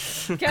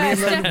Cursed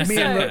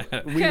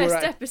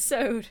at-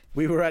 episode.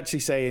 we were actually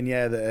saying,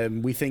 that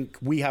we think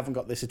we haven't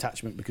got this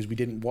attachment because we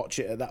didn't watch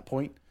it at that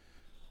point.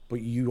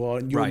 But you're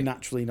Right.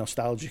 naturally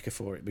nostalgic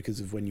for it because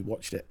of when you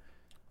watched it.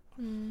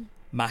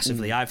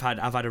 massively. I've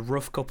had a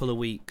rough couple of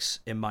weeks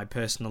in my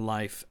personal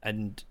life,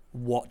 and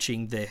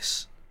watching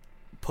this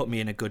put me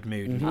in a good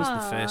mood. It was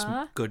the first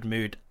good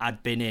mood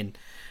I'd been in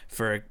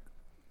for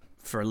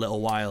a little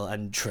while,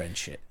 and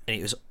Trench it.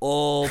 it was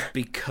all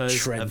because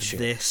Trench of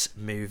it. this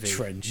movie.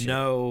 Trench it.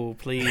 No,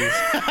 please.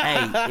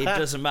 Hey, it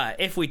doesn't matter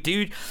if we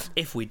do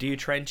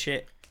trench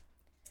it.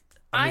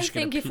 I'm I just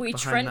gonna think if peek we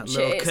behind that trench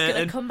little it, it's going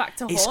curtain. to come back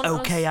to haunt It's us.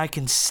 okay. I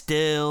can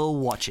still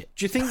watch it.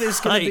 Do you think there's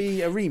going Like- to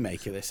be a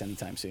remake of this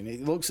anytime soon?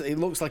 It looks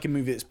like a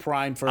movie that's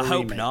primed for a I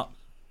hope remake. not.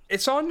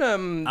 It's on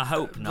I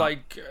hope not.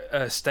 like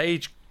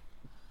stage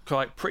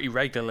like pretty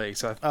regularly.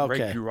 So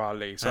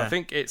regularly. So I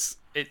think it's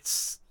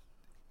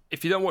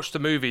if you don't watch the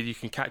movie, you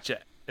can catch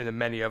it in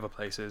many other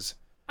places.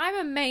 I'm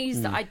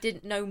amazed that I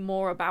didn't know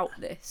more about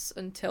this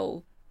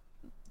until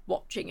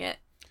watching it.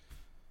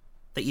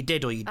 That you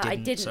did or you didn't. I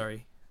didn't.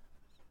 Sorry.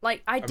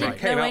 Like, I it didn't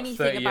came know out anything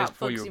 30 years about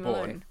before you Bugsy were born.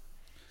 Malone.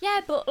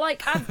 Yeah, but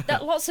like,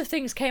 lots of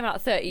things came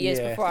out 30 years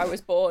Yeah. before I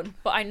was born,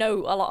 but I know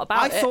a lot about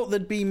I it. thought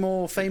there'd be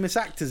more famous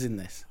actors in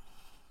this.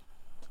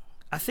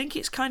 I think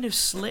it's kind of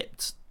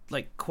slipped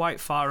like quite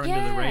far under the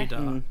Yeah.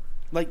 radar.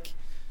 Like,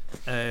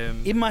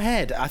 in my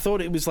head, I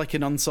thought it was like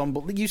an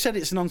ensemble. You said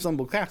it's an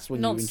ensemble cast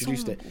when you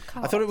introduced it.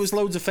 Ensemble I thought it was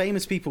loads of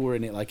famous people were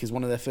in it, like as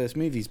one of their first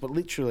movies. But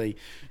literally,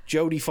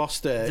 Jodie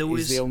Foster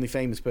is the only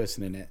famous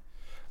person in it.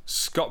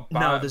 Scott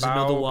No, there's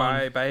another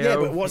one. Baio. Yeah,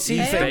 but what's he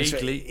famous for?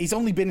 Vaguely. He's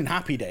only been in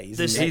Happy Days.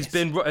 This- and He's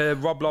been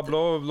Rob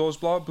Loblaw, Law's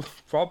Blob,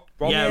 Rob.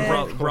 Yeah,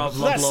 Rob That's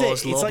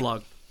Loblaw's it. It's like-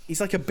 Loblog. He's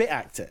like a bit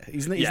actor.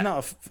 He's Yeah.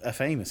 not a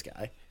famous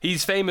guy.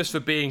 He's famous for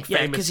being Yeah,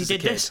 famous 'cause he as a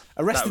did kid. this.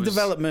 Arrested That was-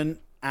 Development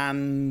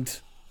and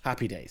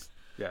Happy Days.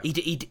 Yeah.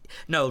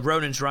 No,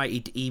 Ronan's right.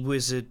 He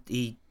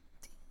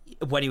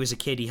when he was a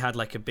kid, he had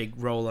like a big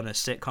role on a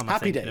sitcom. I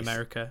Happy think Days. in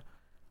America.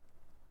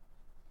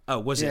 Oh,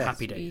 was it Yeah.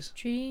 Happy Days?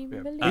 Dream, Yeah.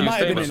 believe. He He might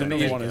have been famous in for another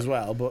being- one as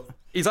well, but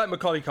He's like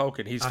Macaulay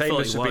Culkin. He's I thought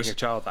famous he for being was. a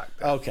child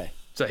actor. okay.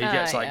 So he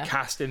gets like yeah.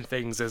 cast in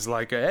things as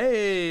like,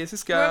 hey, is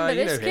this guy? Remember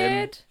You know this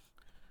him. kid?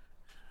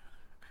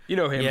 You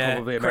know him, Yeah,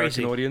 probably American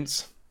crazy.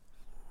 audience.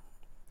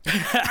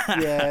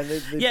 Yeah,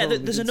 they Yeah, probably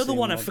there's did another seem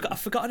one. like- I've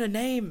forgotten her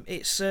name.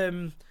 It's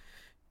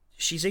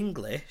she's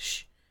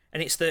English,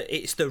 and it's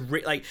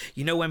the like,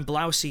 you know, when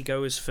Blousey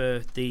goes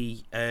for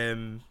the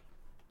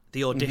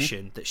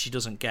audition that she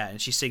doesn't get,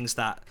 and she sings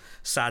that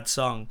sad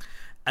song,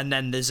 and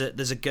then there's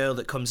a girl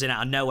that comes in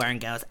out of nowhere and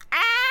goes, ah!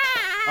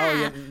 Oh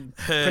yeah,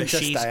 Princess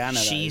she's Diana.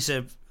 that she's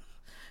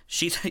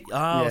is.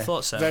 I Yeah,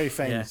 thought so. Very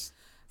famous.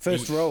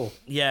 First role.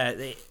 Yeah,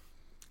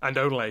 And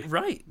only.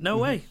 right. No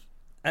way.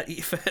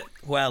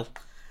 Well,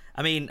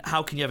 I mean,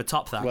 how can you ever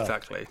top that? Well,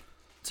 Exactly.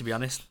 To be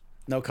honest.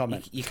 No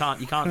comment. You can't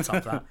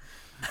top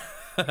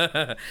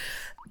that.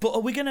 But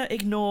are we going to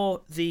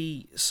ignore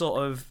the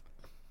sort of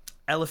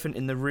elephant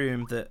in the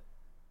room that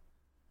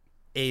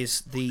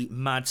is the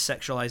mad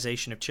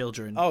sexualization of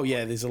children Oh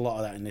yeah, there's a lot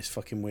of that in this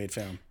fucking weird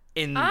film.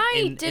 in I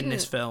this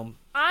didn't- film?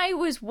 I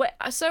was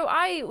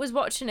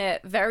watching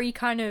it very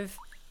kind of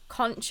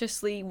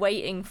consciously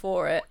waiting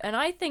for it, and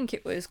I think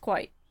it was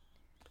quite.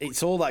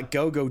 It's all that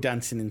go-go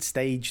dancing and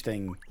stage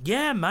thing.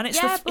 Yeah, man, it's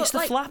Yeah, the but,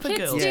 like, flapper kids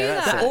girls. do Yeah,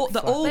 that's that. it. They're all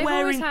They've always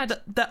wearing.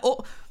 had- They're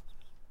all,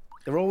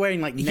 They're all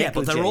wearing like yeah,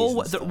 but they're all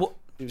negligees and stuff.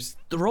 It was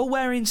they're all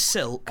wearing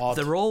silk. Odd.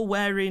 They're all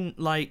wearing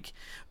like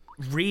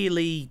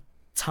really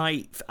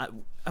tight.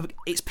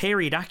 It's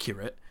period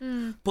accurate,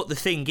 but the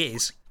thing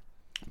is,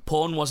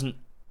 porn wasn't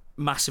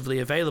massively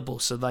available,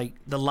 so like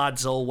the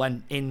lads all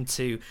went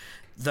into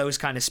those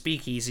kind of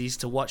speakeasies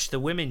to watch the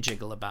women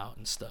jiggle about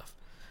and stuff,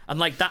 and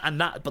like that.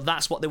 But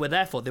that's what they were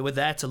there for. They were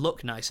there to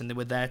look nice, and they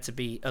were there to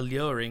be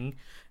alluring,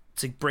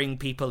 to bring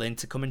people in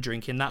to come and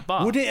drink in that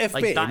bar. Would it have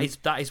like, been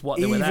that is what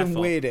they were there even for.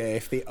 weirder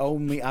if the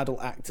only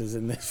adult actors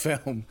in this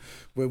film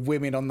were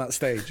women on that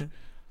stage?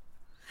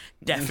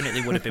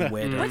 Definitely would have been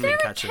weirder. I Were there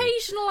think, actually.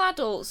 occasional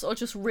adults or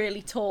just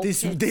really tall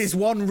There's, kids? there's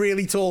one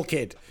really tall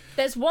kid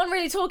There's one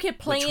really tall kid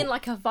playing one?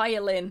 like a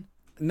violin.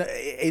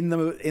 in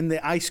the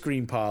ice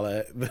cream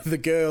parlor. The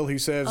girl who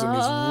serves him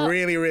is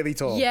really, really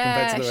tall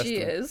Yeah, compared to the rest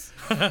she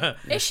of them.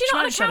 is. Is she She not on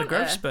a managed to have a counter?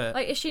 growth spurt.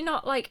 Like, is she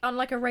not like on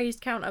like a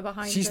raised counter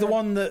behind? She's her? the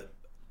one that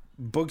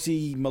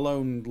Bugsy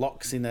Malone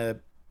locks in a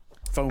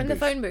phone in booth.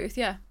 the phone booth.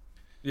 Yeah.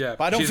 Yeah.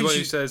 But I don't she's the think one who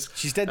she's- says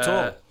she's dead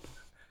tall.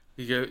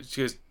 She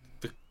goes,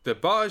 the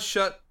bar's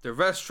shut, the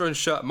restaurant's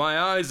shut, my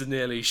eyes are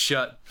nearly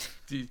shut.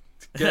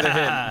 Get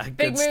her in.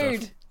 Big Good stuff.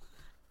 mood.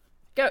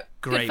 Go.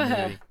 Great good for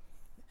her.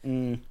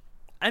 movie.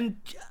 And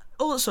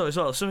also as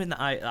well, something that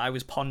I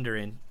was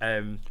pondering,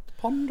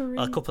 Pondering.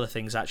 a couple of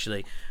things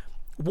actually.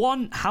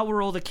 One, how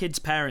are all the kids'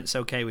 parents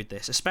okay with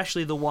this,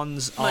 especially the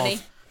ones Money.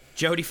 of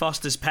Jodie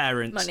Foster's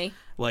parents? Money.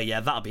 Well, yeah,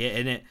 that'll be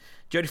it, innit?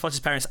 Jodie Foster's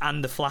parents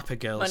and the Flapper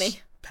Girls' Money.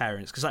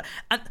 parents, because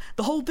and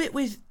the whole bit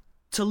with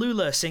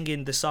Tallulah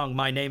singing the song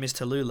 "My Name Is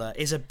Tallulah"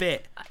 is a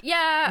bit.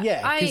 Yeah.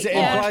 Yeah, because it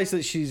yeah. implies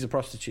that she's a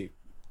prostitute.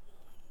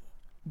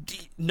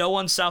 No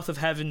one south of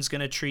heaven's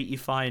gonna treat you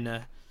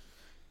finer.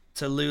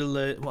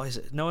 Tallulah, what is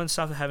it? No one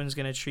south of heaven's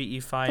gonna treat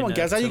you finer. Come on,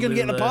 guys, how are you going to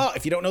get in the Tallulah. part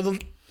if you don't know the...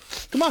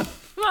 Come on,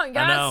 Come on, I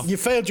guys. know. you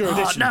failed your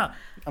audition. Oh, no.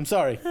 I'm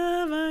sorry.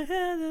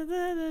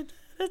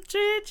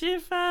 Treat you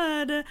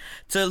finer.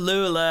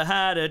 Tallulah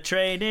had a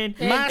training.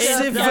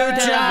 Massive in the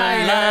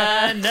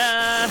vagina.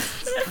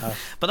 vagina.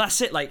 But that's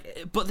it.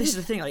 Like, but this is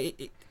the thing.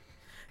 Like,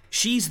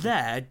 she's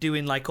there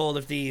doing like all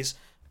of these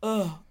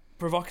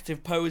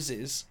provocative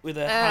poses with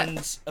her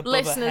hands above her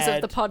Listeners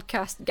head. of the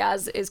podcast,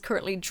 Gaz is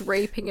currently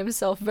draping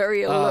himself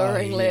very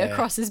alluringly yeah.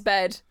 across his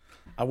bed.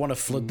 I want to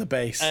flood the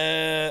base.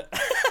 over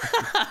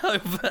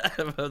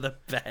the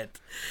bed,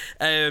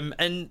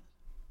 and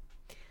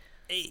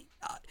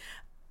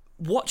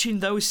watching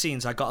those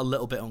scenes, I got a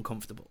little bit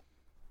uncomfortable,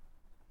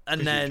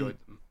 and then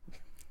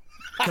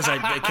because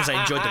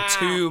I enjoyed them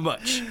too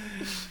much.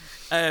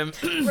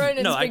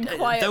 Ronan's No, been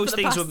quiet those for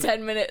the things past were-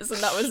 10 minutes,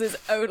 and that was his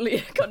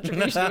only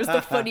contribution. It was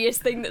the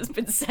funniest thing that's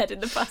been said in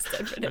the past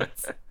 10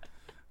 minutes.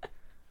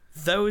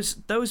 Those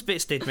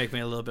bits did make me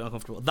a little bit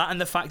uncomfortable. That and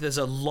the fact there's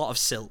a lot of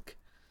silk.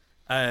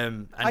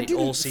 And I it all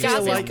didn't seems Gaz feel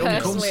is to like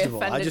personally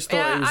uncomfortable. I offended. just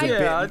thought it was a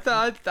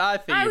bit... I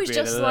think I you're was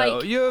being just a little,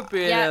 like, you're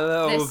being yeah, a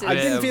little this is- bit I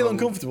didn't feel of a-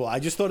 uncomfortable. I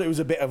just thought it was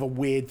a bit of a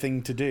weird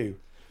thing to do.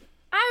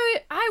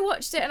 I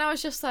watched it and I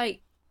was just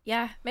like,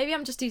 yeah, maybe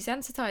I'm just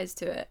desensitized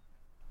to it.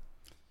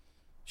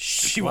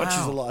 She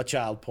watches a lot of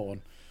child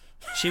porn.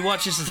 She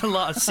watches a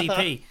lot of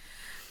CP.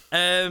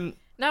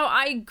 No,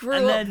 I grew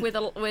And up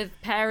then- with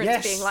parents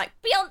Yes. being like,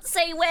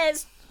 Beyonce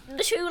wears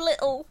too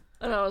little.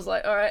 And I was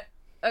like, alright,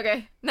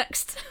 okay,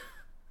 next.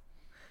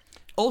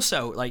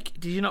 Also, like,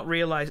 did you not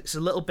realise it's a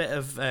little bit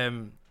of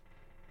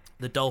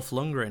the Dolph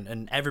Lundgren,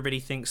 and everybody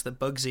thinks that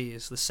Bugsy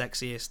is the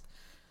sexiest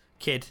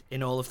kid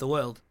in all of the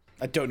world.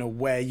 I don't know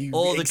where you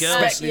All the expect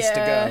girls- this to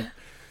Yeah. go.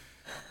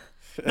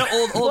 Not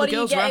all What the are you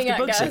girls were after getting at,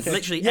 Bugsy. guys?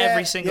 Literally Yeah,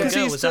 every single Because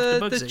girl he's was after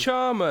the Bugsy.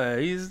 charmer.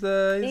 He's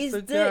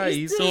the guy.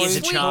 He's always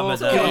a charmer,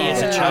 talking. though. He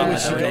is a Yeah. charmer,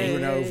 She though. got Hey,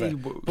 run over.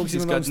 Bugsy's Bugsy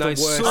got Malone's the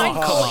nice worst. I Oh,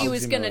 come thought on. he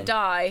was Bugsy gonna Malone.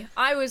 die.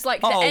 I was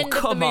like, the Oh, end of the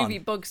come on. movie,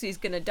 Bugsy's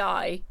gonna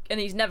die, and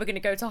he's never gonna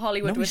go to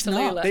Hollywood No, with he's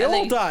not. Tallulah. They and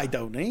all die,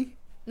 don't they?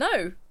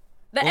 No,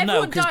 that Well, no,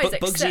 everyone because dies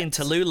Bugsy and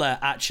except Tallulah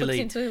actually,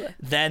 Bugsy and Tallulah.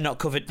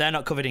 they're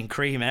not covered in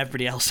cream, and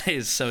everybody else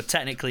is. So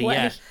technically, Wait.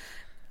 yeah,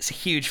 it's a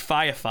huge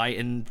firefight,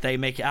 and they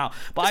make it out.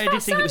 But Does I did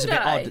Fat think it was a Sam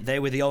bit die? odd that they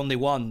were the only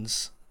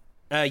ones.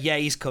 Yeah,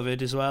 he's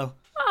covered as well.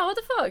 Oh, what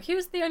the fuck? He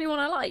was the only one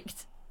I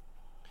liked.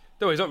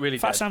 No, he's not really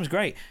Fat dead. Sam's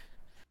great.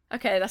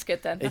 Okay, that's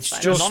good then. That's It's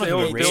fine. just, None of they them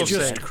all- are they all it's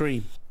really. say- just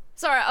cream.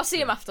 It's alright, I'll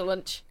see him after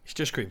lunch. It's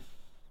just cream.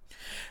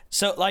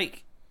 So,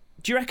 like,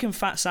 do you reckon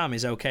Fat Sam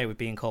is okay with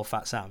being called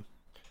Fat Sam?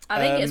 I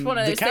think it's one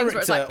of the those things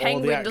where it's like character or the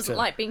Penguin doesn't actor?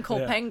 like being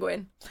called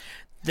Penguin.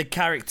 The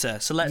character.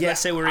 So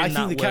let's say we're in I that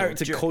think the world.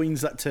 character Do you-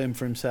 coins that term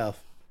for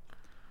himself.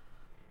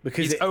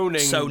 Because He's it,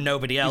 owning. So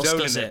nobody else he's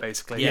owning does it.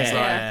 basically. Yeah. He's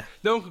like, Yeah.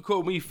 no one can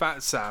call me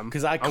Fat Sam.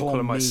 because I I'm call calling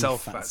me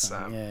myself Fat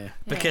Sam. Yeah.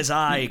 Because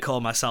I call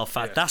myself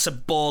Fat. That's a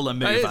baller move,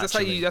 That is, that's how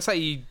actually. you. That's how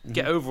you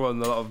get over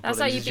on a lot of That's bullies.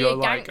 how you is be a you're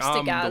like, gangster,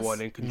 I'm Gaz. the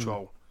one in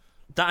control.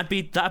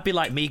 That'd be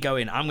like me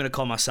going, I'm going to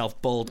call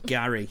myself Bald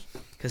Gary.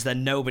 Because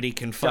then nobody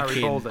can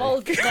fucking... Baldy.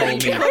 Old Call me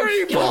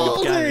Gary.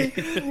 Bald Gary.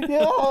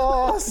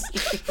 Yes!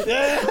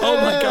 Yes! Oh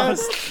my god.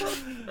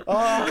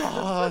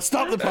 Oh,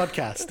 stop the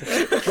podcast.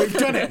 We've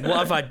done it. What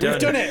have I done? We've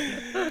done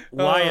it.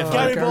 Why have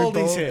Gary I...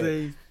 Baldy's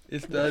here.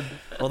 It's done.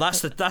 Well, that's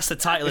the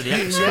title of the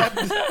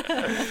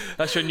episode.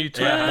 That's your new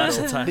Twitter. Yeah, that's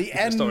the handle. title. The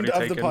end already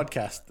of the taken.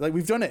 podcast. Like,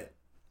 we've done it.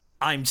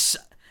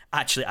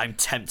 Actually, I'm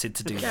tempted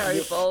to do Gary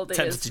that. Baldy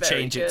Tempted is to very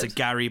change it to good.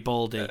 Gary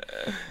Baldy.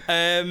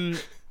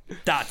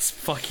 That's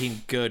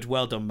fucking good.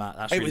 Well done, Matt.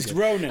 That's It really was good.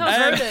 Ronan.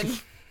 That was Ronan.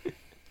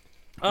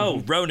 Oh,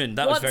 Ronan.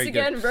 That was Once very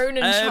again, good.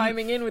 Ronan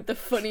chiming in with the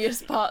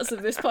funniest parts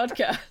of this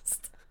podcast.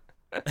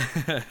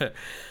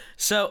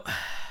 So,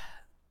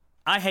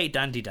 I hate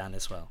Dandy Dan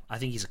as well. I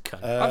think he's a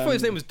cunt. I thought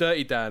his name was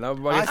Dirty Dan.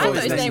 I thought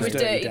his name was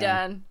Dirty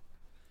Dan.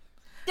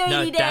 no,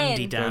 Dirty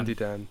Dandy Dan. Dan. Dandy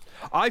Dan.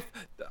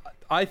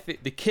 I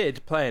think the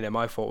kid playing him,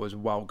 I thought was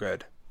well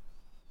good.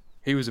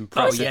 He was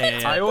impressive. yeah, yeah,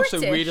 yeah. I also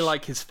British. really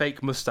like his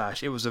fake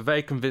mustache. It was a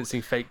very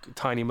convincing fake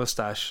tiny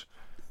mustache.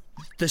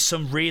 There's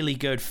some really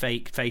good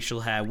fake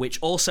facial hair, which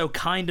also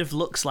kind of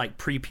looks like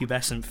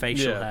prepubescent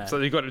facial hair. So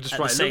they got it just at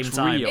right. the It same looks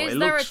time. real. Is it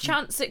there looks... a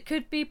chance it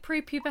could be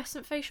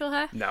prepubescent facial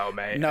hair? No,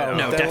 mate. No,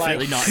 No, They're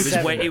definitely like not. It was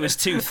 7. it was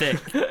too thick.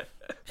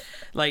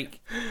 Like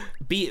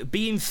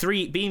being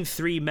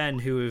three men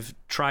who have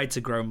tried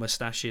to grow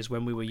mustaches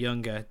when we were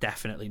younger,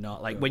 definitely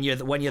not. Like when you're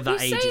that You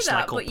age, say it's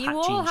that, like all but patchy you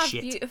all and have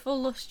shit. beautiful,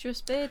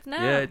 lustrous beards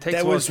now. Yeah, it takes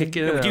There a while was, to kick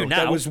in. we do now.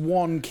 there was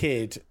one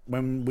kid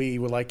when we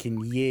were like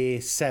in year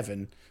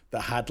 7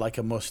 that had like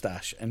a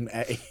mustache, and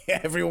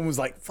everyone was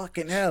like,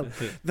 "Fucking hell,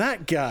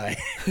 that guy!"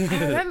 I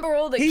remember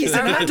all the He's kids. I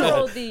an remember adult.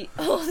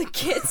 all the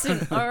kids.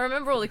 I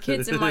remember all the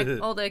kids in my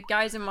all the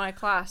guys in my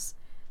class.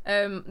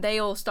 They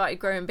all started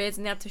growing beards,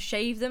 and they had to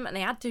shave them, and they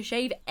had to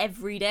shave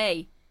every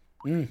day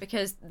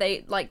because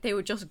they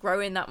were just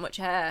growing that much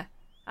hair.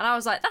 And I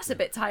was like, that's a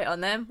bit tight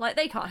on them. Like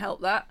they can't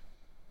help that.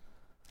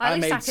 At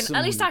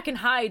least I can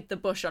hide the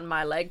bush on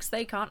my legs.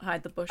 They can't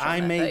hide the bush on I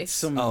their made face.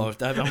 some. Oh,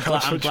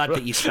 I'm glad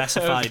that you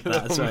specified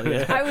that as well.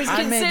 Yeah. I was I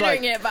made,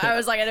 considering like- it, but I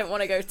was like, I didn't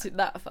want to go to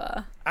that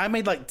far. I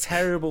made like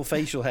terrible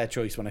facial hair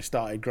choice when I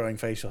started growing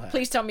facial hair.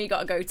 Please tell me you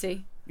got a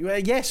goatee.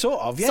 Yeah, sort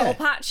of. Yeah. Soul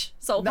patch.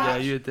 Soul Nah. Yeah,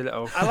 patch. you did it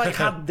all. I like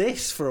had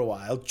this for a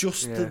while,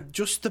 just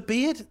the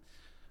beard,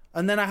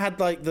 and then I had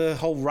like the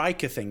whole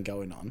Riker thing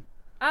going on.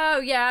 Oh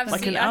yeah, I've Like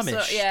seen. an I saw-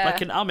 Amish, yeah.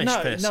 like an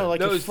Amish person. No, like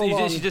No, a you full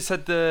on. just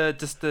had the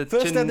First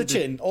chin. I had the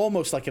chin,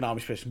 almost like an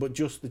Amish person, but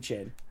just the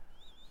chin.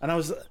 And I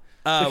was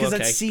because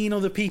I'd okay. seen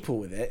other people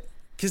with it.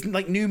 Because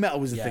like new metal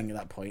was a Yeah. thing at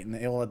that point, and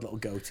they all had little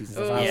goatees and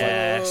stuff. I was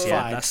Yes, like,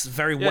 yeah, fine. that's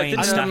very Yeah, Wayne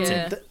didn't- Staten.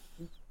 Yeah.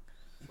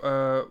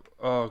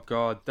 Oh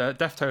god, the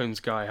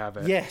Deftones guy have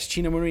it. Yes,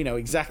 Chino Marino,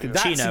 exactly.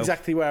 That's Chino.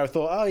 exactly where I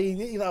thought, oh,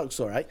 he looks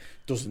all right.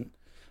 Doesn't.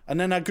 And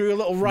then I grew a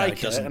little it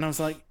Riker, doesn't. and I was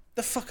like,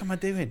 the fuck am I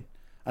doing?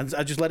 And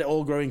I just let it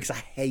all grow in because I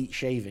hate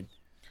shaving.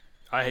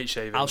 I hate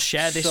shaving. I'll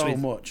share this So with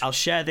much. I'll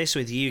share this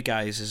with you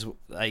guys as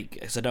like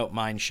because I don't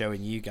mind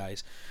showing you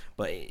guys,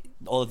 but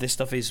all of this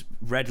stuff is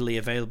readily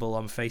available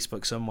on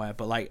Facebook somewhere.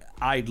 But like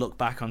I look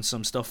back on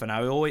some stuff and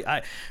I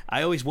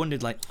always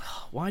wondered like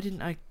why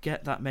didn't I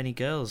get that many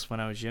girls when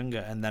I was younger?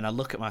 And then I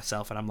look at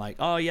myself and I'm like,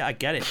 oh yeah, I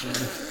get it,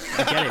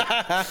 I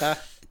get it.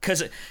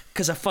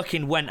 Because I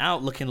fucking went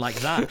out looking like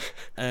that.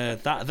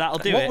 That'll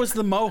do it. What was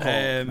the mohawk,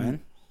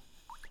 man?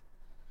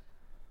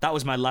 That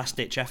was my last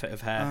ditch effort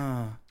of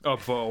hair. Oh,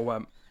 before it all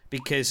went.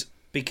 because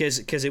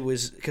it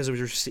was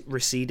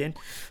receding,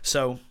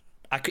 so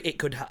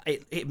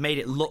it made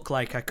it look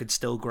like I could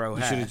still grow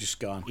You hair. should have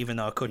just gone. even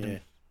though I couldn't.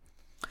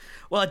 Yeah.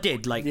 Well, I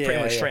did pretty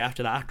Yeah, much yeah. straight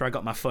after that. After I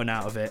got my fun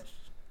out of it,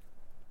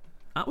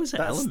 that was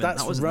an element.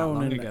 That's That wasn't that long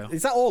Ronan. ago.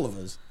 Is that all of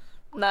us?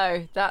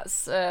 No,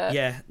 that's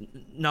Yeah,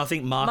 no, I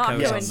think Marco's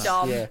Marco on and that.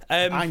 Dom. Yeah.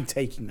 Um, I'm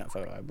taking that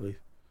photo, I believe.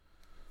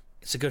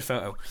 It's a good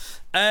photo.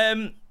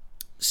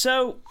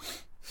 So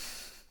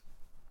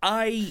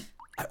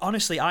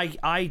honestly,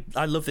 I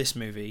love this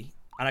movie,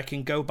 and I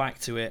can go back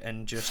to it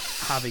and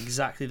just have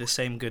exactly the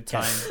same good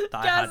time that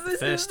I had the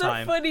first time.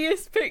 This is the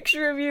funniest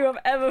picture of you I've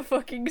ever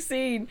fucking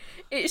seen.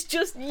 It's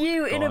just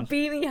you in a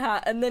beanie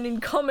hat, and then in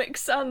Comic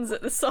Sans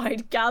at the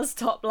side, Gaz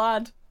Top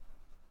Lad.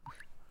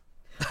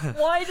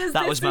 Why does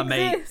That this was my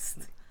mate. exist?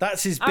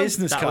 That's his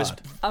business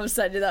card. I'm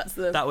sending that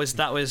to them. That was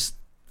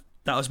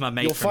my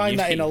mate. You'll from find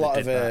that uni in a lot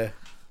did that. of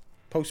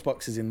post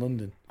boxes in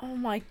London. Oh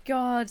my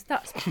god,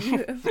 that's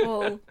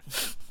beautiful.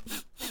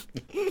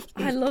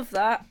 I love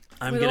that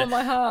with all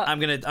my heart. I'm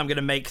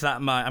gonna make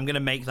that my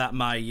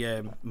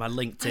my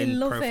LinkedIn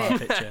profile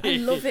picture. I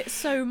love it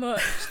so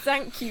much.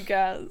 Thank you,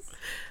 Gaz.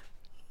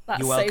 That's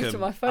You're welcome. saved to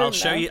my phone. I'll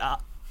show now. you.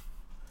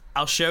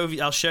 I'll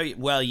show you.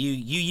 Well, you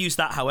use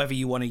that however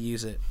you want to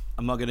use it.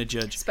 I'm not gonna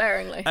judge.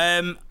 Sparingly.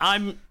 I'm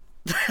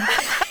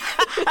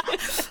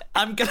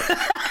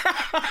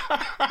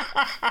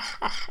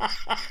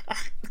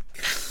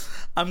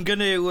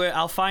gonna.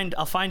 I'll find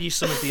you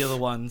some of the other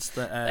ones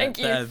that Thank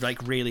you. that are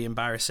like really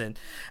embarrassing.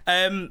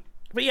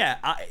 But yeah,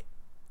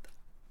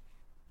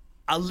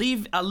 I'll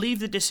leave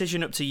the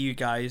decision up to you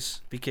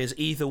guys, because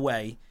either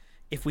way,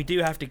 if we do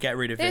have to get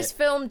rid of This it,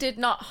 film did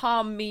not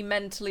harm me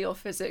mentally or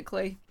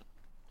physically.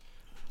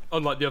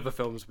 Unlike the other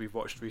films we've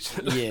watched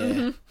recently.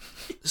 Yeah.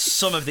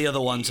 some of the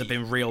other ones have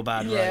been real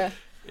bad, Yeah. right?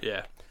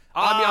 Yeah.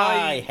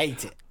 I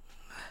hate it.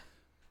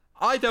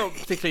 I don't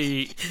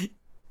particularly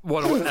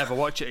want to ever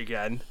watch it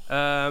again,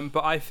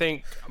 but I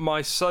think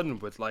my son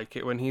would like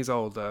it when he's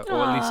older, or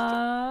at least.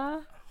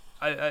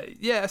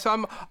 Aww.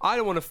 So I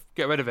don't want to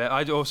get rid of it.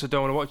 I also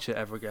don't want to watch it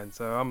ever again.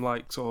 So I'm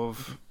like sort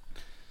of.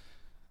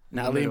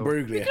 Natalie Middle.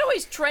 You Imbruglia. can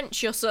always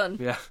trench your son.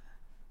 Yeah.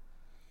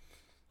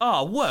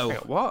 Oh, whoa!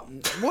 What?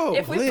 Whoa,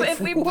 If we Liv,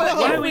 put, whoa.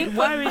 I'm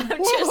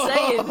just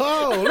saying.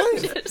 Whoa, I'm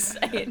Liv. just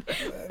saying.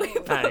 We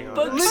Hang put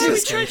on.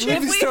 Bugsy.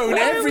 Liv is throwing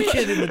every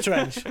kid in the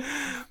trench.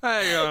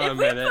 Hang on a If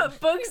we minute. put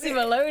Bugsy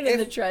Malone in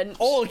the trench,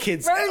 All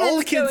kids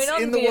Ronan's going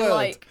on in the being world.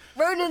 like,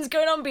 Ronan's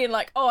going on being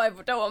like, oh, I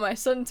don't want my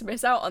son to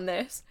miss out on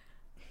this.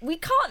 We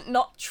can't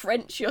not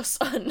trench your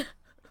son.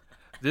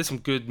 There's some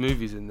good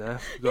movies in there.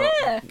 We've got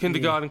Yeah.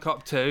 Kindergarten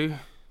Cop 2.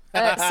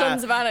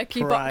 Sons of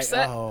Anarchy box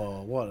set.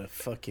 Oh, what a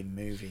fucking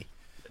movie.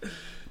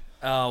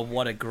 Oh,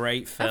 what a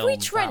great film! Have we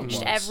that trenched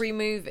was. every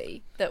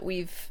movie that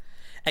we've...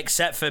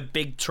 Except for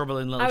Big Trouble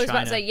in Little I was China.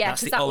 about to say, yeah,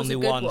 that's because the that was only a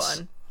good ones.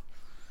 one.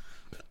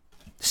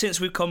 Since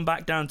we've come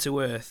back down to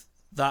earth,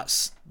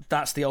 that's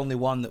the only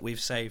one that we've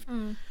saved.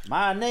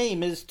 My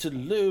name is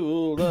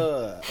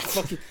Tallulah.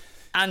 Fucking,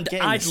 And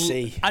Get in the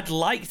sea. I'd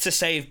like to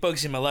save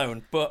Bugsy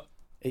Malone, but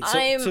it's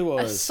I'm up to a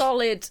us.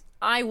 solid...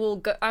 I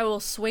will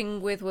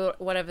swing with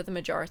whatever the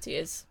majority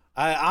is.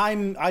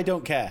 I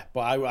don't care,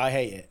 but I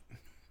hate it.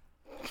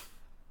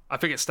 I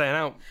think it's staying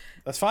out.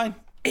 That's fine.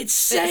 it's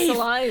safe. It's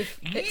alive.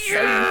 It's safe.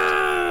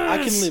 I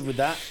can live with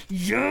that.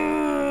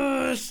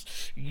 Yes,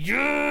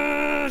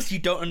 yes. You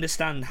don't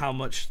understand how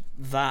much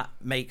that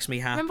makes me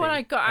happy. Remember when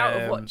I got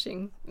out of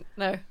watching...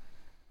 No.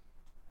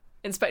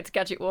 Inspector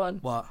Gadget 1.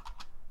 What?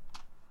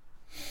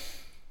 That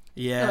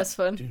Yeah, was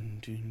fun. Dun,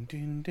 dun,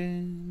 dun,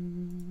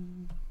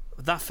 dun.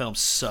 that film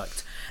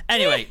sucked.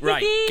 Anyway,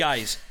 right,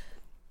 guys.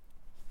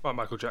 Like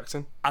Michael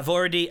Jackson. I've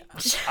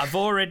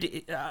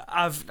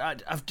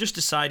just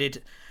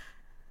decided.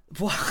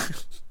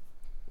 What?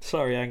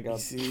 Sorry, hang on.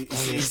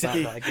 He's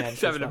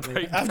Having a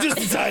break. I've just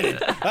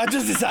decided.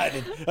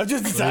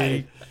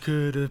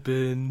 Could have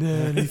been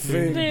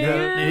anything.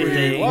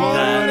 Anything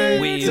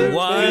that we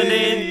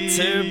wanted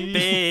to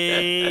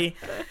be.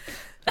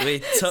 We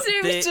took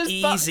Zoom's the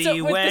just bucked easy up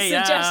with way the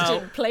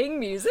suggestion. out. Playing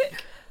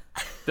music.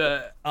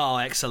 Oh,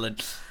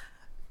 excellent.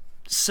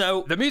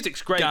 So The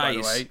music's great, by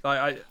the Guys.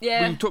 way.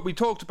 Yeah. We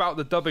talked about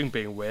the dubbing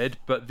being weird,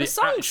 but the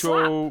songs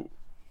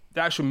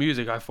actual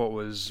music I thought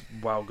was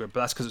good. But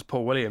that's because it's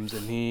Paul Williams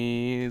and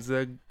he's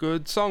a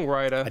good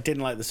songwriter. I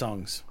didn't like the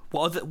songs.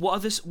 what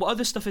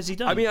other stuff has he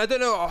done? I mean, I don't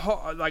know.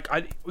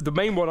 The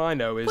main one I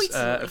know is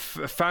Poison.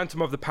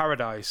 Phantom of the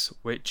Paradise,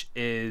 which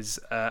is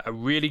a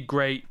really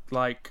great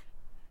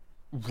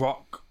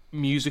rock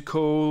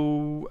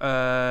musical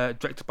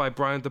directed by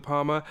Brian De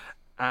Palma,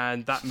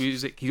 and that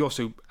music. He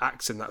also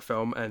acts in that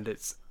film, and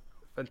it's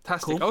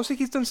fantastic. Cool. I also think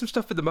he's done some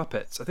stuff with the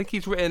Muppets. I think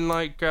he's written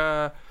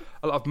a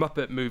lot of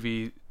Muppet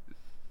movie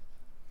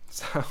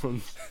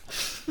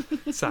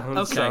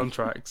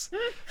soundtracks.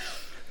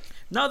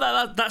 No,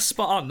 that's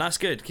spot on. That's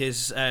good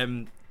because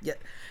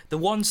the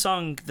one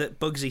song that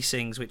Bugsy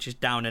sings, which is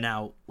Down and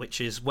Out,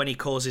 which is when he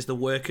causes the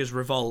workers'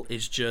 revolt,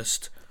 is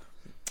just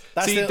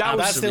That's See, the, that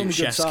was that's the only good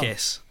chef's song.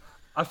 kiss.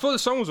 I thought the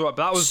song was alright,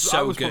 but that was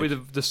So probably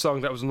good. the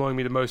song that was annoying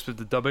me the most with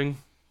the dubbing.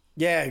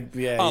 Yeah. Oh,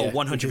 yeah,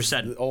 100%.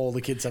 because all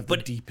the kids have the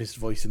But- deepest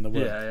voice in the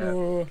world.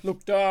 Yeah.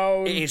 Look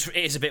down. It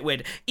is a bit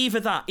weird. Either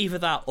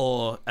that,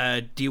 or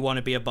Do You Want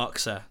to Be a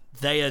Boxer?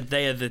 They are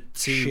the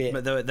two.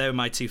 Shit. They're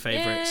my two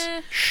favorites.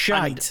 Yeah.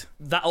 Shite.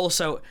 And that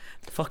also,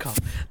 fuck off.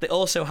 It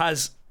also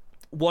has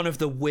one of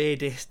the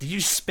weirdest. Did you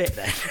just spit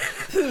there?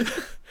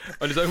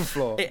 On his own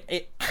floor.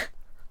 It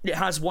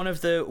has one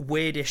of the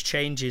weirdest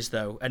changes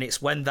though, and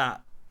it's when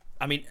that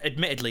I mean,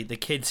 admittedly, the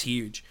kid's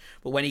huge,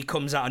 but when he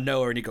comes out of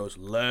nowhere and he goes,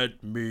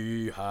 "Let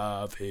me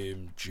have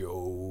him,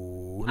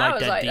 Joe," I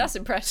was dead like, deep. that's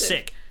impressive.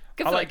 Sick.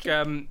 Good I fuck.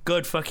 like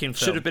Good fucking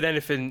film. should have been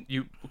anything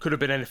you could have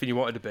been anything you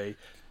wanted to be,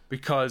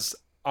 because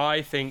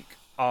I think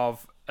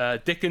of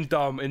Dick and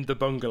Dom in the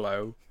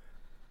Bungalow.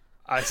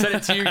 I said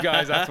it to you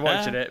guys after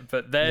watching it,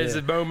 but there's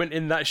a moment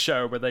in that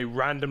show where they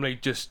randomly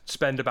just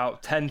spend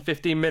about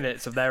 10-15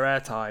 minutes of their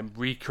airtime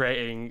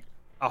recreating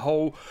a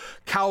whole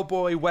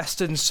cowboy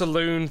western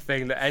saloon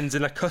thing that ends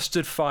in a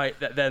custard fight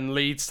that then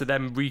leads to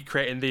them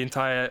recreating the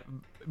entire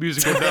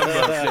musical number.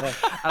 And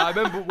I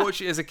remember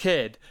watching it as a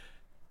kid,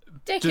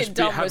 Dick just and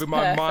Dom was having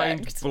my mind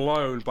perfect.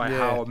 blown by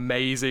how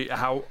amazing,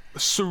 how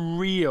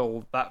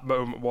surreal that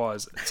moment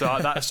was. So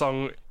that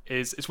song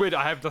it's weird.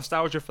 I have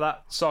nostalgia for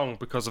that song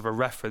because of a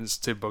reference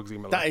to Bugsy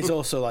Malone. That is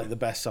also like the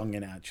best song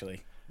in it,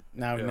 actually.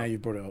 Now you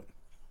brought it up.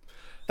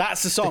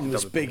 That's the song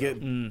that's bigger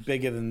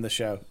than the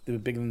show. They were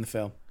bigger than the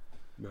film.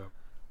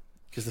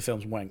 Because the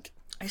film's wank.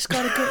 It's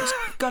gotta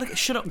get.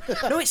 Shut up.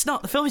 No, it's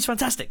not. The film is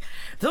fantastic.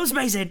 The film's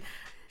amazing.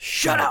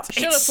 Shut up.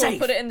 Shut It's up or safe.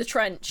 put it in the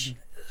trench.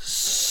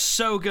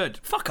 So good.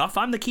 Fuck off.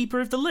 I'm the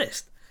keeper of the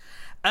list.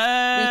 We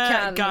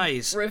can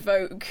Guys.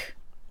 revoke.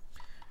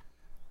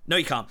 No,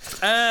 you can't.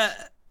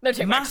 No,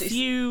 take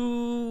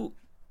Matthew.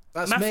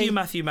 That's me.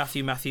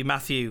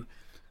 Matthew.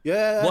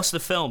 Yeah. What's the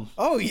film?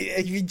 Oh,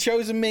 you've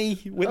chosen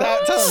me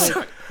without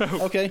telling me.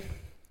 Okay.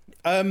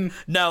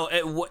 No,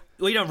 what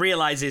you don't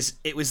realise is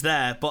it was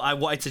there, but I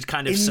wanted to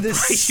kind of In the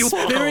surprise you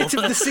all. spirit of the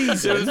There was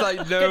season. like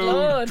Good no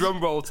lord.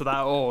 drum roll to that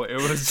at all. It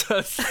was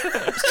just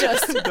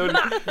Just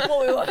what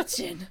we're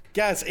watching.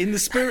 Guys, in the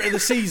spirit of the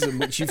season,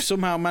 which you've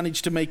somehow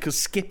managed to make us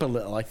skip a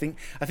little, I think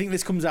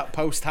this comes out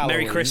post-Halloween.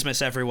 Merry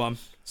Christmas, everyone.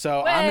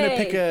 So I'm going to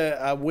Way. pick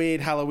a weird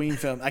Halloween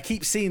film. I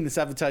keep seeing this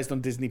advertised on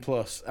Disney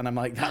Plus, and I'm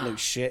like, that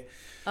looks shit.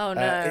 Oh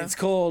no. It's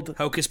called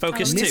Hocus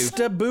Pocus 2.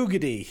 Mr.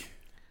 Boogedy.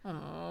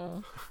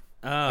 Oh.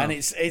 And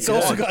it's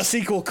also got a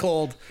sequel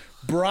called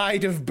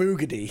Bride of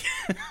Boogedy.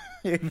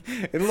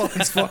 It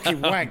looks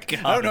fucking wank.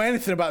 I don't know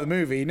anything about the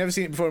movie. Never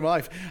seen it before in my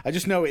life. I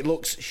just know it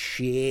looks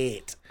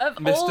shit. Of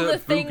all Mr. the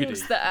things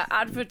Boogedy. that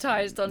are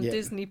advertised on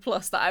Disney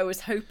Plus that I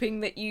was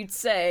hoping that you'd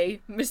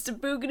say, Mr.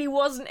 Boogedy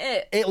wasn't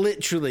it. It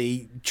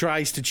literally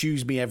tries to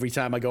choose me every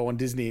time I go on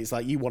Disney. It's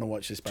like, you want to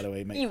watch this, by the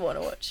way, mate. You want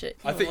to watch it.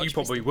 I think you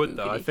probably would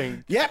though. I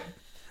think Yep.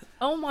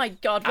 Oh my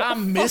god, what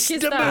I'm the fuck is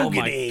Mr. that? Oh my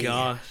Boogedy.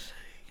 god.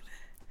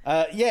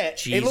 It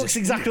Jesus. looks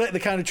exactly like the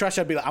kind of trash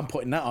I'd be like, I'm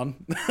putting that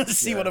on.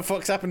 See what the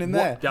fuck's happening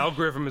there. the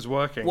algorithm is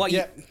working. What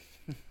Yeah.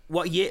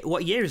 What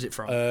year is it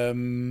from?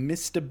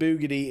 Mr.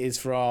 Boogedy is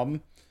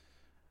from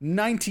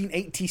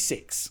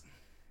 1986.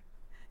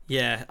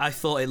 Yeah, I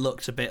thought it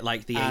looked a bit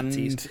like the And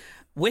 80s.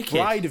 Wicked.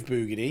 Bride of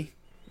Boogedy.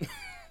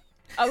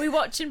 Are we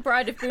watching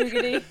Bride of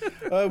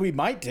Boogedy? We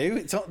might do.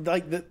 It's not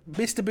like the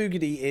Mr.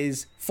 Boogedy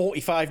is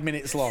 45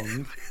 minutes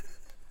long.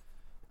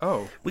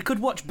 Oh, We could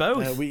watch both.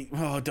 Don't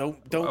I'd don't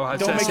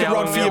say make see it how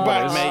run long for your the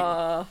back,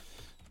 other mate.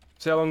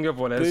 see how long the other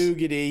one is.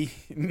 Boogedy,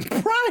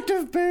 Bride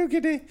of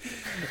Boogedy,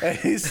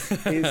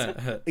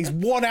 is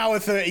 1 hour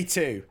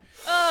 32.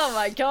 Oh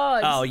my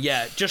god. Oh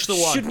yeah, just the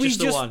one.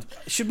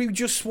 Should we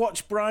just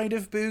watch Bride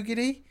of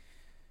Boogedy?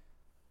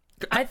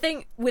 I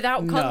think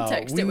without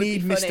context no, it would we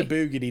need be funny. Mr.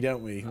 Boogedy,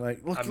 don't we?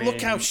 Like,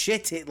 look how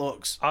shit it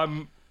looks.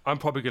 I'm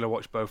probably gonna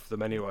watch both of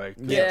them anyway.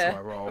 Yeah. That's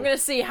my role. I'm gonna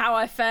see how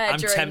I fare I'm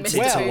during tempted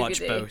Mr. to Boogedy. watch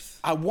both.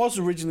 I was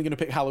originally going to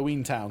pick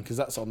Halloween Town because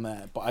that's on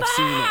there, but I've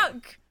seen it.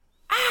 Fuck!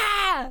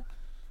 Ah!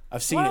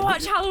 I've seen I it.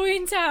 want to watch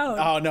Halloween Town.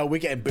 Oh no, we're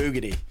getting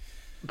Boogedy.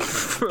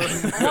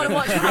 I want to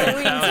watch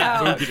Halloween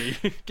Town.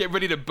 Boogedy. Get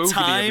ready to boogedy,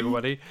 Time.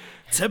 everybody.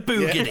 To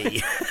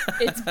Boogedy.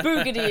 It's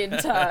Boogedy in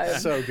time.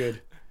 So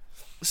good.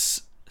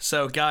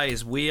 So,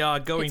 guys, we are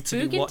going It's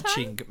to be Boogin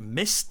watching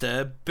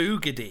Mr.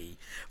 Boogedy.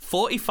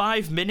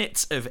 45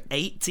 minutes of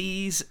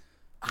 80s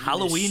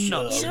Halloween Mr. You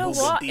know nonsense.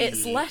 what? Boogedy.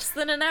 It's less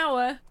than an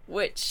hour,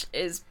 which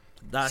is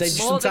That's Save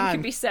you more some than time.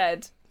 can be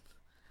said.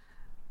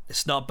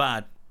 It's not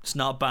bad. It's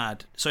not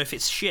bad. So if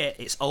it's shit,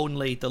 it's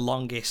only the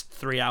longest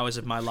 3 hours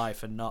of my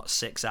life and not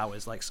 6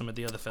 hours like some of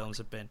the other films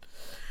have been.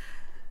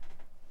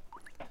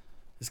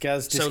 This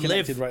guy's So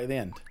disconnected Liv- right at the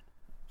end.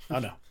 Oh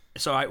no.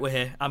 It's all right. We're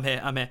here. I'm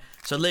here.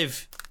 So,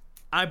 Liv,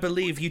 I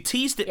believe you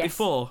teased it Yes.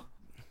 before.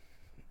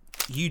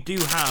 You do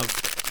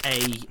have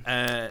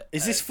a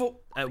Is this for?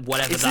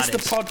 whatever Is this that the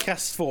is.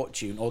 podcast's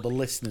fortune or the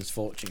listener's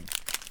fortune?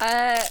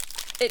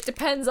 It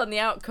depends on the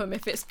outcome.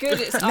 If it's good,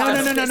 it's No,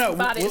 ours. no, no, If no, it's no.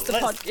 bad, it's the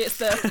Let's- pod. It's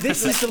the.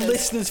 This is the listeners.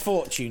 listener's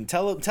fortune.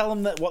 Tell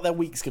them that what their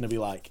week's going to be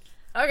like.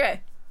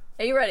 Okay,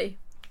 are you ready?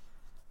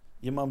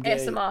 Your mum gave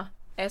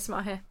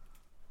ASMR here.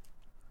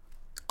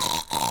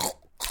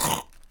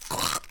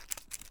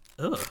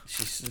 Ugh,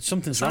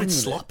 something's wrong sounded with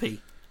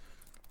sloppy.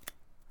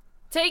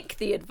 Take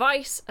the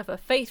advice of a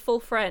faithful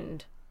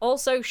friend.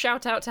 Also,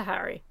 shout out to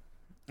Harry.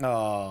 it.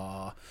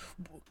 Aww.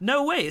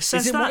 No way. It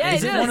says Is it, that. one, Yeah,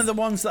 is it it does. one of the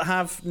ones that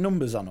have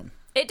numbers on them?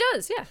 It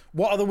does, yeah.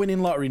 What are the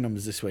winning lottery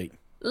numbers this week?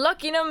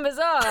 Lucky numbers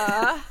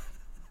are.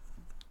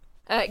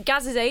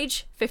 Gaz's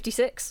age,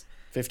 56.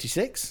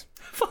 56,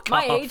 Fuck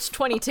My off. age,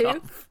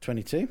 22.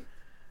 22,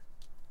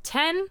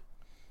 10,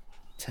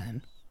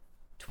 10,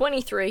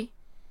 23,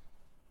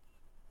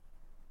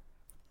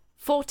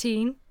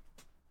 14,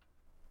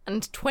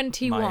 and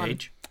 21. My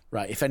age.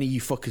 Right, if any of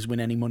you fuckers win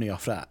any money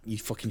off that, you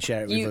fucking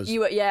share it with us.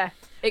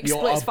 It You're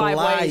splits 5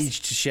 obliged ways.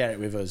 to share it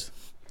with us.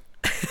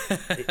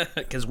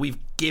 Because we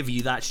give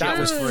you that shit. That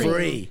was for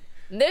free.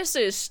 This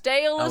is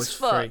stale That as was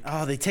fuck. free.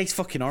 Oh, they taste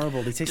fucking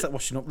horrible. They taste like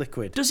washing up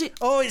liquid. Does it?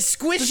 Oh, it's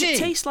squishy. Does it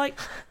taste like?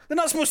 They're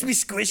not supposed to be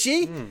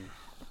squishy.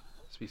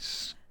 It's be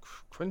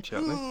crunchy,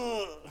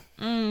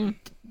 aren't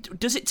they?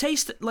 Does it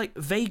taste like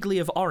vaguely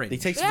of orange? They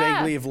taste Yeah.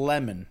 vaguely of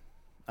lemon,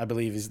 I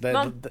believe. Is there?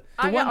 Mum,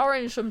 I get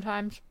orange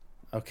sometimes.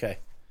 Okay.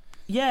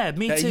 Yeah,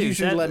 me They're too.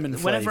 usually lemon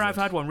Whenever flavoured. I've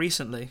had one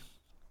recently.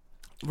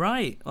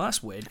 Right. Well,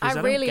 that's weird. 'Cause I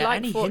don't really get like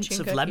any fortune hints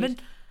of cookies. lemon.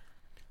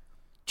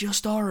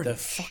 Just orange. They're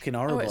fucking Oh,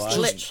 horrible. it's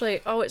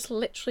actually.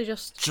 literally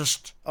just.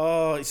 Just.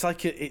 Oh, it's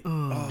like it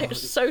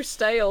It's so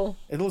stale.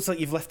 it looks like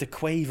you've left a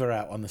quaver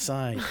out on the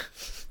side.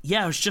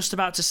 Yeah, I was just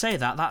about to say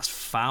that. That's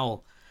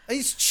foul.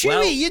 It's chewy.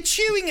 Well- You're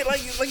chewing it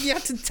like you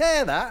had to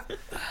tear that.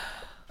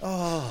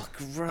 Oh,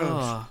 gross.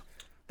 Oh.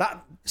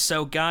 That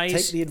So, guys,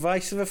 take the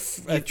advice of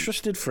a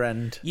trusted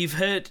friend. you've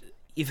heard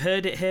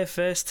it here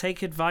first.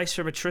 Take advice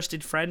from a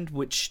trusted friend,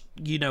 which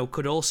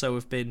could also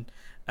have been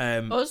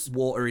Us?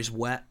 water is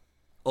wet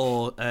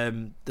or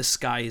the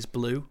sky is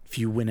blue. If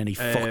you win any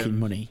fucking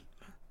money,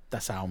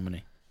 that's our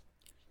money.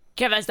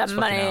 Give us the It's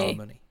fucking our money.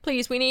 money.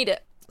 Please, we need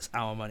it. It's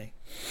our money.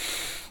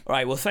 All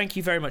right, well, thank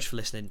you very much for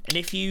listening. And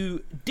if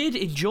you did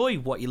enjoy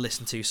what you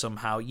listened to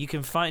somehow, you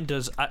can find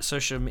us at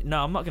social media.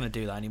 No, I'm not going to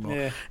do that anymore.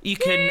 Yeah. You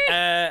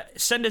can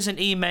send us an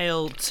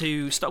email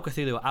to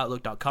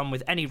stopcthulhu@outlook.com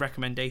with any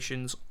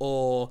recommendations,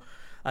 or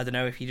I don't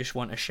know, if you just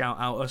want a shout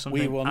out or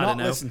something. We will I not don't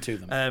know. listen to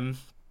them.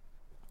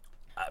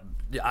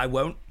 I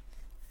won't.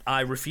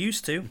 I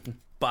refuse to,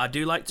 but I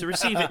do like to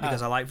receive it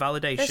because I like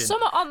validation. There's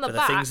some on the for the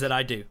back. things that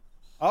I do.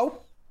 Oh,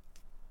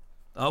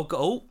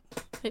 Oh,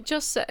 It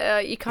just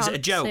you can't. is it a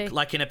joke, see.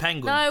 like in a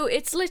penguin? No,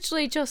 it's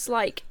literally just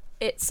like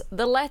it's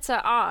the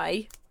letter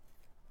I,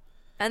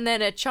 and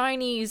then a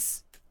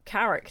Chinese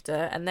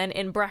character, and then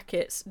in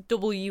brackets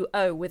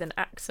WO with an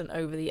accent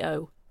over the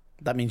O.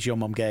 that means your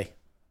mum gay.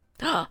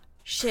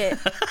 Shit,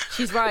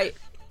 she's right.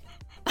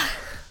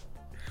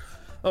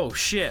 Oh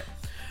shit.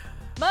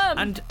 Mum.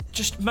 And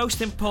just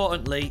most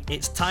importantly,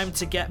 it's time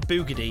to get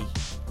boogity.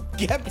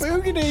 Get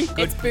boogity.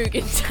 It's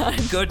boogin time.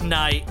 Good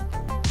night,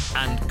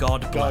 and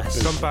God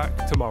bless. Come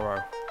back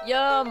tomorrow.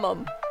 Yeah,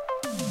 Mum.